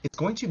 it's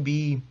going to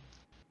be, in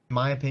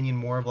my opinion,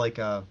 more of like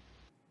a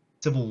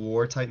Civil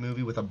War type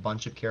movie with a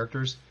bunch of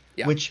characters,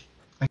 yeah, which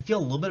I feel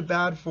a little bit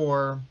bad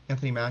for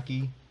Anthony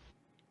Mackie.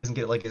 Doesn't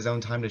get like his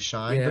own time to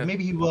shine, but yeah,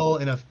 maybe he will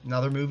in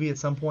another movie at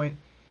some point.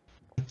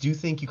 I do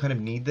think you kind of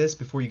need this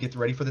before you get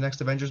ready for the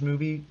next Avengers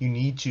movie. You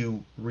need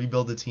to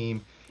rebuild the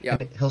team, yeah,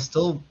 and he'll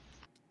still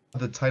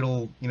have the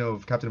title,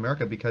 of Captain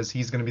America because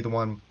he's going to be the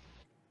one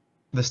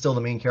that's still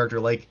the main character.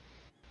 Like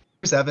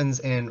Chris Evans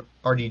and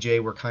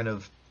RDJ were kind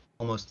of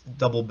almost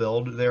double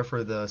billed there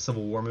for the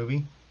Civil War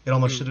movie. It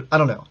almost mm, should have. I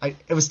don't know.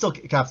 It was still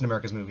Captain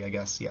America's movie, I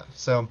guess. Yeah.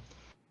 So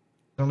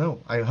I don't know.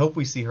 I hope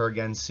we see her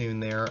again soon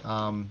there.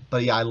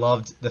 But yeah, I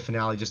loved the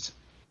finale. Just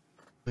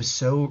it was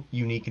so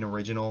unique and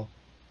original.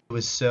 It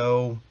was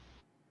so.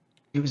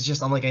 It was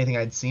just unlike anything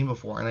I'd seen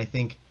before, and I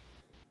think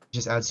it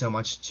just adds so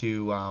much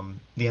to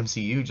the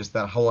MCU. Just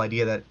that whole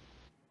idea that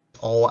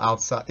all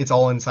outside. It's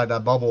all inside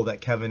that bubble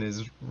that Kevin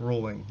is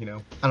ruling.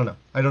 I don't know.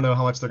 I don't know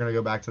how much they're gonna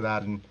go back to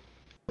that, and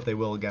if they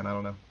will again. I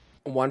don't know.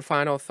 One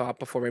final thought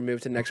before we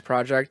move to the next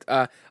project.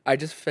 I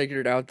just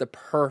figured out the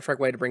perfect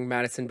way to bring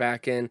Madison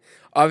back in.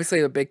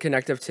 Obviously, the big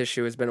connective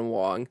tissue has been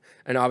Wong,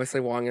 and obviously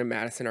Wong and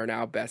Madison are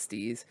now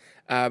besties.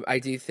 I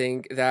do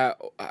think that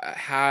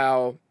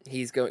how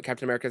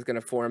Captain America is going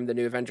to form the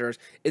new Avengers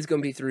is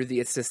going to be through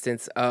the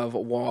assistance of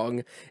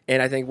Wong,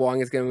 and I think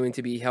Wong is going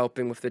to be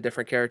helping with the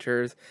different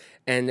characters,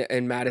 and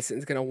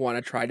Madison's going to want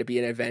to try to be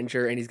an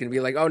Avenger, and he's going to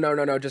be like, oh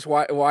no, just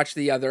watch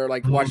the other,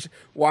 like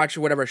watch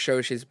whatever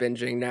show she's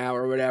binging now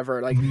or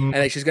whatever, like, Mhm. and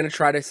like she's going to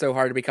try to so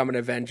hard to become an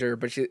Avenger,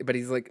 but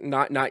he's like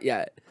not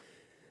yet,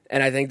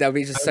 and I think that would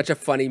be just such a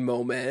funny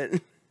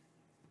moment.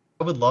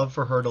 I would love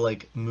for her to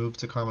like move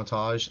to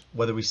Carmitage,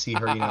 whether we see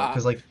her,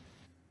 because like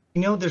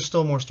there's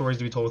still more stories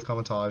to be told with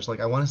Carmitage. Like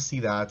I want to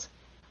see that.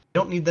 I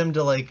don't need them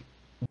to like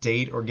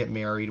date or get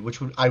married, which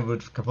I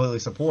would completely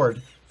support.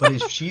 But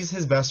if she's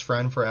his best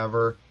friend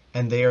forever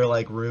and they are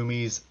like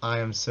roomies, I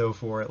am so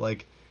for it.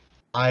 Like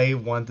I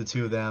want the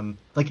two of them,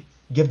 like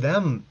give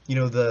them,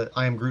 the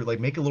I am Groot,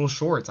 like make it little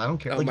shorts. I don't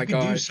care. Oh Like my you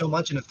can do gosh. so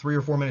much in a 3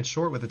 or 4 minute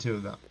short with the two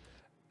of them.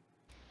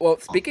 Well,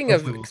 speaking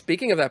of Hopefully we'll.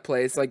 speaking of that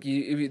place, like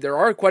there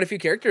are quite a few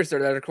characters there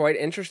that are quite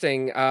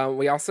interesting.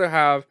 We also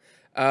have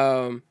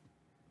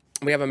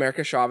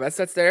America Chavez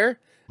that's there.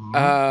 Mhm,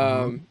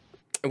 mhm. Um,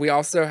 we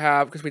also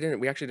have, because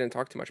we actually didn't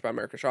talk too much about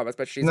America Chavez,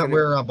 but she's Isn't that gonna,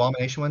 where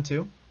Abomination went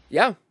to?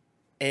 yeah,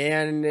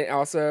 and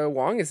also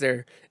Wong is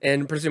there,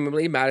 and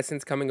presumably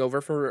Madison's coming over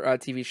for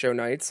TV show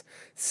nights.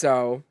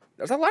 So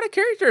there's a lot of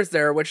characters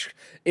there, which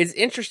is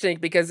interesting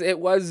because it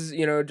was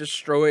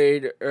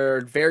destroyed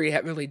or very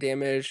heavily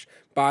damaged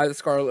by the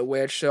Scarlet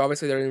Witch. So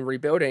obviously they're in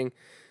rebuilding,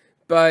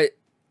 but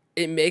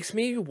it makes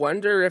me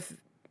wonder if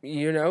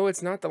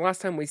it's not the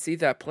last time we see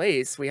that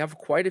place. We have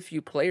quite a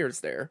few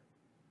players there.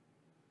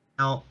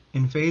 Now,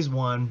 in phase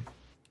one,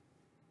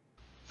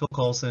 Phil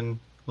Coulson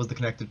was the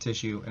connective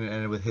tissue, and it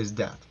ended with his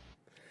death.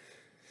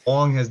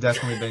 Wong has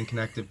definitely been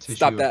connective Stop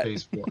tissue of that.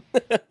 phase four.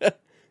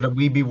 Would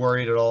we be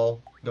worried at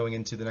all going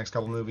into the next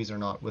couple movies or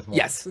not with Wong?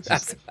 Yes, Is he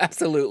safe?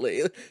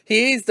 absolutely.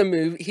 He's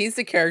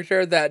the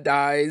character that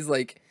dies.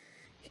 Like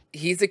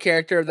he's the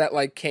character that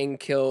like King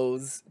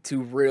kills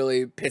to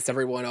really piss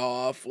everyone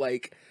off.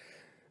 Like,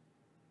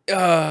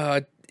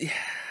 uh,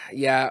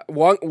 yeah.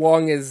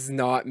 Wong is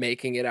not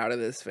making it out of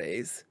this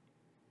phase,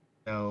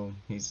 No,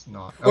 he's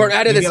not. or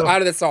out of Maybe this out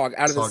out of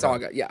the of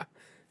saga. Yeah,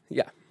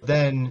 yeah.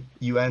 then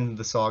you end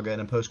the saga in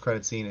a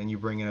post-credit scene, and you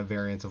bring in a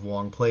variant of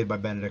Wong, played by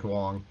Benedict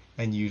Wong,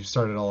 and you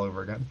start it all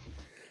over again.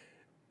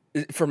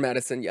 For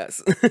medicine,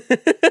 yes.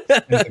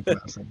 Anything for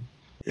Madison.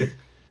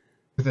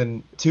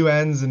 Within 2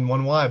 N's and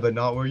 1 Y, but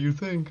not where you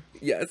think.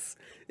 Yes,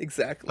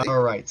 exactly.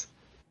 All right.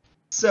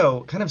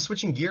 So, kind of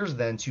switching gears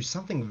then to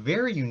something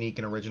very unique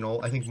and original.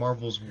 I think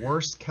Marvel's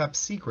worst kept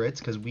secret,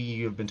 because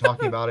we have been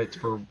talking about it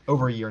for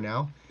over a year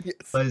now, Yes.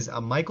 was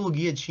Michael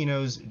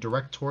Giacchino's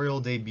directorial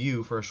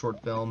debut for a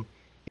short film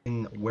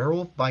in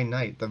Werewolf by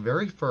Night, the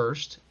very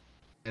first,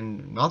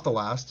 and not the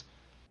last,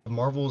 of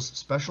Marvel's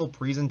special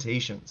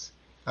presentations.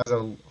 As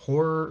a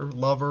horror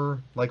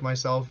lover like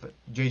myself,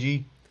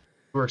 JG,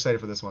 we're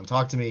excited for this one.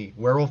 Talk to me.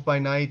 Werewolf by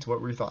Night,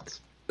 what were your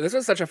thoughts? This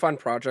was such a fun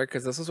project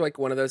because this was like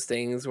one of those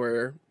things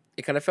where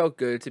it kind of felt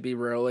good to be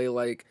really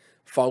like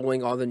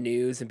following all the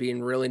news and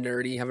being really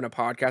nerdy, having a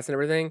podcast and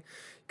everything.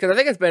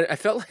 Because I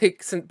felt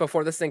like since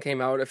before this thing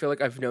came out, I feel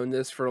like I've known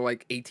this for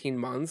like 18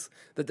 months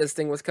that this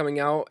thing was coming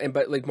out,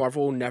 but like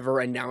Marvel never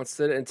announced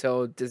it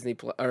until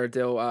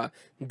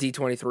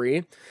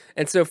D23,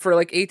 and so for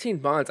like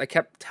 18 months, I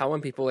kept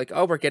telling people like,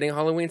 oh, we're getting a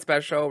Halloween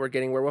special, we're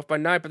getting Werewolf by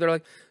Night, but they're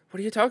like, what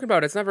are you talking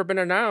about? It's never been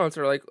announced,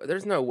 or like,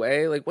 there's no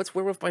way, like, what's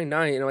Werewolf by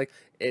Night? And I'm like,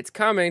 it's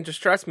coming,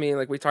 just trust me.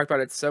 Like we talked about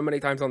it so many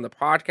times on the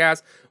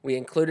podcast, we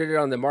included it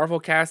on the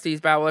Marvel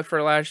Casties ballot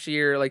for last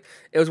year. Like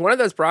it was one of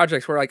those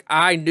projects where like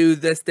I knew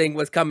this thing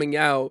was coming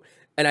out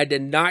and I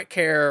did not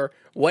care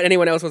what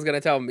anyone else was going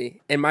to tell me.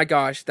 And my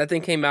gosh, that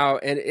thing came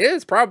out and it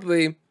is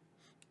probably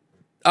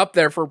up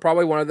there for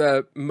probably one of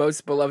the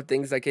most beloved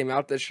things that came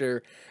out this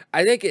year.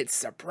 I think it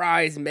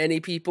surprised many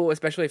people,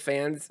 especially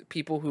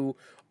people who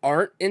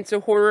aren't into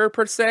horror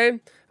per se,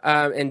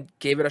 and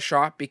gave it a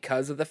shot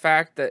because of the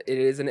fact that it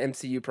is an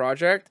MCU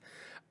project.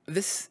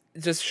 This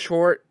just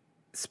short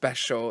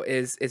special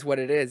is what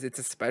it is. It's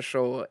a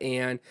special,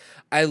 and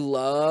I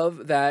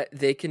love that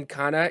they can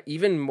kind of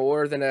even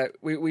more than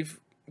we've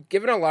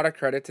given a lot of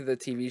credit to the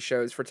TV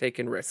shows for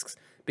taking risks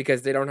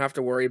because they don't have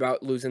to worry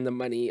about losing the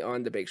money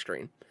on the big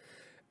screen.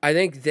 I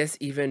think this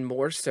even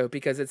more so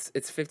because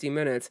it's 50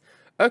 minutes.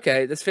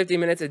 Okay, this 50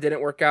 minutes it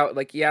didn't work out.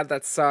 Like, yeah,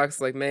 that sucks.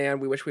 Like, man,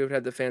 we wish we would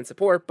have the fan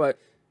support, but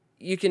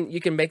you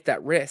can make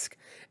that risk.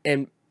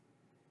 And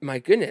my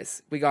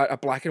goodness, we got a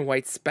black and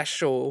white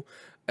special.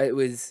 It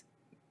was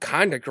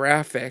kind of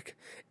graphic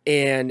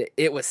and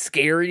it was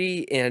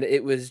scary and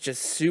it was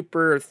just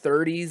super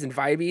 30s and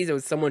vibes. It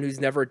was someone who's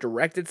never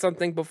directed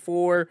something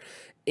before.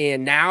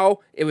 And now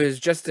it was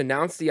just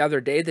announced the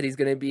other day that he's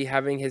going to be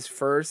having his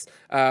first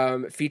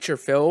feature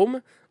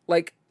film.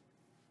 Like,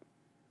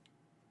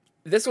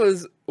 this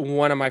was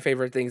one of my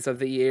favorite things of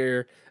the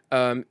year.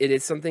 It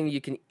is something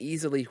you can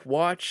easily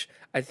watch.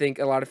 I think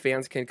a lot of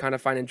fans can kind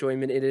of find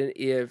enjoyment in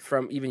it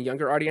from even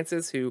younger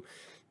audiences who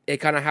it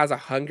kind of has a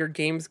Hunger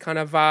Games kind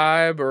of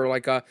vibe or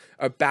like a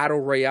battle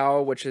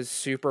royale, which is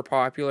super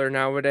popular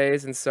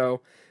nowadays. And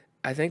so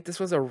I think this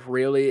was a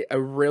really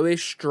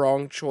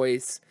strong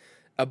choice,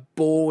 a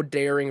bold,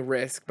 daring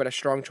risk, but a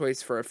strong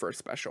choice for a first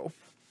special.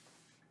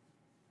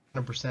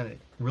 100%. It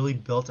really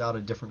built out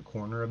a different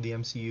corner of the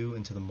MCU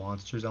into the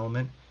monsters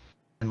element,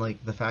 and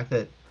like the fact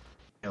that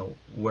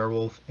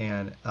Werewolf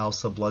and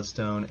Elsa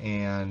Bloodstone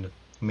and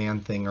Man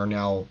Thing are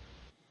now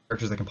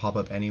characters that can pop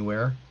up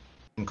anywhere,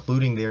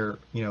 including their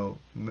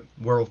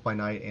Werewolf by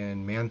Night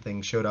and Man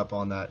Thing showed up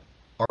on that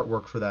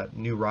artwork for that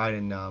new ride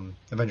in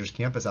Avengers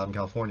Campus out in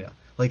California.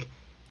 Like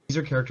these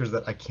are characters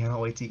that I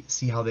cannot wait to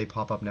see how they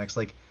pop up next.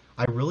 Like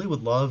I really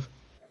would love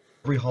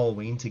every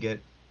Halloween to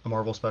get a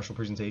Marvel special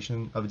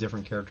presentation of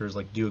different characters,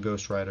 like do a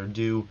Ghost Rider,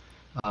 do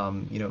a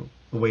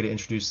way to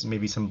introduce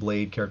maybe some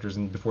Blade characters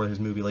in before his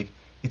movie. Like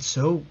it's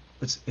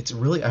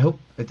really I hope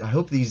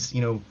these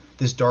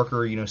this darker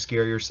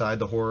scarier side,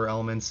 the horror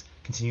elements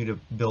continue to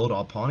build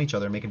upon each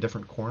other, make a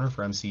different corner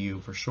for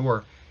MCU for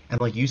sure. And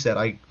like you said,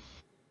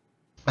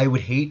 I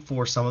would hate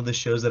for some of the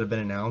shows that have been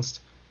announced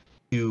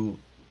to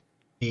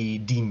be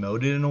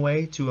demoted in a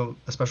way to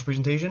a special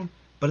presentation,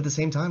 but at the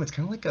same time it's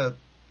kind of like a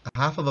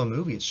half of a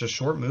movie. It's just a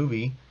short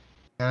movie,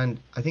 and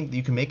I think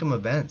you can make them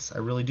events. I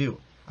really do.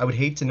 I would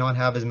hate to not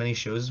have as many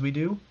shows as we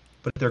do,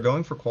 but if they're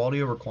going for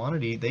quality over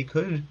quantity, they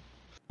could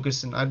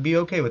focus, and I'd be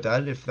okay with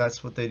that if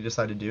that's what they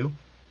decide to do,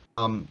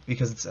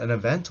 because it's an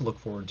event to look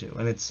forward to.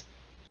 And it's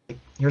like,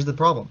 here's the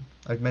problem.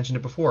 I've mentioned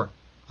it before.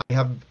 I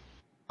have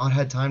not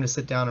had time to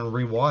sit down and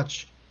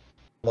rewatch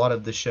a lot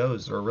of the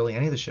shows, or really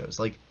any of the shows.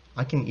 Like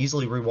I can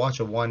easily rewatch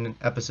a one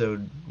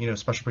episode,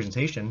 special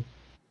presentation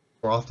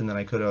more often than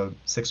I could a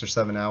 6 or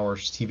 7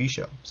 hours TV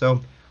show.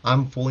 So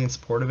I'm fully in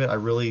support of it.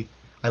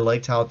 I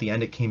liked how at the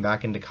end it came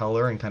back into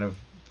color and kind of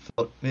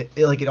felt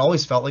like it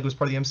always felt like it was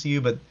part of the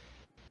MCU, but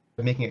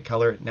making it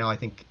color now, I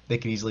think they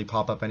could easily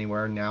pop up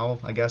anywhere now,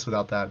 I guess,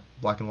 without that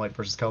black and white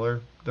versus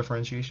color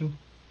differentiation.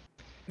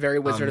 Very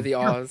Wizard of the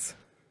Oz.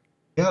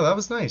 Yeah, that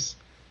was nice.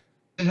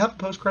 Did it have a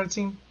post-credit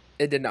scene?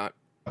 It did not.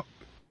 Oh.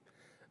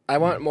 I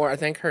want more. I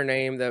think her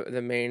name,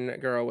 the main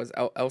girl, was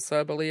Elsa,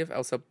 I believe.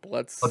 Elsa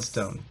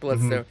Bloodstone.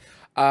 Bloodstone.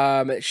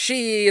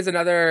 She is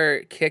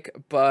another kick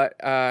butt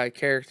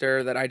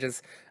character that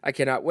I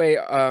cannot wait.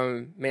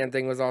 Man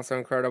Thing was also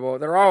incredible.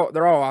 They're all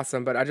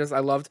awesome, but I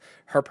loved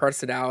her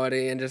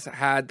personality and just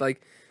had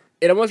like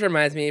it almost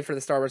reminds me, for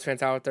the Star Wars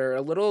fans out there,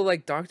 a little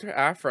like Dr.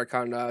 Aphra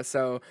kinda.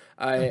 So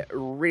I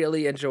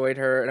really enjoyed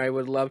her, and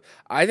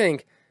I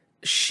think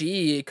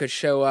she could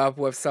show up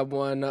with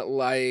someone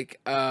like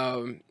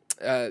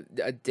a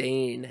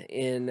Dane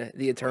in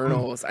the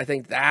Eternals. I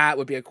think that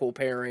would be a cool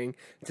pairing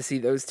to see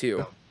those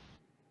two.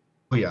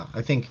 Oh yeah,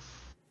 I think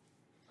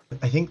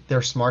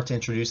they're smart to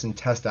introduce and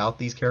test out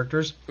these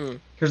characters.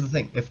 Here's the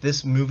thing: if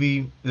this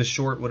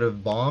short would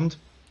have bombed,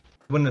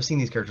 we wouldn't have seen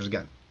these characters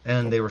again,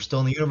 and they were still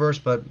in the universe.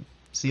 But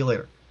see you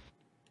later.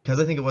 Because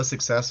I think it was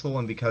successful,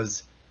 and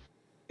because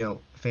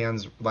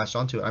fans latched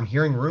onto it. I'm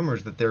hearing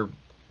rumors that they're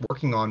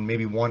working on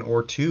maybe 1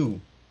 or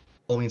 2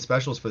 Halloween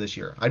specials for this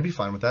year. I'd be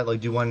fine with that. Like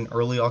do one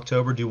early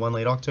October, do one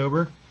late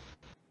October.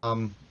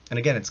 And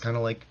again, it's kind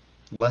of like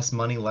less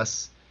money,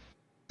 less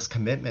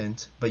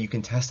commitment, but you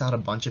can test out a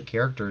bunch of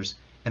characters.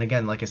 And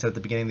again, like I said at the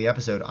beginning of the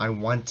episode, I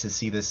want to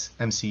see this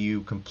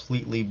MCU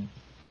completely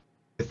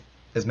with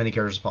as many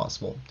characters as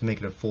possible to make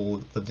it a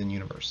full lived-in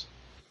universe.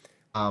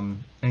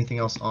 Anything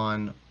else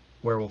on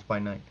Werewolf by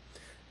Night?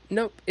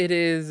 Nope. It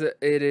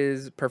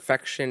is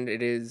perfection.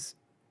 It is,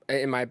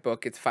 in my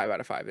book, it's 5 out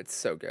of 5. It's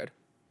so good.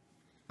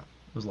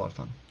 It was a lot of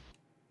fun.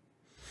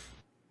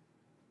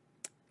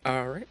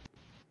 All right.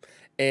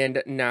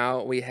 And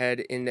now we head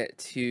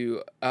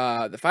into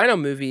the final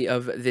movie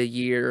of the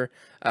year,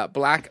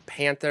 Black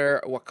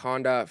Panther: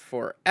 Wakanda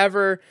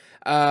Forever.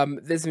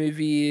 This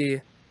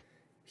movie,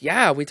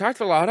 yeah, we talked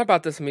a lot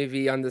about this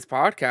movie on this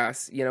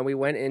podcast. We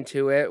went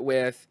into it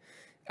with,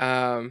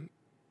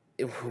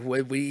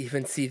 would we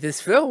even see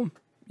this film?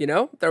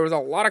 There was a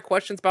lot of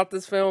questions about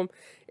this film.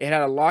 It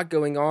had a lot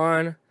going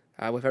on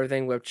with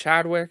everything with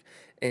Chadwick,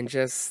 and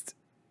just,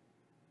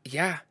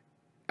 yeah.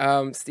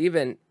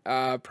 Steven,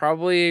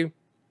 probably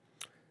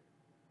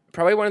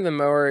one of the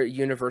more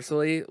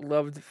universally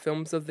loved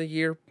films of the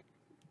year.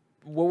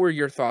 What were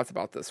your thoughts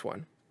about this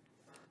one?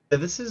 Yeah,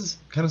 this is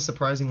kind of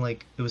surprising.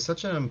 Like, it was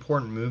such an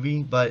important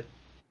movie, but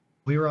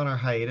we were on our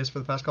hiatus for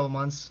the past couple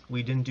months.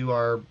 We didn't do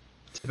our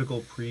typical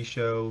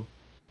pre-show,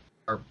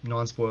 our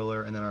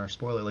non-spoiler, and then our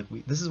spoiler. Like,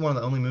 this is one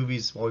of the only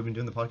movies while we've been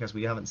doing the podcast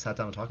we haven't sat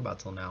down to talk about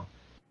till now.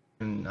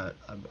 And I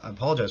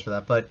apologize for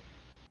that, but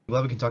I'm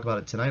glad we can talk about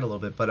it tonight a little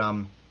bit. But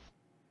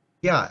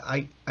yeah,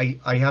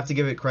 I have to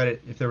give it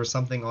credit. If there was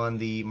something on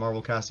the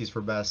Marvel Casties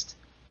for Best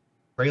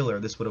Trailer,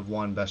 this would have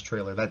won Best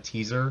Trailer. That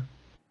teaser,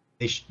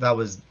 that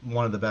was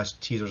one of the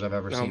best teasers I've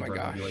ever seen for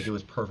a movie. Like, it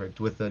was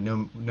perfect with the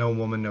No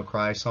Woman No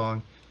Cry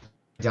song.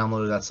 I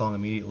downloaded that song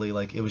immediately.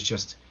 Like, it was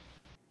just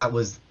that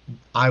was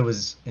I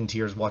was in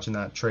tears watching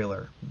that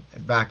trailer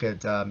back at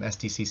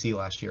SDCC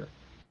last year,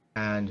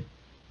 and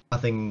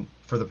nothing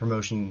for the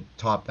promotion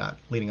topped that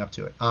leading up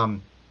to it.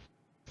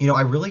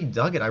 I really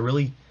dug it. I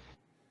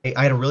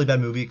had a really bad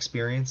movie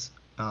experience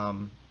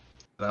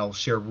that I'll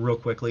share real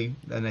quickly,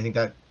 and I think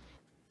that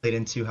played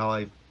into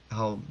how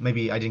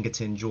maybe I didn't get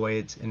to enjoy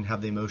it and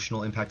have the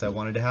emotional impact I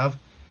wanted to have.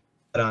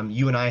 But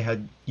you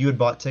had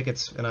bought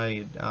tickets,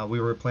 and we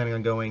were planning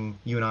on going,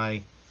 you and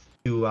I,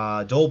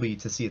 to Dolby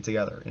to see it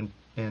together,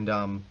 and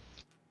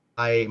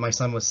I my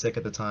son was sick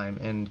at the time,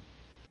 and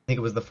I think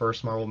it was the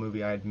first Marvel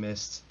movie I had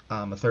missed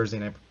a Thursday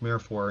night premiere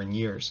for in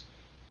years.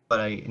 But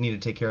I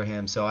needed to take care of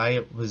him, so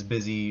I was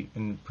busy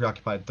and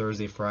preoccupied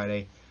Thursday,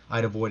 Friday.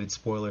 I'd avoided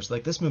spoilers.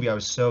 Like this movie, I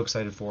was so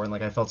excited for, and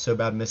like I felt so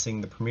bad missing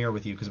the premiere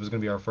with you because it was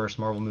going to be our first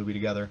Marvel movie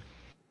together.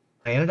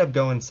 I ended up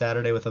going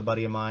Saturday with a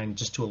buddy of mine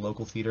just to a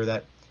local theater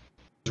that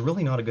is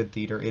really not a good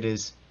theater. It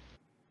is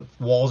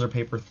walls are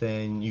paper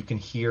thin. You can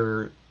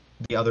hear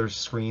the other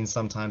screens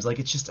sometimes. Like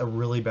it's just a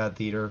really bad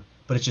theater,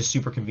 but it's just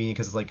super convenient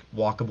because it's like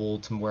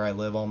walkable to where I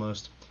live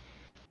almost.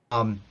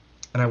 Um,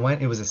 and I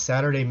went. It was a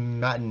Saturday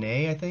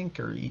matinee, I think,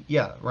 or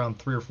yeah, around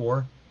 3 or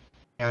 4,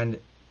 and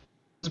it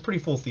was a pretty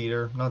full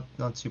theater. Not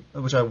too,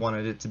 which I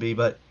wanted it to be,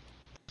 but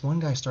one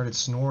guy started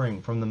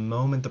snoring from the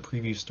moment the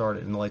preview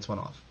started and the lights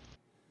went off,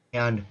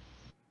 and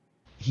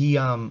he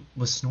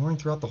was snoring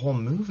throughout the whole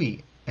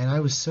movie, and I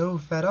was so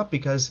fed up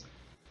because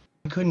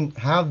I couldn't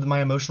have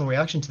my emotional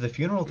reaction to the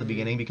funeral at the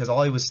beginning because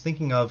all I was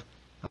thinking of,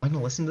 am I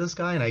gonna listen to this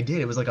guy? And I did.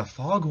 It was like a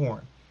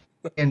foghorn.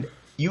 And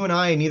you and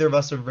I, neither of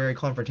us are very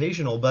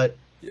confrontational, but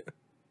Yeah.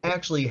 I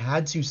actually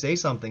had to say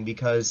something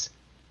because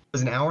it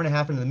was an hour and a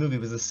half into the movie. It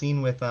was a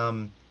scene with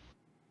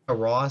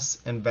Ross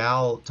and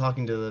Val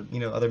talking to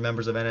the other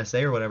members of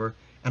NSA or whatever,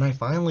 and I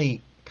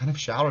finally kind of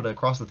shouted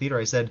across the theater.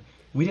 I said,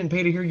 "We didn't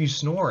pay to hear you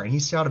snore," and he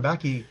shouted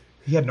back, he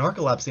had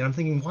narcolepsy, and I'm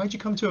thinking, why'd you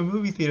come to a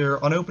movie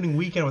theater on opening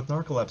weekend with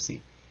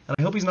narcolepsy? And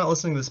I hope he's not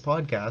listening to this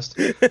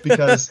podcast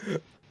because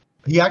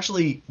he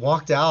actually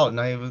walked out,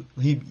 and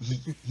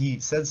he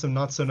said some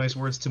not so nice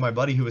words to my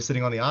buddy who was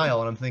sitting on the aisle,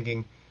 and I'm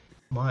thinking,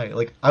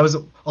 like I was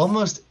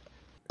almost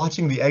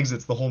watching the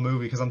exits the whole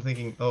movie because I'm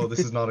thinking, oh, this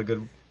is not a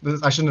good.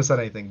 I shouldn't have said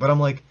anything, but I'm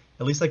like,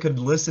 at least I could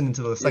listen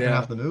to the second Yeah.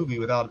 half of the movie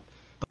without.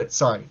 But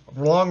sorry,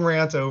 long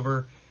rant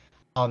over.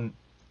 Um,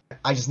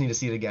 I just need to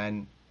see it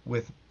again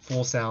with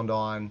full sound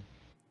on.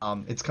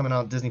 It's coming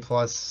out Disney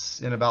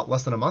Plus in about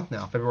less than a month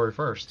now, February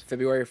 1st.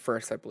 February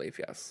 1st, I believe.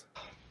 Yes.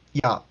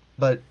 Yeah,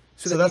 but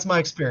So so that that's my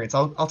experience.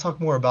 I'll talk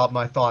more about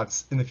my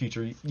thoughts in the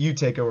future. You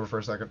take over for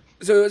a second.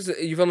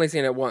 you've only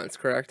seen it once,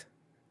 correct?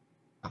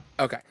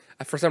 Okay.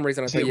 For some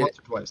reason, I See thought it you once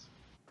or twice.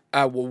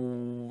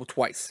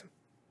 twice.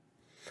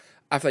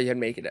 I thought you had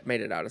made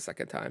it out a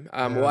second time.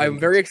 Yeah, Well, I'm maybe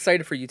very once.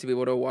 excited for you to be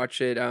able to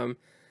watch it.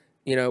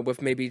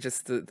 With maybe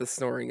just the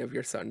snoring of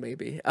your son,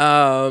 maybe.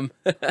 Mhm.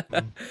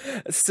 I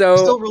So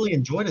still really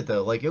enjoyed it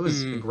though. Like it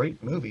was a mm,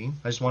 great movie.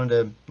 I just wanted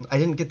to. I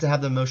didn't get to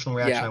have the emotional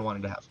reaction yeah, I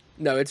wanted to have.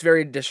 no, it's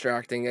very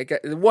distracting.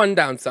 One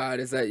downside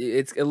is that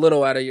it's a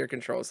little out of your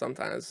control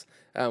sometimes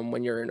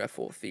when you're in a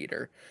full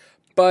theater.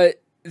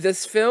 But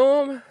this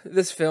film,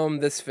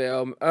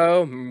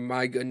 oh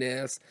my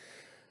goodness.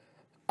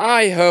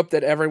 I hope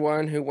that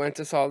everyone who went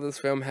to saw this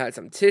film had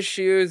some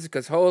tissues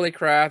because holy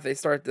crap, they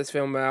start this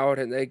film out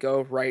and they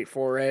go right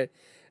for it.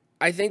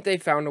 I think they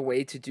found a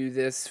way to do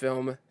this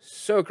film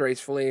so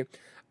gracefully.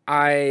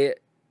 I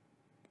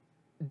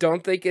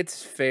don't think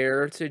it's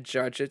fair to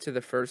judge it to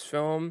the first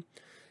film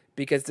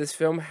because this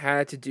film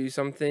had to do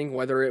something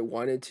whether it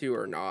wanted to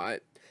or not.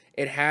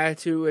 It had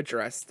to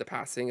address the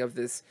passing of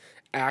this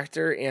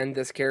actor and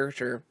this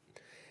character.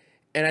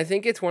 And I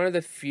think it's one of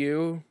the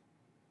few,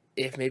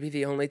 if maybe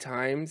the only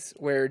times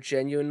where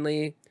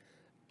genuinely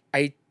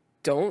I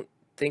don't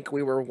think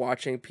we were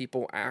watching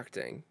people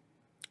acting.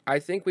 I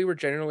think we were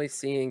generally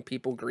seeing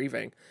people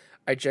grieving.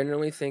 I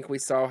genuinely think we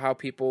saw how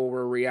people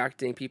were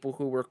reacting, people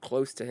who were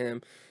close to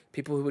him,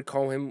 people who would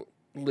call him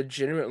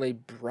legitimately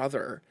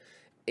brother.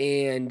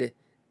 And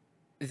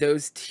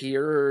those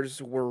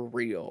tears were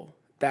real.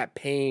 That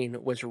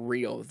pain was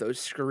real. Those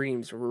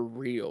screams were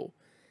real.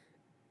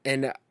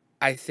 And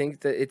I think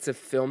that it's a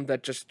film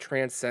that just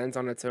transcends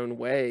on its own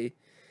way.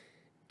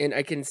 And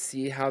I can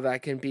see how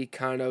that can be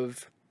kind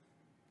of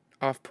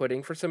off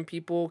putting for some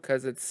people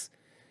because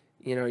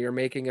you're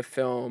making a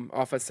film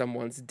off of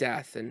someone's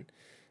death and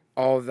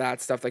all of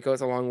that stuff that goes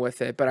along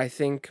with it. But I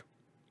think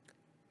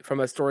from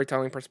a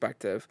storytelling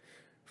perspective,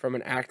 from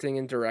an acting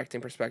and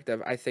directing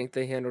perspective, I think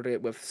they handled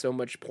it with so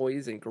much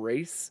poise and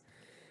grace.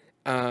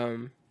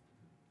 Um,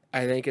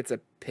 I think it's a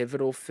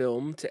pivotal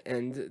film to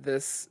end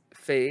this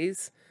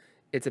phase.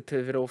 It's a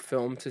pivotal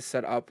film to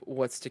set up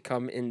what's to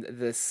come in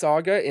this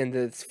saga, in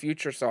this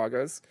future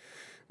sagas.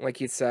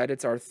 Like you said,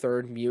 it's our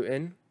third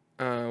mutant,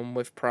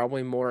 with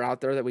probably more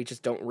out there that we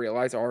just don't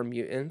realize are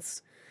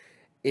mutants.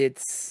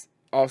 It's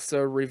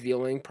also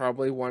revealing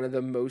probably one of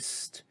the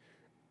most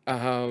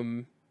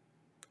um,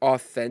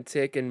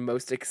 authentic and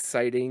most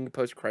exciting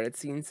post-credit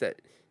scenes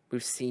that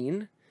we've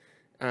seen.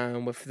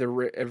 with the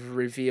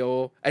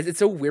reveal. It's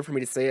so weird for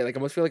me to say it. Like, I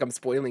almost feel like I'm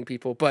spoiling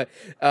people, but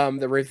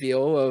the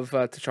reveal of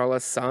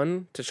T'Challa's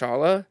son,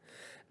 T'Challa.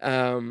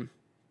 Um,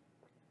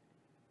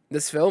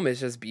 this film is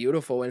just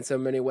beautiful in so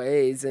many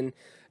ways, and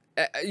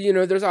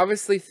there's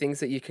obviously things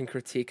that you can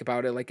critique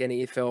about it, like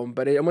any film,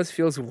 but it almost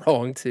feels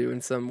wrong too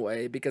in some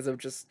way because of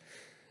just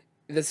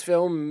this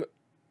film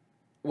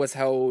was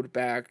held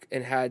back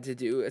and had to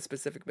do a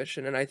specific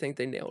mission, and I think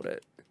they nailed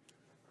it.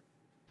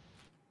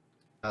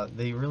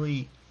 They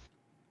really,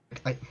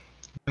 going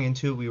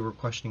into it, we were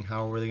questioning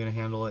how were they going to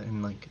handle it,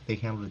 and like they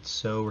handled it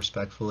so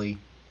respectfully.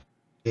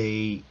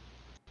 I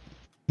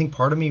think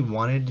part of me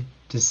wanted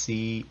to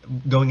see,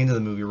 going into the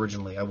movie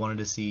originally, I wanted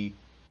to see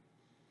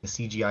the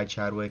CGI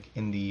Chadwick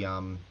in the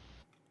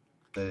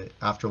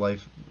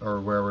afterlife,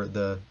 or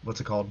wherever, what's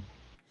it called?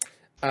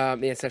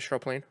 The ancestral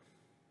plane.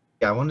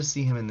 Yeah, I wanted to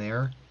see him in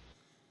there.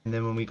 And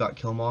then when we got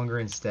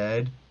Killmonger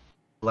instead,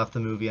 left the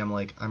movie, I'm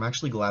like, I'm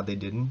actually glad they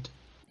didn't.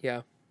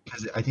 Yeah.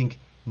 Because I think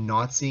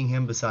not seeing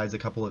him besides a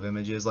couple of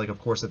images, like of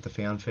course at the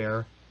fanfare,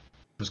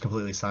 it was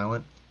completely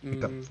silent,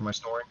 except for my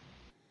snoring.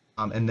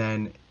 And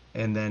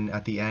then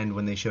at the end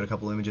when they showed a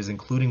couple images,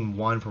 including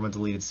one from a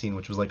deleted scene,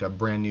 which was like a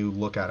brand new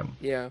look at him.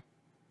 Yeah.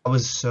 That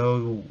was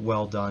so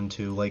well done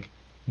too, like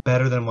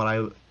better than what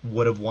I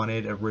would have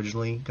wanted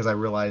originally, because I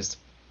realized,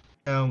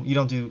 you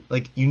don't do,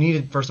 like,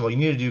 first of all, you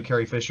need to do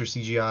Carrie Fisher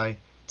CGI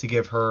to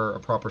give her a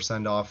proper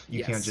send off.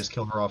 You can't just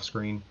kill her off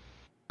screen.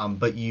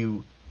 But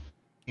you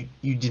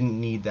didn't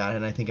need that,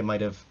 and I think it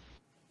might have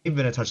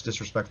been a touch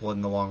disrespectful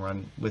in the long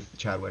run with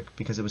Chadwick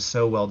because it was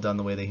so well done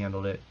the way they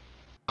handled it.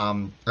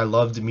 I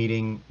loved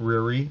meeting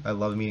Riri. I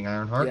loved meeting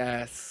Ironheart.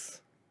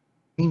 Yes.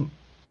 I mean,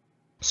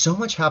 so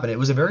much happened. It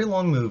was a very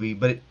long movie,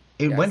 but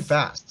it went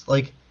fast.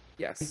 Like,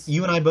 yes,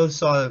 you and I both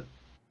saw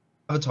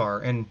Avatar,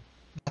 and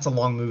that's a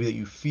long movie that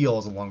you feel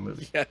is a long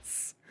movie.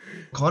 Yes.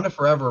 Wakanda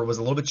Forever was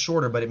a little bit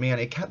shorter, but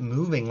it kept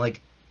moving.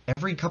 Like,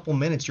 every couple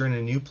minutes, you're in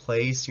a new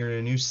place, you're in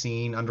a new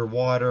scene,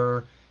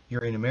 underwater,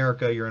 you're in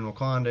America, you're in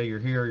Wakanda, you're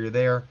here, you're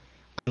there.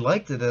 I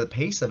liked the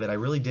pace of it, I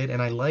really did,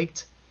 and I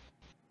liked,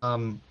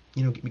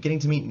 getting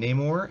to meet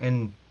Namor,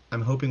 and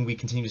I'm hoping we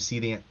continue to see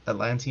the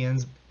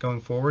Atlanteans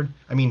going forward.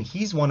 I mean,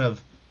 he's one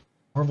of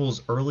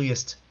Marvel's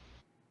earliest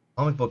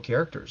comic book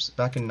characters,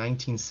 back in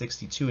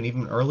 1962, and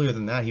even earlier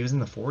than that, he was in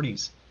the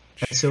 40s.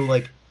 And so,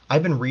 like,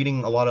 I've been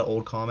reading a lot of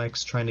old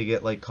comics, trying to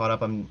get, like, caught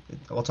up.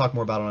 I'll talk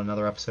more about it on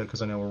another episode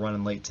because I know we're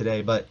running late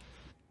today, but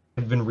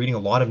I've been reading a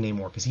lot of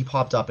Namor because he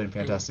popped up in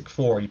Fantastic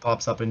Four, he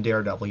pops up in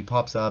Daredevil, he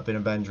pops up in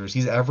Avengers,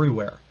 he's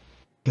everywhere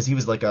because he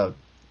was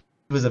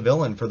a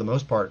villain for the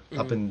most part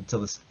up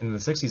until in the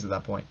 60s at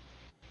that point.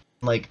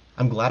 Like,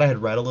 I'm glad I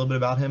had read a little bit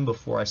about him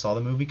before I saw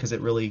the movie because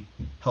it really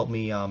helped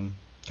me kind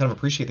of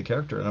appreciate the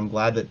character, and I'm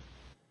glad that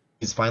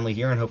he's finally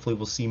here, and hopefully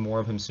we'll see more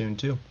of him soon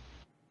too.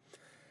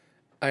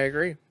 I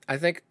agree. I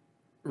think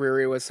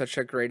Riri was such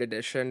a great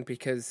addition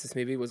because this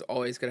movie was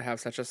always going to have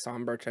such a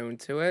somber tone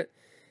to it.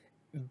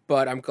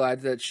 But I'm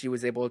glad that she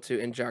was able to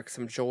inject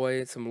some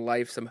joy, some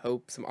life, some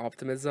hope, some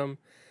optimism.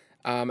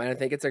 And I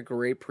think it's a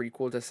great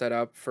prequel to set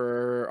up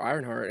for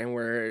Ironheart and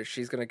where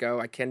she's going to go.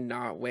 I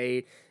cannot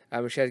wait.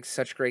 She had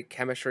such great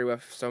chemistry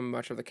with so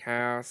much of the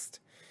cast.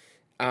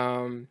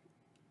 Speaking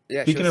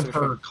of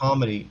her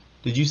comedy,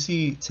 did you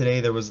see today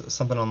there was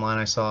something online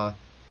I saw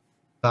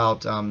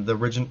about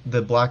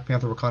the Black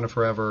Panther Wakanda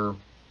Forever,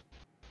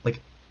 like,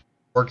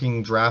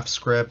 working draft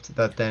script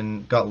that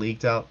then got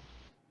leaked out?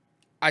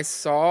 I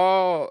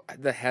saw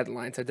the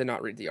headlines. I did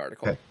not read the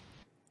article. Okay.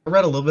 I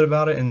read a little bit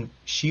about it, and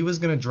she was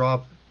going to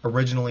drop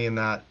originally in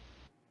that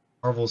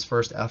Marvel's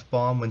first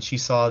F-bomb when she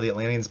saw the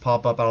Atlanteans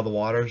pop up out of the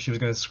water. She was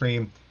going to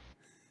scream,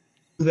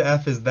 "Who the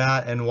F is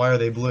that, and why are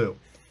they blue?"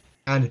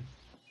 And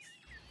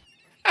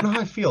I don't know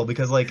how I feel,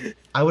 because, like,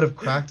 I would have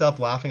cracked up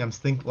laughing. I'm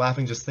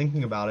laughing just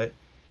thinking about it.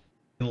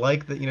 I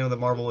like that, that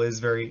Marvel is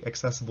very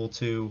accessible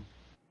to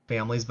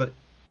families, but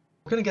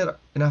we're going to get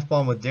an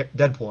F-bomb with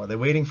Deadpool. Are they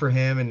waiting for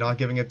him and not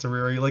giving it to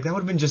Riri? Like, that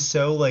would have been just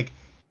so, like,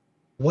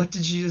 what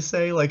did she just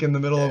say? Like, in the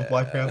middle of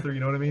Black Panther,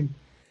 you know what I mean?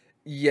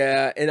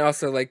 Yeah, and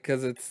also, like,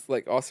 because it's,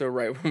 like, also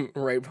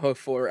right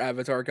before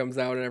Avatar comes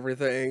out and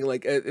everything.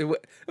 Like, it would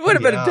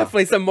have been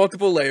definitely some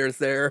multiple layers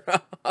there.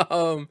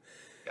 Yeah.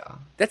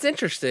 That's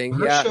interesting.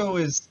 Her show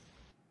is,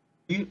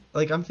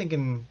 I'm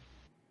thinking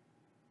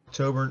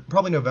October,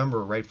 probably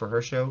November, right, for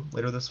her show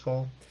later this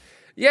fall?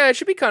 Yeah, it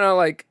should be kind of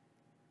like,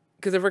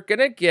 because if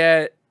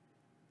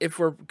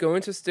we're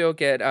going to still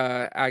get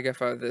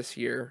Agatha this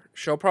year,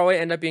 she'll probably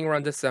end up being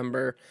around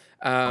December.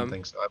 I don't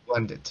think so. I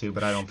blend it too,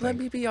 but I don't think. Let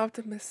me be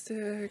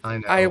optimistic. I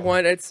know. I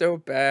want it so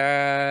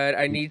bad.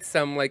 I need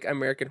some, like,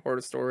 American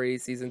Horror Story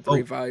season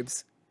 3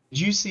 vibes.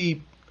 Did you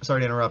see? Sorry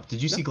to interrupt.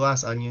 Did you see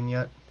Glass Onion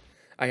yet?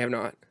 I have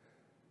not.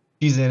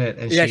 She's in it,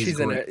 and she's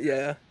in it.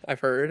 Yeah, I've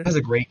heard. It has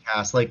a great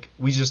cast. Like,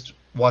 we just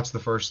watched the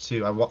first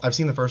two. I've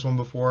seen the first one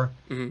before.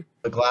 Mm-hmm.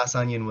 But Glass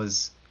Onion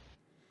was,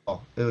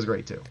 it was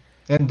great too.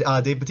 And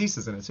Dave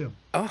Bautista's in it too.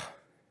 Oh,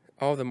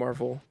 all the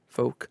Marvel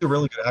folk. He's a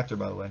really good actor,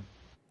 by the way.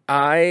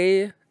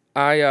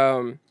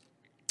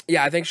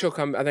 Yeah, I think she'll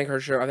come. I think her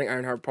show. I think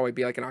Ironheart will probably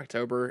be like in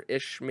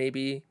October-ish,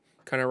 maybe,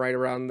 kind of right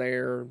around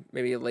there,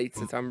 maybe late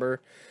September.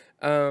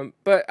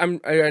 But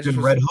I just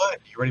Then Red Hood.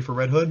 You ready for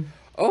Red Hood?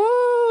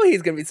 oh,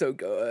 he's gonna be so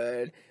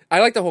good. I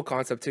like the whole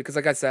concept too, because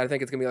like I said, I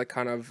think it's gonna be like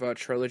kind of a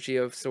trilogy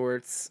of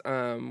sorts.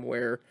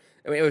 Where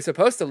I mean, it was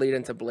supposed to lead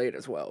into Blade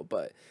as well,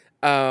 but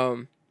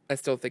I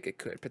still think it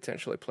could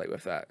potentially play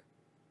with that.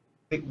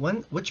 Wait,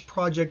 which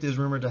project is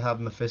rumored to have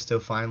Mephisto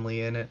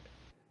finally in it?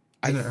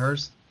 I Isn't it th-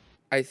 hers?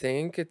 I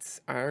think it's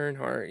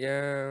Ironheart.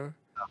 Yeah.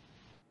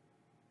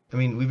 I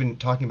mean, we've been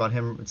talking about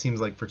him, it seems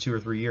like, for 2 or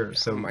 3 years.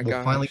 Oh So my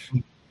we'll finally.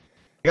 gosh.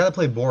 The guy that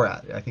played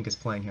Borat, I think, is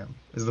playing him,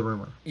 is the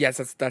rumor. Yes,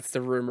 that's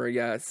the rumor.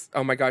 Yes.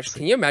 Oh my gosh,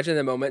 can you imagine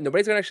the moment?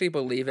 Nobody's gonna actually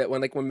believe it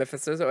when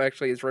Mephisto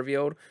actually is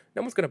revealed.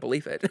 No one's gonna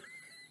believe it.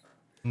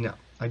 No,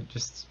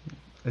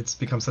 it's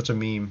become such a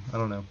meme. I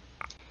don't know.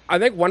 I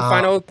think one Uh,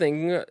 final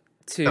thing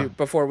to yeah.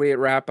 before we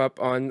wrap up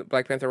on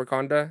Black Panther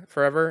Wakanda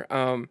Forever.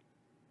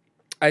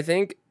 I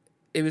think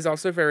it was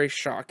also very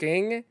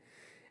shocking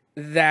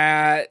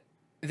that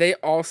they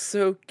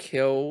also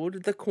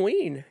killed the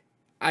queen.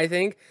 I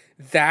think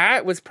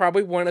that was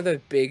probably one of the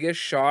biggest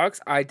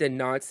shocks. I did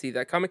not see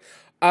that coming.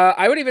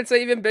 I would even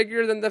say even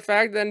bigger than the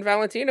fact that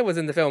Valentina was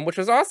in the film, which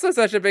was also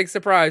such a big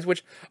surprise,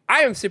 which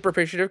I am super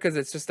appreciative because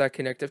it's just that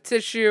connective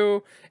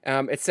tissue.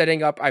 It's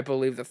setting up, I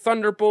believe, the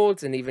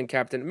Thunderbolts and even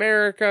Captain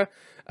America.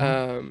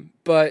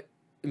 But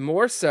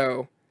more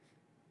so,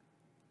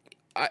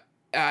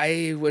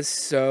 I was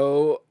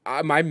so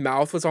my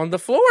mouth was on the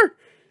floor.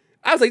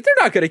 I was like, they're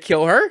not gonna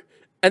kill her,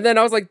 and then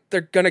I was like,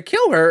 they're gonna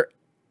kill her.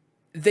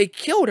 They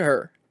killed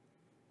her.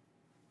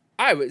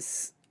 I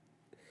was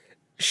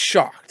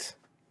shocked.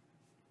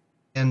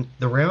 And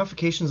the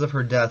ramifications of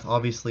her death,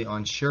 obviously,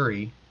 on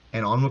Shuri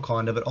and on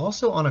Wakanda, but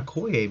also on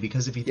Okoye,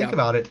 because if you think Yeah.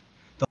 about it,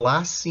 the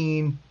last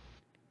scene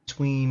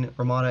between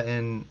Ramada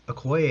and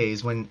Okoye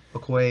is when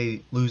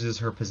Okoye loses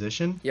her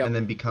position Yep. and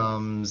then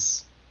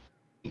becomes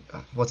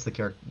what's the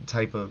character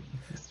type of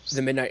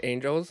The Midnight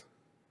Angels.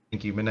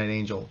 thank you, Midnight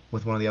Angel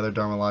with one of the other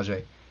Dharma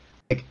Laje.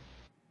 Like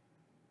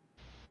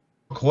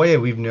Okoye,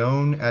 we've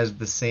known as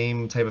the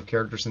same type of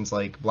character since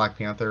like Black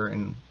Panther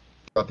and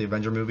throughout the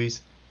Avenger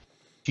movies.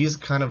 She's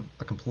kind of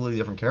a completely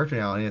different character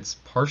now, and it's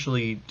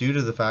partially due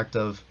to the fact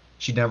of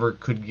she never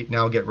could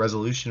now get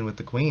resolution with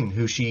the Queen,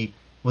 who she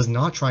was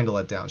not trying to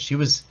let down. She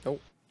was Nope.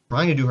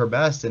 trying to do her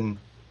best, and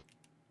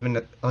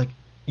even like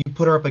you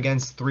put her up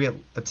against three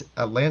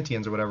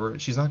Atlanteans or whatever,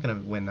 she's not going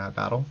to win that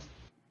battle.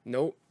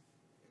 Nope.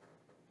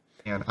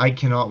 And I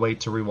cannot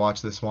wait to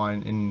rewatch this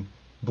one and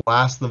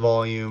blast the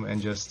volume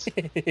and just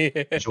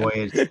enjoy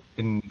it.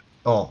 And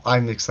oh,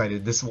 I'm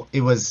excited.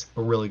 It was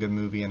a really good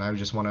movie, and I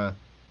just want to.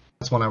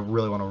 That's one I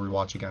really want to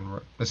rewatch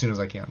again as soon as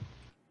I can.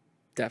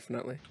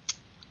 Definitely.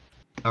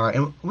 All right,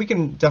 and we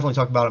can definitely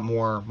talk about it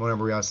more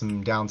whenever we have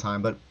some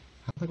downtime. But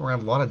I don't think we're gonna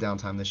have a lot of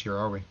downtime this year,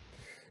 are we?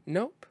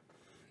 Nope.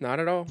 Not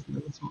at all.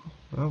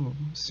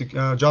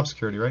 Job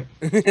security, right?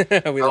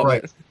 We All love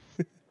right.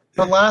 it.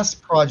 The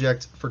last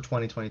project for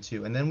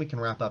 2022, and then we can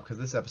wrap up because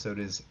this episode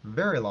is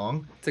very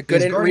long. It's a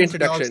good Is Guardians of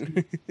the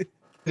reintroduction. It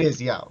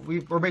is, yeah.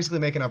 We're basically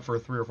making up for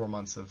 3 or 4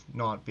 months of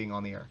not being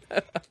on the air.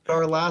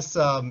 Our last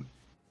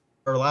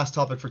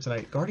topic for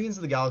tonight, Guardians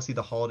of the Galaxy: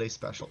 The Holiday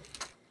Special.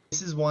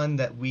 This is one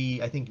that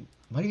I think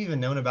might have even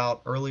known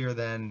about earlier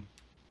than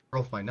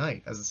Girl by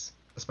Night as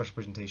a special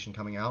presentation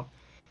coming out.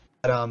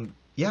 But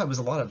yeah, it was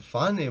a lot of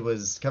fun. It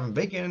was Kevin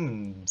Bacon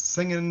and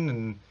singing.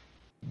 And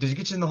did you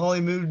get you in the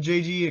holiday mood,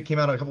 JG? It came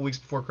out a couple weeks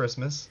before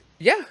Christmas.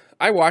 Yeah,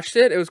 I watched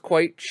it. It was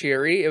quite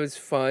cheery. It was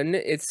fun.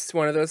 It's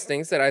one of those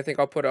things that I think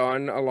I'll put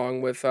on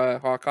along with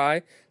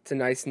Hawkeye. It's a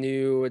nice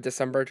new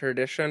December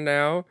tradition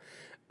now.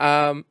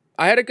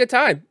 I had a good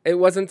time. It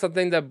wasn't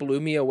something that blew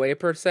me away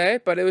per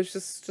se, but it was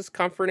just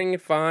comforting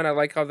and fun. I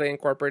like how they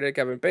incorporated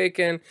Kevin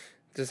Bacon,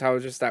 just how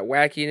just that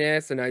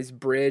wackiness, a nice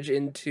bridge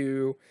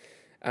into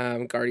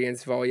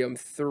Guardians Volume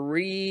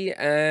 3,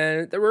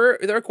 and there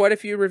were quite a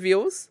few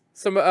reveals.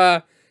 Some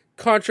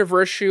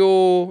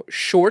controversial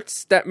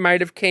shorts that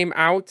might have came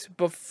out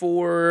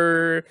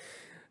before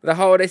the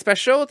holiday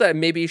special that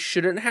maybe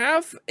shouldn't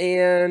have,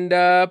 and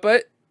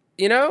but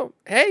you know,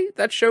 hey,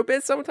 that's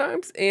showbiz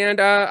sometimes, and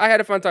I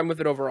had a fun time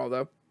with it overall,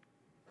 though.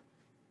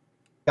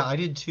 Yeah, I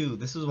did too.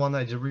 This is one that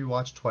I did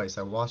rewatch twice.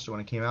 I watched it when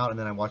it came out, and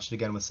then I watched it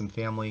again with some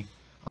family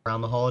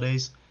around the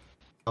holidays.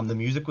 The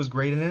music was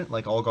great in it,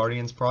 like all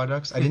Guardians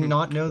products. I did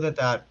not know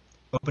that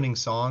opening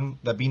song,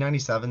 that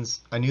B97s,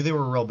 I knew they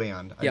were a real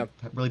band. Yep.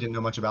 I really didn't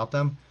know much about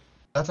them.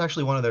 That's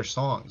actually one of their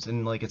songs,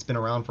 and like it's been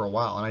around for a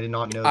while, and I did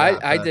not know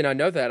that. I did not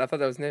know that. I thought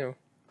that was new.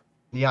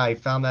 Yeah, I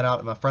found that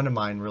out. A friend of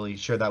mine really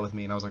shared that with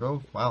me, and I was like,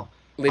 oh, wow.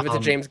 Leave it to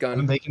James Kevin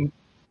Gunn. Bacon,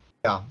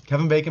 yeah,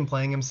 Kevin Bacon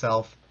playing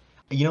himself.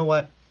 You know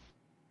what?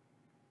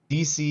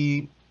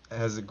 DC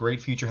has a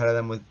great future ahead of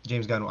them with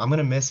James Gunn. I'm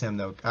gonna miss him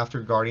though.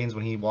 After Guardians,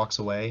 when he walks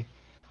away,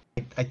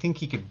 I think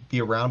he could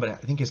be around, but I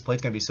think his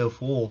plate's gonna be so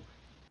full,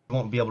 he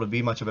won't be able to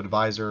be much of an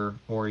advisor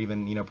or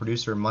even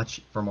producer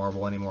much for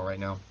Marvel anymore right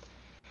now.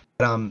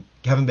 But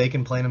Kevin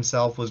Bacon playing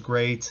himself was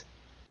great.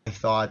 I I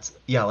thought,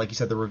 yeah, like you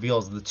said, the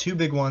reveals. The two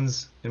big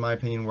ones, in my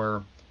opinion,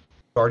 were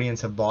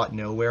Guardians have bought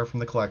Nowhere from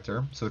the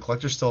Collector, so the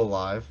Collector's still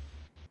alive.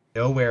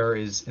 Nowhere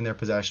is in their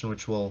possession,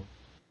 which will,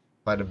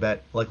 if I had to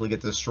bet, likely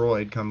get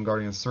destroyed come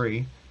Guardians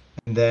 3.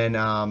 And then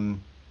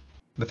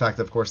the fact,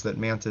 of course, that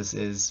Mantis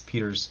is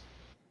Peter's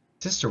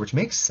sister, which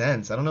makes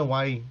sense. I don't know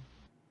why,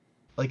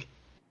 like,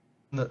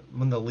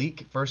 when the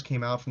leak first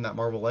came out from that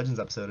Marvel Legends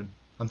episode,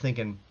 I'm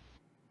thinking,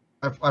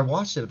 I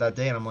watched it that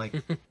day, and I'm like,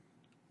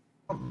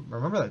 I don't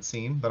remember that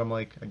scene, but I'm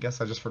like, I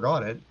guess I just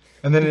forgot it.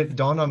 And then it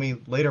dawned on me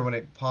later when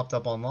it popped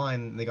up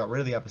online and they got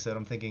rid of the episode.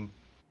 I'm thinking,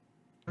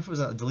 what if it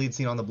was a deleted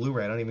scene on the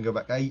Blu-ray? I don't even go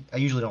back. I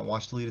usually don't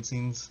watch deleted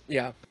scenes.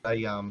 Yeah. I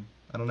don't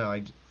know.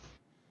 I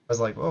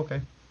was like, well,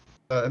 okay.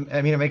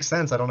 I mean, it makes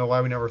sense. I don't know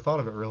why we never thought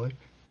of it really.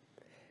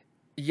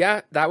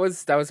 Yeah, that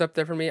was up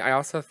there for me. I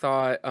also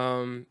thought,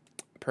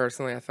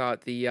 personally, I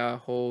thought the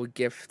whole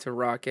gift to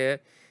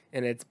Rocket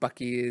and it's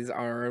Bucky's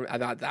arm. I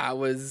thought that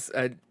was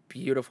a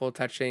beautiful,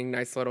 touching,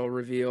 nice little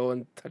reveal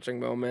and touching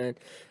moment.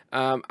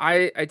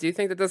 I do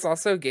think that this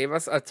also gave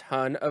us a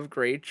ton of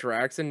great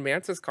Drax and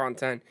Mantis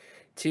content.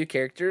 Two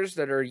characters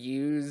that are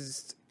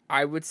used,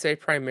 I would say,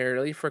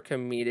 primarily for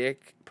comedic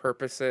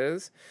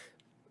purposes,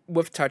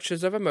 with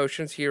touches of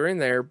emotions here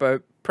and there,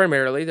 but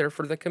primarily they're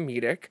for the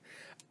comedic.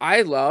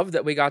 I love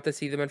that we got to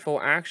see them in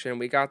full action.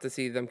 We got to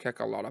see them kick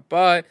a lot of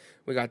butt.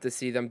 We got to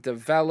see them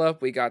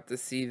develop. We got to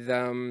see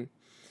them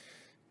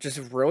just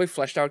really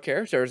fleshed out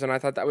characters. And I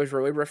thought that was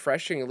really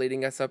refreshing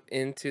leading us up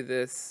into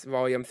this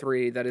volume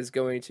 3 that is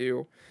going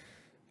to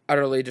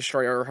utterly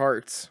destroy our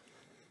hearts.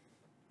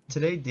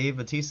 Today, Dave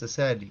Bautista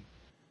said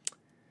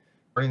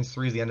Guardians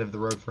 3 is the end of the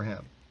road for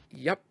him.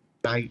 Yep.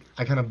 I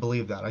kind of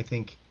believe that. I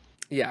think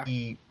Yeah.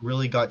 he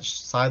really got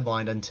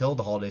sidelined until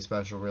the holiday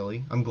special,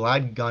 really. I'm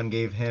glad Gunn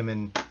gave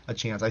him a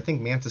chance. I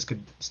think Mantis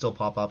could still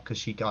pop up because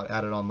she got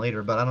added on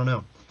later, but I don't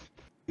know.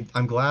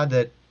 I'm glad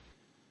that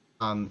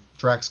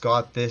Drax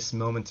got this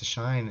moment to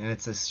shine, and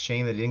it's a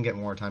shame that he didn't get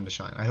more time to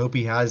shine. I hope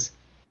he has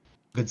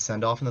a good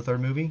send-off in the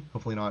third movie.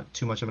 Hopefully not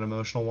too much of an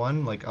emotional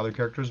one like other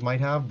characters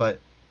might have, but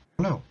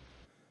I don't know.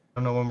 I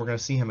don't know when we're going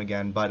to see him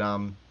again, but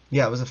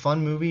yeah, it was a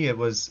fun movie. It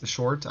was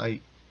short.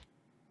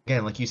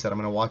 Again, like you said, I'm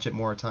going to watch it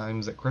more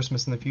times at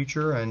Christmas in the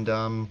future, and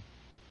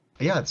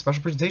yeah, it's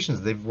special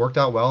presentations. They've worked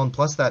out well, and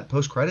plus that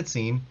post-credit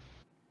scene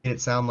made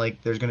it sound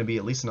like there's going to be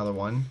at least another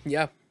one.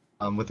 Yeah.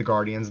 With the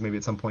Guardians, maybe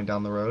at some point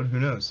down the road. Who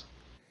knows?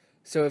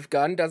 So if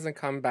Gunn doesn't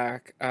come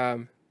back,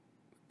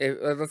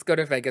 let's go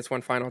to Vegas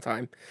one final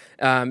time.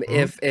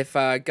 If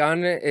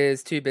Gunn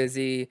is too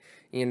busy,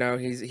 you know,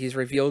 he's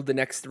revealed the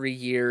next 3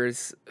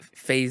 years,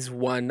 phase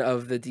 1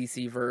 of the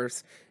DC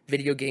verse,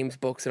 video games,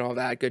 books, and all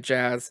that good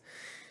jazz.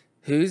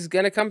 Who's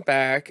gonna come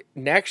back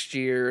next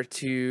year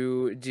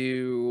to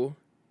do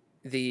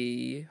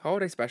the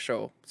holiday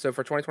special? So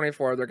for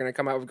 2024, they're gonna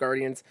come out with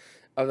Guardians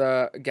of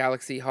the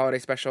Galaxy Holiday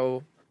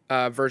Special,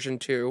 version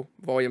 2,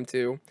 volume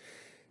 2.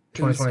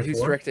 Who's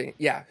 2024? directing?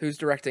 Yeah, who's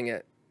directing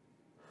it?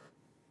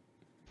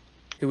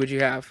 Who would you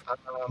have? I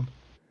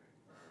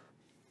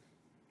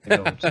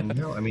don't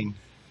know. I mean,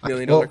 $1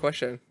 million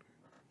question.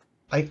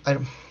 I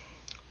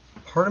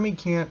part of me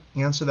can't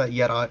answer that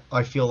yet.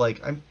 I feel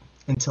like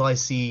until I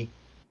see.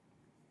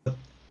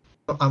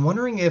 I'm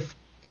wondering if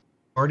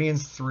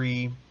Guardians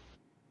 3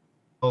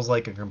 feels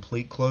like a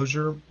complete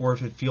closure, or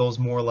if it feels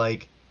more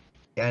like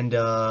the end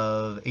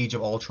of Age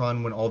of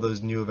Ultron when all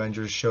those new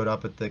Avengers showed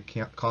up at the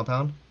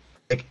compound.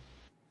 Like,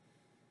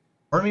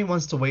 part of me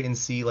wants to wait and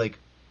see, like,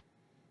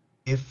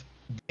 if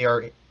they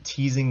are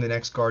teasing the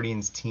next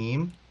Guardians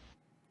team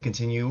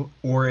continue,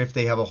 or if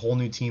they have a whole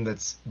new team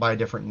that's by a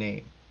different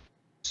name.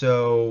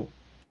 So,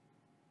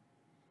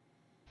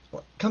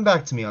 come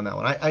back to me on that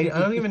one. I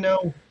don't even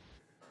know.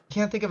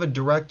 Can't think of a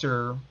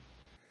director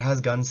that has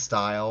Gunn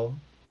style.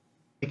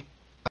 Like,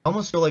 I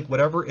almost feel like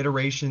whatever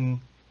iteration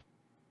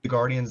the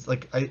Guardians,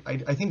 like, I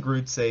think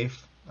Groot's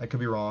safe. I could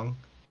be wrong,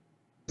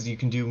 because you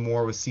can do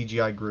more with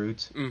CGI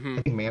Groot. Mm-hmm.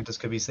 I think Mantis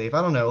could be safe.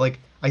 I don't know. Like,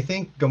 I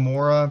think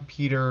Gamora,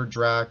 Peter,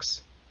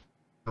 Drax,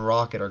 and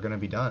Rocket are going to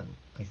be done.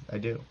 I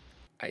do.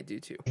 I do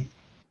too.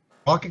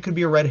 Rocket could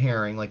be a red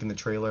herring, like in the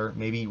trailer.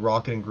 Maybe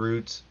Rocket and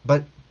Groot,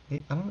 but I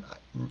don't.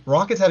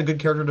 Rocket's had a good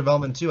character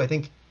development too. I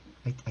think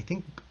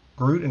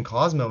Groot and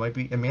Cosmo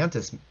and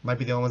Mantis might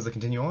be the only ones that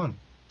continue on,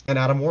 and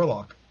Adam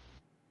Warlock.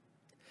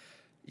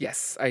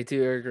 Yes, I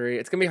do agree.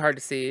 It's gonna be hard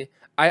to see.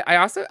 I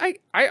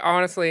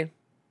honestly,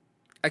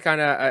 I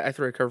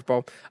threw a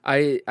curveball.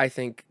 I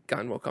think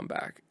Gunn will come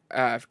back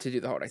to do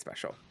the holiday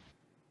special.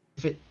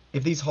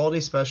 If these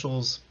holiday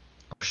specials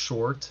are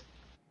short,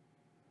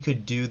 you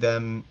could do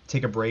them,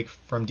 take a break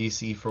from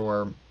DC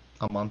for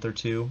a month or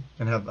two,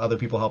 and have other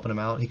people helping him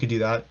out. He could do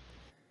that.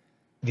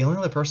 The only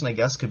other person, I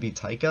guess, could be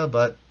Taika,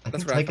 but I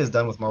think Taika's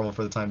done with Marvel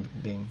for the time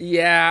being.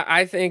 Yeah,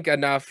 I think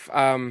enough.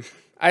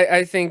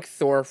 I think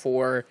Thor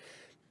 4,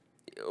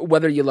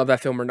 whether you love that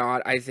film or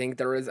not, I think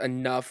there is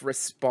enough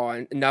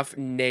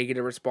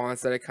negative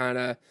response that it kind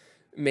of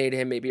made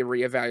him maybe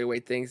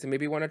reevaluate things and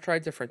maybe want to try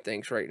different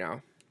things right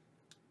now.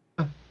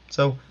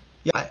 So,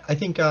 yeah, I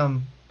think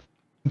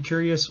I'm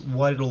curious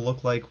what it'll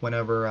look like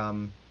whenever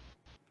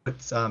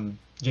what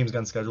James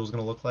Gunn's schedule is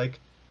going to look like.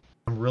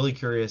 I'm really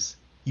curious.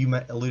 You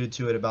alluded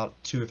to it about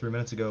 2 or 3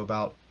 minutes ago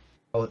about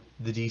how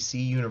the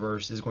DC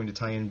universe is going to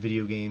tie in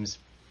video games,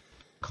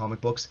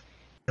 comic books,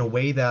 in a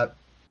way that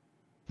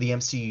the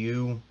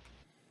MCU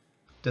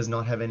does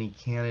not have any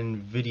canon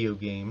video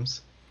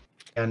games,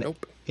 and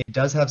Nope. it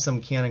does have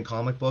some canon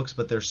comic books,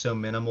 but they're so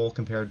minimal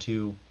compared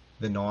to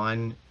the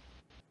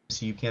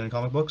non-MCU canon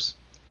comic books.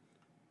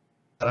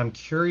 But I'm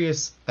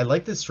curious. I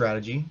like this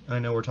strategy. I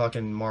know we're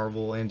talking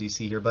Marvel and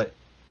DC here, but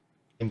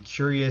I'm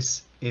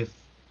curious if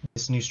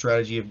this new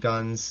strategy of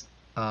guns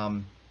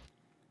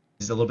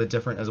is a little bit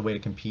different as a way to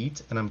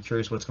compete, and I'm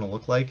curious what it's going to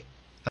look like.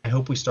 I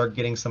hope we start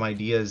getting some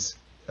ideas.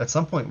 At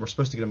some point, we're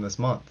supposed to get them this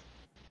month.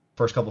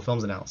 First couple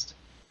films announced.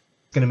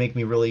 It's going to make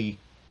me really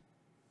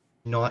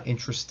not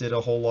interested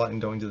a whole lot in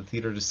going to the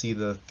theater to see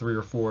the 3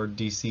 or 4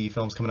 DC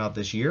films coming out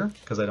this year,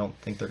 because I don't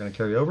think they're going to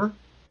carry over.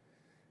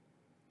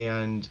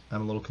 And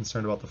I'm a little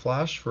concerned about The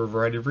Flash for a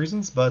variety of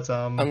reasons, but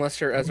Unless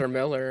you're Ezra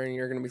Miller and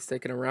you're going to be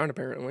sticking around,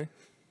 apparently.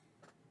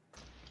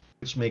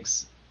 which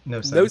makes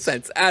no sense. No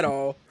sense at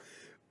all.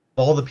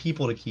 All the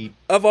people to keep.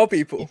 Of all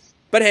people.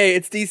 But hey,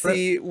 it's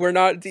DC. We're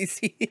not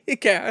DC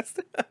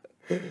cast.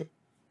 At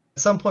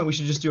some point, we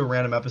should just do a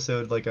random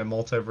episode, like a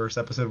multiverse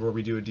episode, where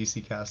we do a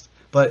DC cast.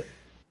 But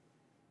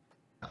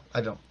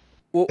I don't.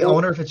 I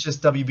wonder if it's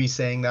just WB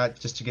saying that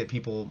just to get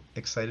people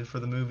excited for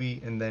the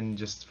movie, and then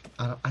just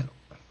I don't.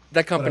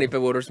 That company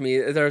bewilders me.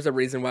 There's a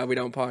reason why we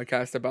don't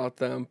podcast about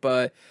them,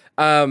 but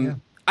I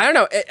don't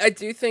know. I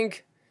do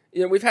think,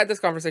 we've had this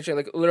conversation,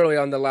 like literally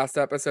on the last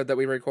episode that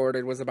we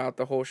recorded was about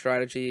the whole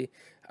strategy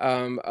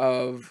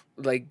of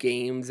like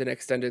games and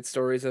extended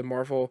stories of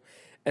Marvel,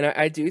 and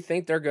I do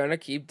think they're gonna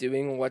keep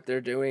doing what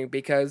they're doing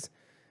because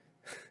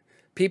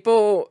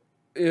people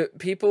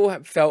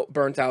have felt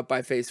burnt out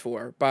by Phase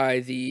 4 by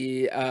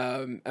the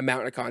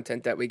amount of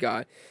content that we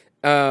got.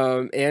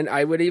 And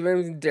I would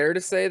even dare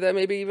to say that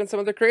maybe even some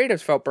of the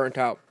creatives felt burnt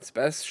out,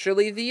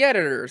 especially the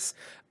editors.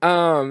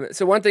 So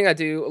one thing I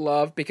do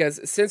love, because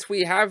since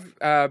we have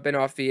been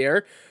off the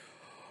air,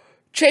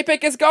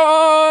 Chapek is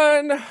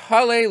gone!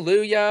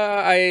 Hallelujah!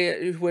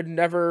 I would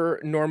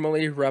never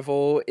normally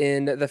revel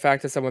in the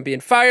fact of someone being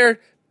fired,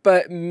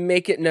 but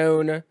make it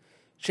known,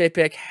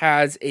 Chapek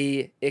has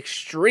a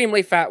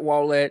extremely fat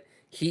wallet.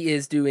 He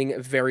is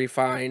doing very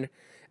fine.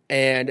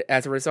 And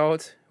as a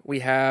result, we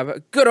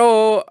have good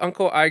old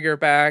Uncle Iger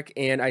back,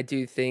 and I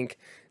do think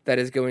that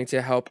is going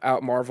to help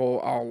out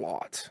Marvel a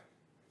lot.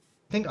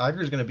 I think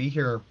Iger is going to be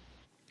here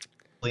at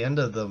the end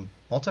of the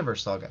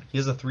Multiverse Saga. He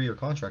has a 3-year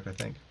contract, I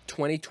think.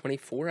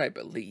 2024, I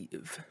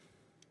believe.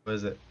 What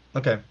is it?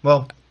 Okay,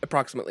 well,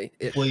 approximately.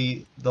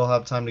 Hopefully they'll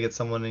have time to get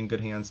someone in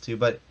good hands too.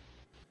 But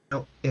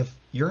if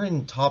you're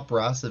in top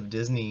brass of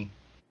Disney,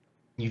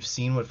 you've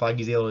seen what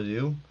Feige's able to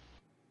do,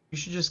 you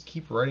should just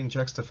keep writing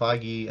checks to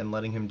Feige and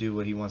letting him do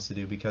what he wants to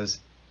do,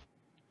 because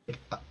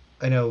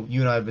I know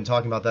you and I have been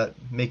talking about that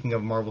making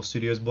of Marvel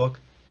Studios book.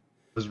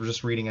 We're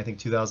just reading, I think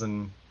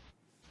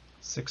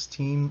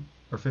 2016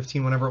 or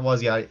 15, whenever it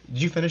was. Yeah,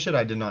 did you finish it?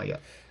 I did not yet.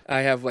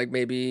 I have like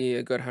maybe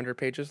a good 100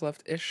 pages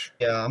left-ish.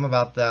 Yeah, I'm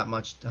about that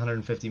much,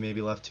 150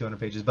 maybe left, 200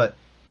 pages. But I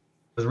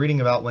was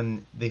reading about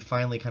when they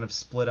finally kind of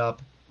split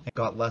up and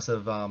got less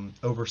of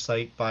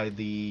oversight by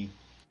the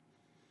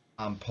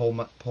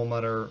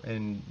Perlmutter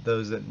and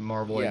those at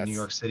Marvel in New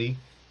York City.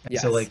 And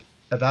so like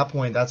at that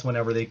point, that's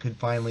whenever they could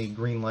finally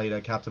greenlight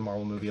a Captain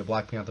Marvel movie, a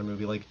Black Panther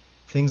movie, like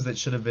things that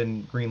should have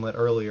been greenlit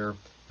earlier,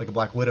 like a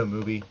Black Widow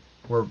movie,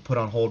 were put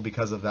on hold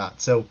because of that.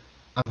 So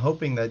I'm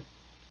hoping that,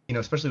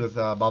 especially with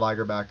Bob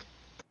Iger back,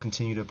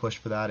 continue to push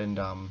for that and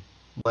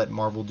let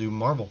Marvel do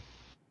Marvel.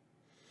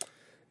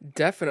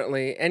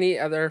 Definitely. Any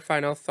other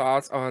final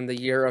thoughts on the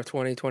year of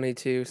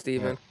 2022,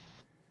 Steven?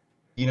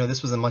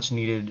 This was a much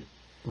needed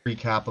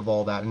recap of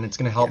all that, and it's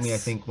going to help me, I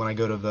think, when I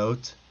go to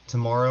vote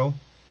tomorrow,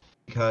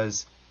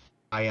 because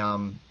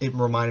it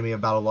reminded me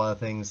about a lot of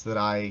things that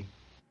I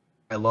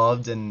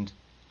loved, and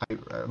I'm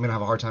going to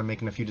have a hard time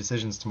making a few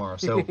decisions tomorrow.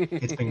 So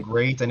it's been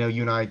great. I know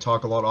you and I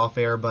talk a lot off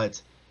air, but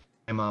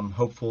I'm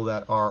hopeful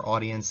that our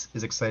audience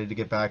is excited to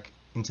get back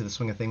into the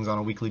swing of things on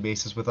a weekly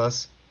basis with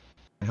us,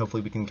 and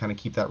hopefully we can kind of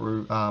keep that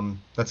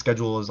that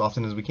schedule as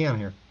often as we can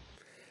here.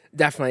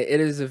 Definitely. It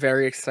is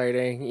very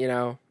exciting,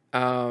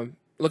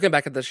 looking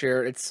back at this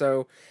year, it's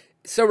so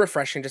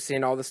refreshing just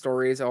seeing all the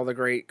stories, all the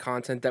great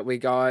content that we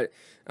got.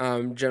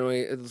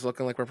 Generally, it's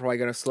looking like we're probably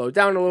going to slow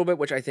down a little bit,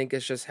 which I think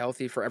is just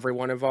healthy for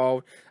everyone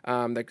involved.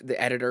 The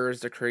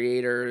editors, the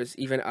creators,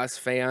 even us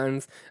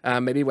fans,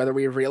 maybe whether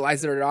we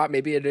realize it or not,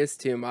 maybe it is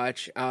too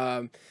much.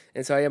 And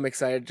so I am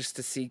excited just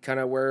to see kind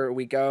of where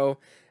we go.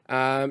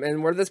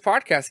 And where this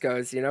podcast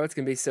goes. It's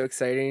going to be so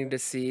exciting to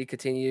see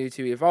continue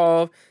to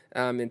evolve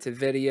into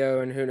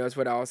video, and who knows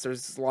what else.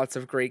 There's lots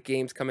of great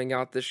games coming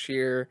out this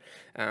year,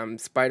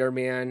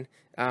 Spider-Man.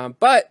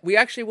 But we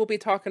actually will be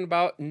talking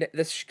about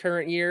this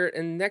current year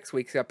in next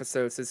week's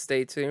episode, so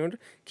stay tuned.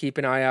 Keep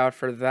an eye out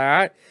for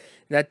that.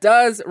 That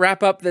does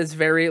wrap up this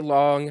very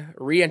long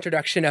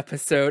reintroduction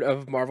episode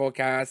of Marvel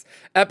Cast,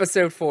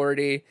 episode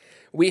 40.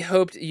 We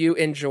hoped you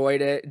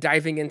enjoyed it,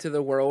 diving into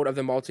the world of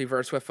the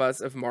multiverse with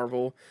us of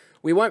Marvel.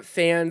 We want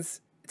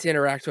fans to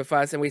interact with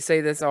us, and we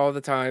say this all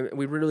the time.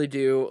 We really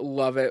do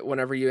love it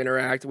whenever you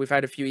interact. We've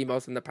had a few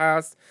emails in the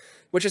past,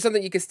 which is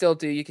something you can still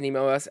do. You can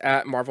email us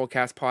at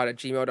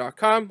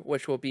marvelcastpod@gmail.com,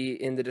 which will be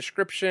in the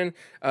description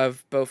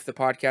of both the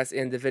podcast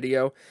and the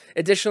video.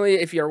 Additionally,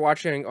 if you're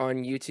watching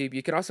on YouTube,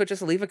 you can also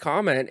just leave a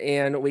comment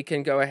and we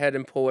can go ahead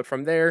and pull it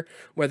from there,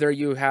 whether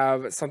you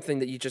have something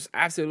that you just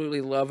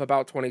absolutely love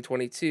about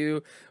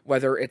 2022,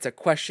 whether it's a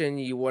question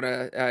you want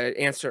to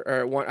answer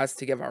or want us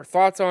to give our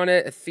thoughts on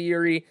it, a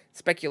theory,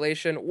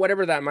 speculation,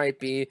 whatever that might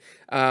be.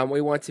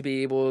 We want to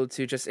be able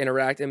to just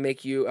interact and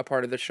make you a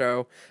part of the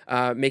show,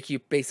 make you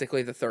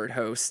basically the third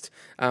host.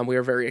 We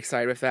are very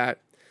excited with that.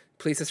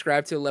 Please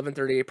subscribe to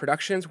 1138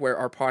 Productions, where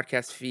our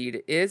podcast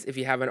feed is, if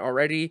you haven't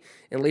already,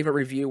 and leave a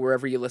review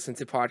wherever you listen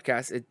to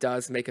podcasts. It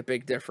does make a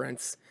big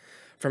difference.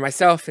 For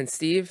myself and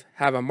Steve,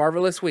 have a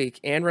marvelous week,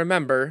 and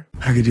remember,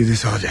 I could do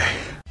this all day.